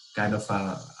be kind of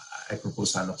I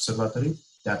propose an observatory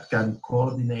that can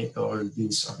coordinate all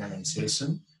these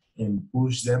organizations and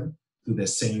push them to the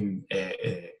same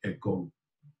goal.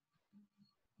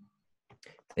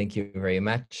 Thank you very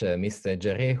much, Mr.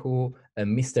 Gerehu.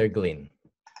 Mr. Glynn.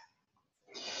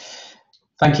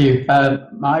 Thank you.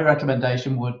 My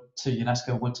recommendation to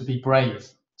UNESCO would to be brave,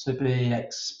 to be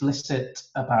explicit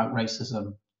about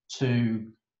racism,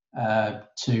 to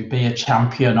be a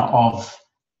champion of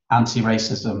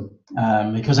anti-racism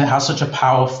because it has such a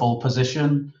powerful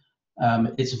position.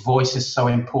 Its voice is so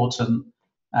important,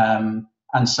 and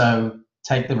so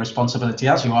take the responsibility,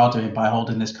 as you are doing by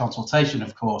holding this consultation,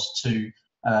 of course, to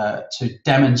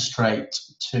demonstrate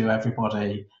to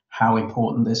everybody how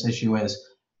important this issue is.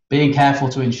 Being careful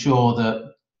to ensure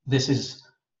that this is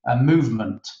a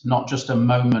movement, not just a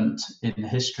moment in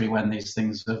history when these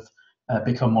things have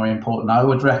become more important. I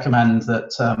would recommend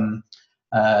that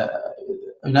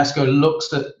UNESCO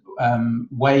looks at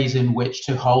ways in which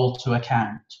to hold to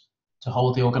account, to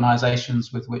hold the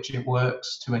organisations with which it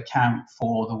works to account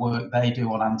for the work they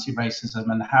do on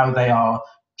anti-racism and how they are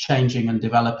changing and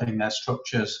developing their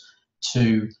structures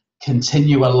to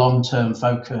continue a long-term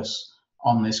focus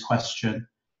on this question.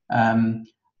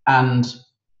 And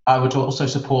I would also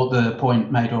support the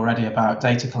point made already about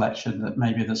data collection, that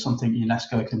maybe there's something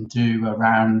UNESCO can do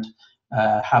around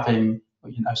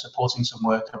supporting some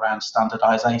work around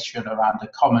standardization, around a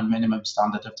common minimum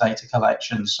standard of data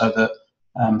collection, so that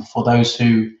for those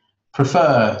who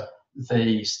prefer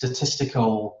the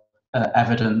statistical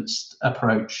evidence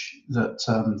approach, that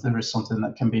there is something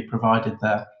that can be provided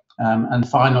there. And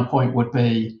final point would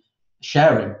be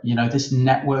sharing. This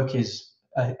network is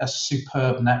a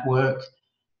superb network.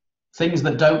 Things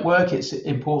that don't work, it's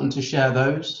important to share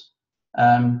those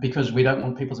because we don't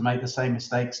want people to make the same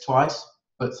mistakes twice.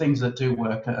 But things that do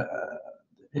work,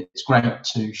 it's great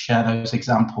to share those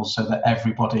examples so that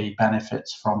everybody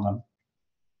benefits from them.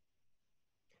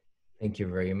 Thank you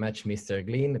very much, Mr.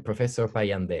 Glynn. Professor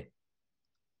Payande.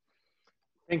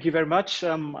 Thank you very much.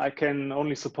 I can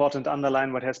only support and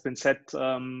underline what has been said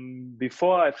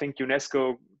before. I think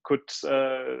UNESCO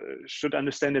should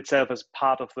understand itself as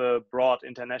part of the broad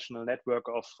international network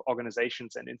of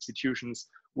organizations and institutions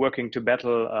working to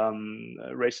battle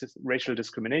racial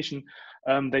discrimination.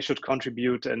 They should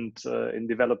contribute in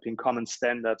developing common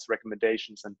standards,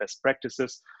 recommendations, and best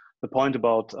practices. The point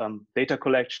about data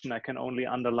collection, I can only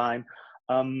underline.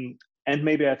 And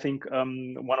maybe I think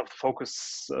one of the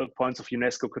focus points of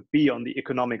UNESCO could be on the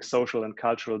economic, social, and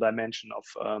cultural dimension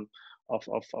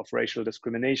of racial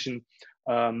discrimination,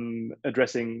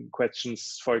 addressing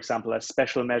questions, for example, as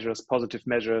special measures, positive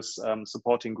measures,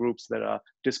 supporting groups that are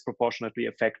disproportionately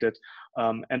affected,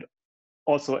 and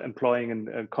also employing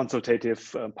a consultative,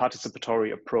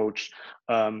 participatory approach,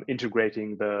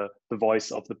 integrating the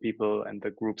voice of the people and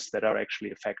the groups that are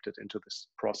actually affected into this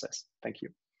process. Thank you.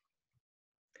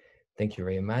 Thank you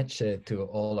very much to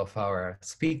all of our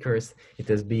speakers. It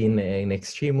has been an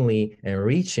extremely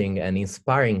enriching and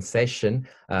inspiring session.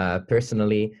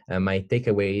 Personally, my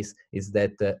takeaways is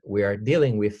that we are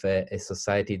dealing with a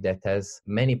society that has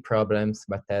many problems,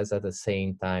 but has at the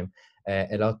same time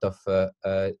a lot of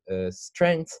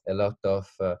strengths, a lot of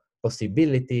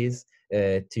possibilities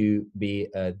to be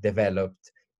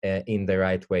developed in the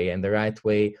right way. And the right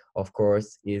way, of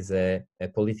course, is a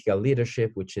political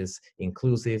leadership which is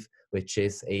inclusive, which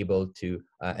is able to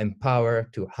empower,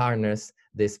 to harness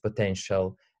this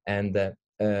potential. And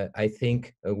I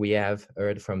think we have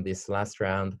heard from this last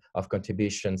round of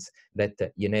contributions that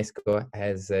UNESCO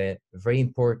has a very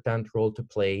important role to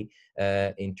play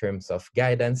in terms of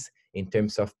guidance, in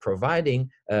terms of providing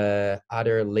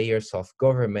other layers of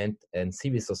government and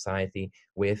civil society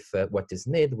with what is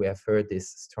needed. We have heard this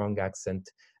strong accent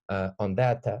on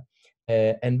that.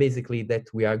 And basically that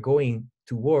we are going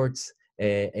towards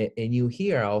a new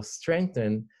era of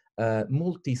strengthened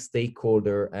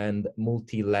multi-stakeholder and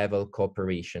multi-level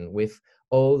cooperation with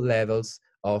all levels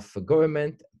of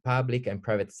government, public and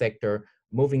private sector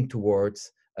moving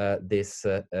towards this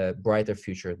brighter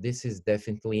future. This is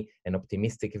definitely an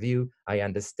optimistic view, I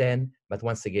understand, but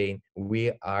once again,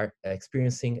 we are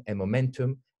experiencing a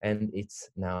momentum and it's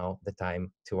now the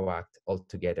time to act all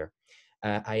together.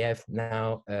 I have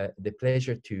now the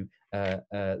pleasure to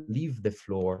leave the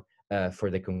floor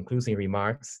for the concluding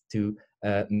remarks to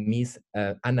Ms.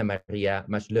 Anna Maria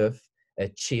Majlöv,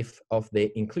 Chief of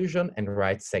the Inclusion and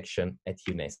Rights Section at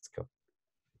UNESCO.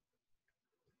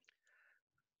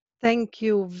 Thank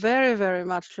you very, very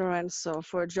much, Lorenzo,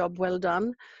 for a job well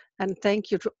done. And thank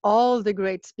you to all the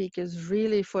great speakers,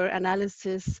 really, for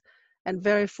analysis and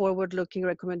very forward-looking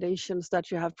recommendations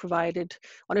that you have provided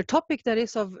on a topic that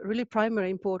is of really primary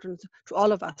importance to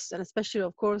all of us, and especially,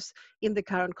 of course, in the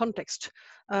current context.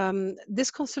 This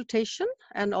consultation,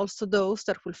 and also those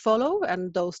that will follow,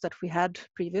 and those that we had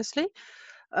previously,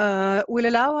 will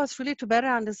allow us really to better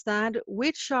understand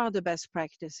which are the best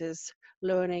practices,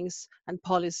 learnings, and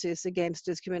policies against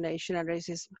discrimination and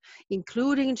racism,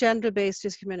 including gender-based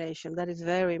discrimination. That is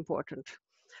very important.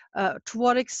 To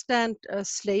what extent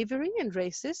slavery and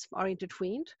racism are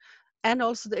intertwined, and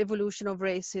also the evolution of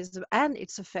racism and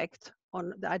its effect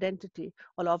on the identity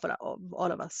of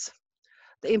all of us.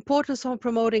 The importance of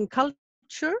promoting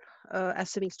culture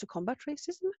as a means to combat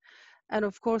racism, and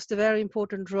of course the very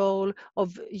important role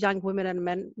of young women and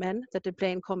men that they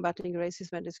play in combating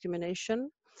racism and discrimination,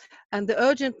 and the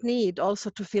urgent need also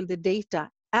to fill the data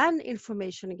and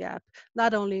information gap,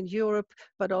 not only in Europe,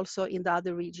 but also in the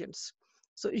other regions.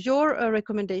 So your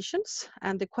recommendations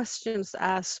and the questions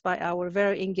asked by our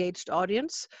very engaged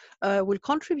audience will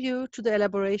contribute to the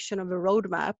elaboration of a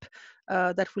roadmap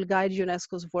that will guide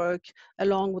UNESCO's work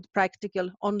along with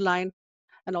practical online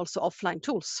and also offline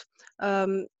tools.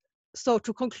 So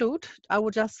to conclude, I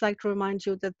would just like to remind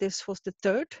you that this was the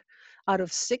 3rd out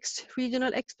of 6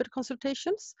 regional expert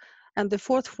consultations. And the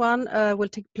 4th one will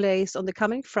take place on the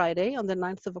coming Friday, on the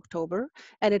 9th of October,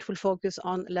 and it will focus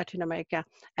on Latin America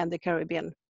and the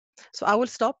Caribbean. So I will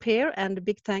stop here, and a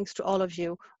big thanks to all of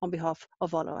you on behalf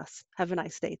of all of us. Have a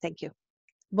nice day. Thank you.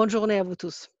 Bonne journée à vous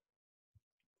tous.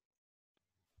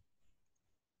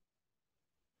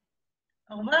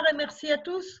 Au revoir et merci à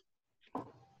tous.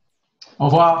 Au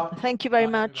revoir. Thank you very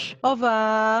much. Au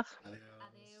revoir.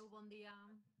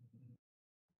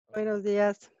 Buenos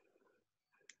días.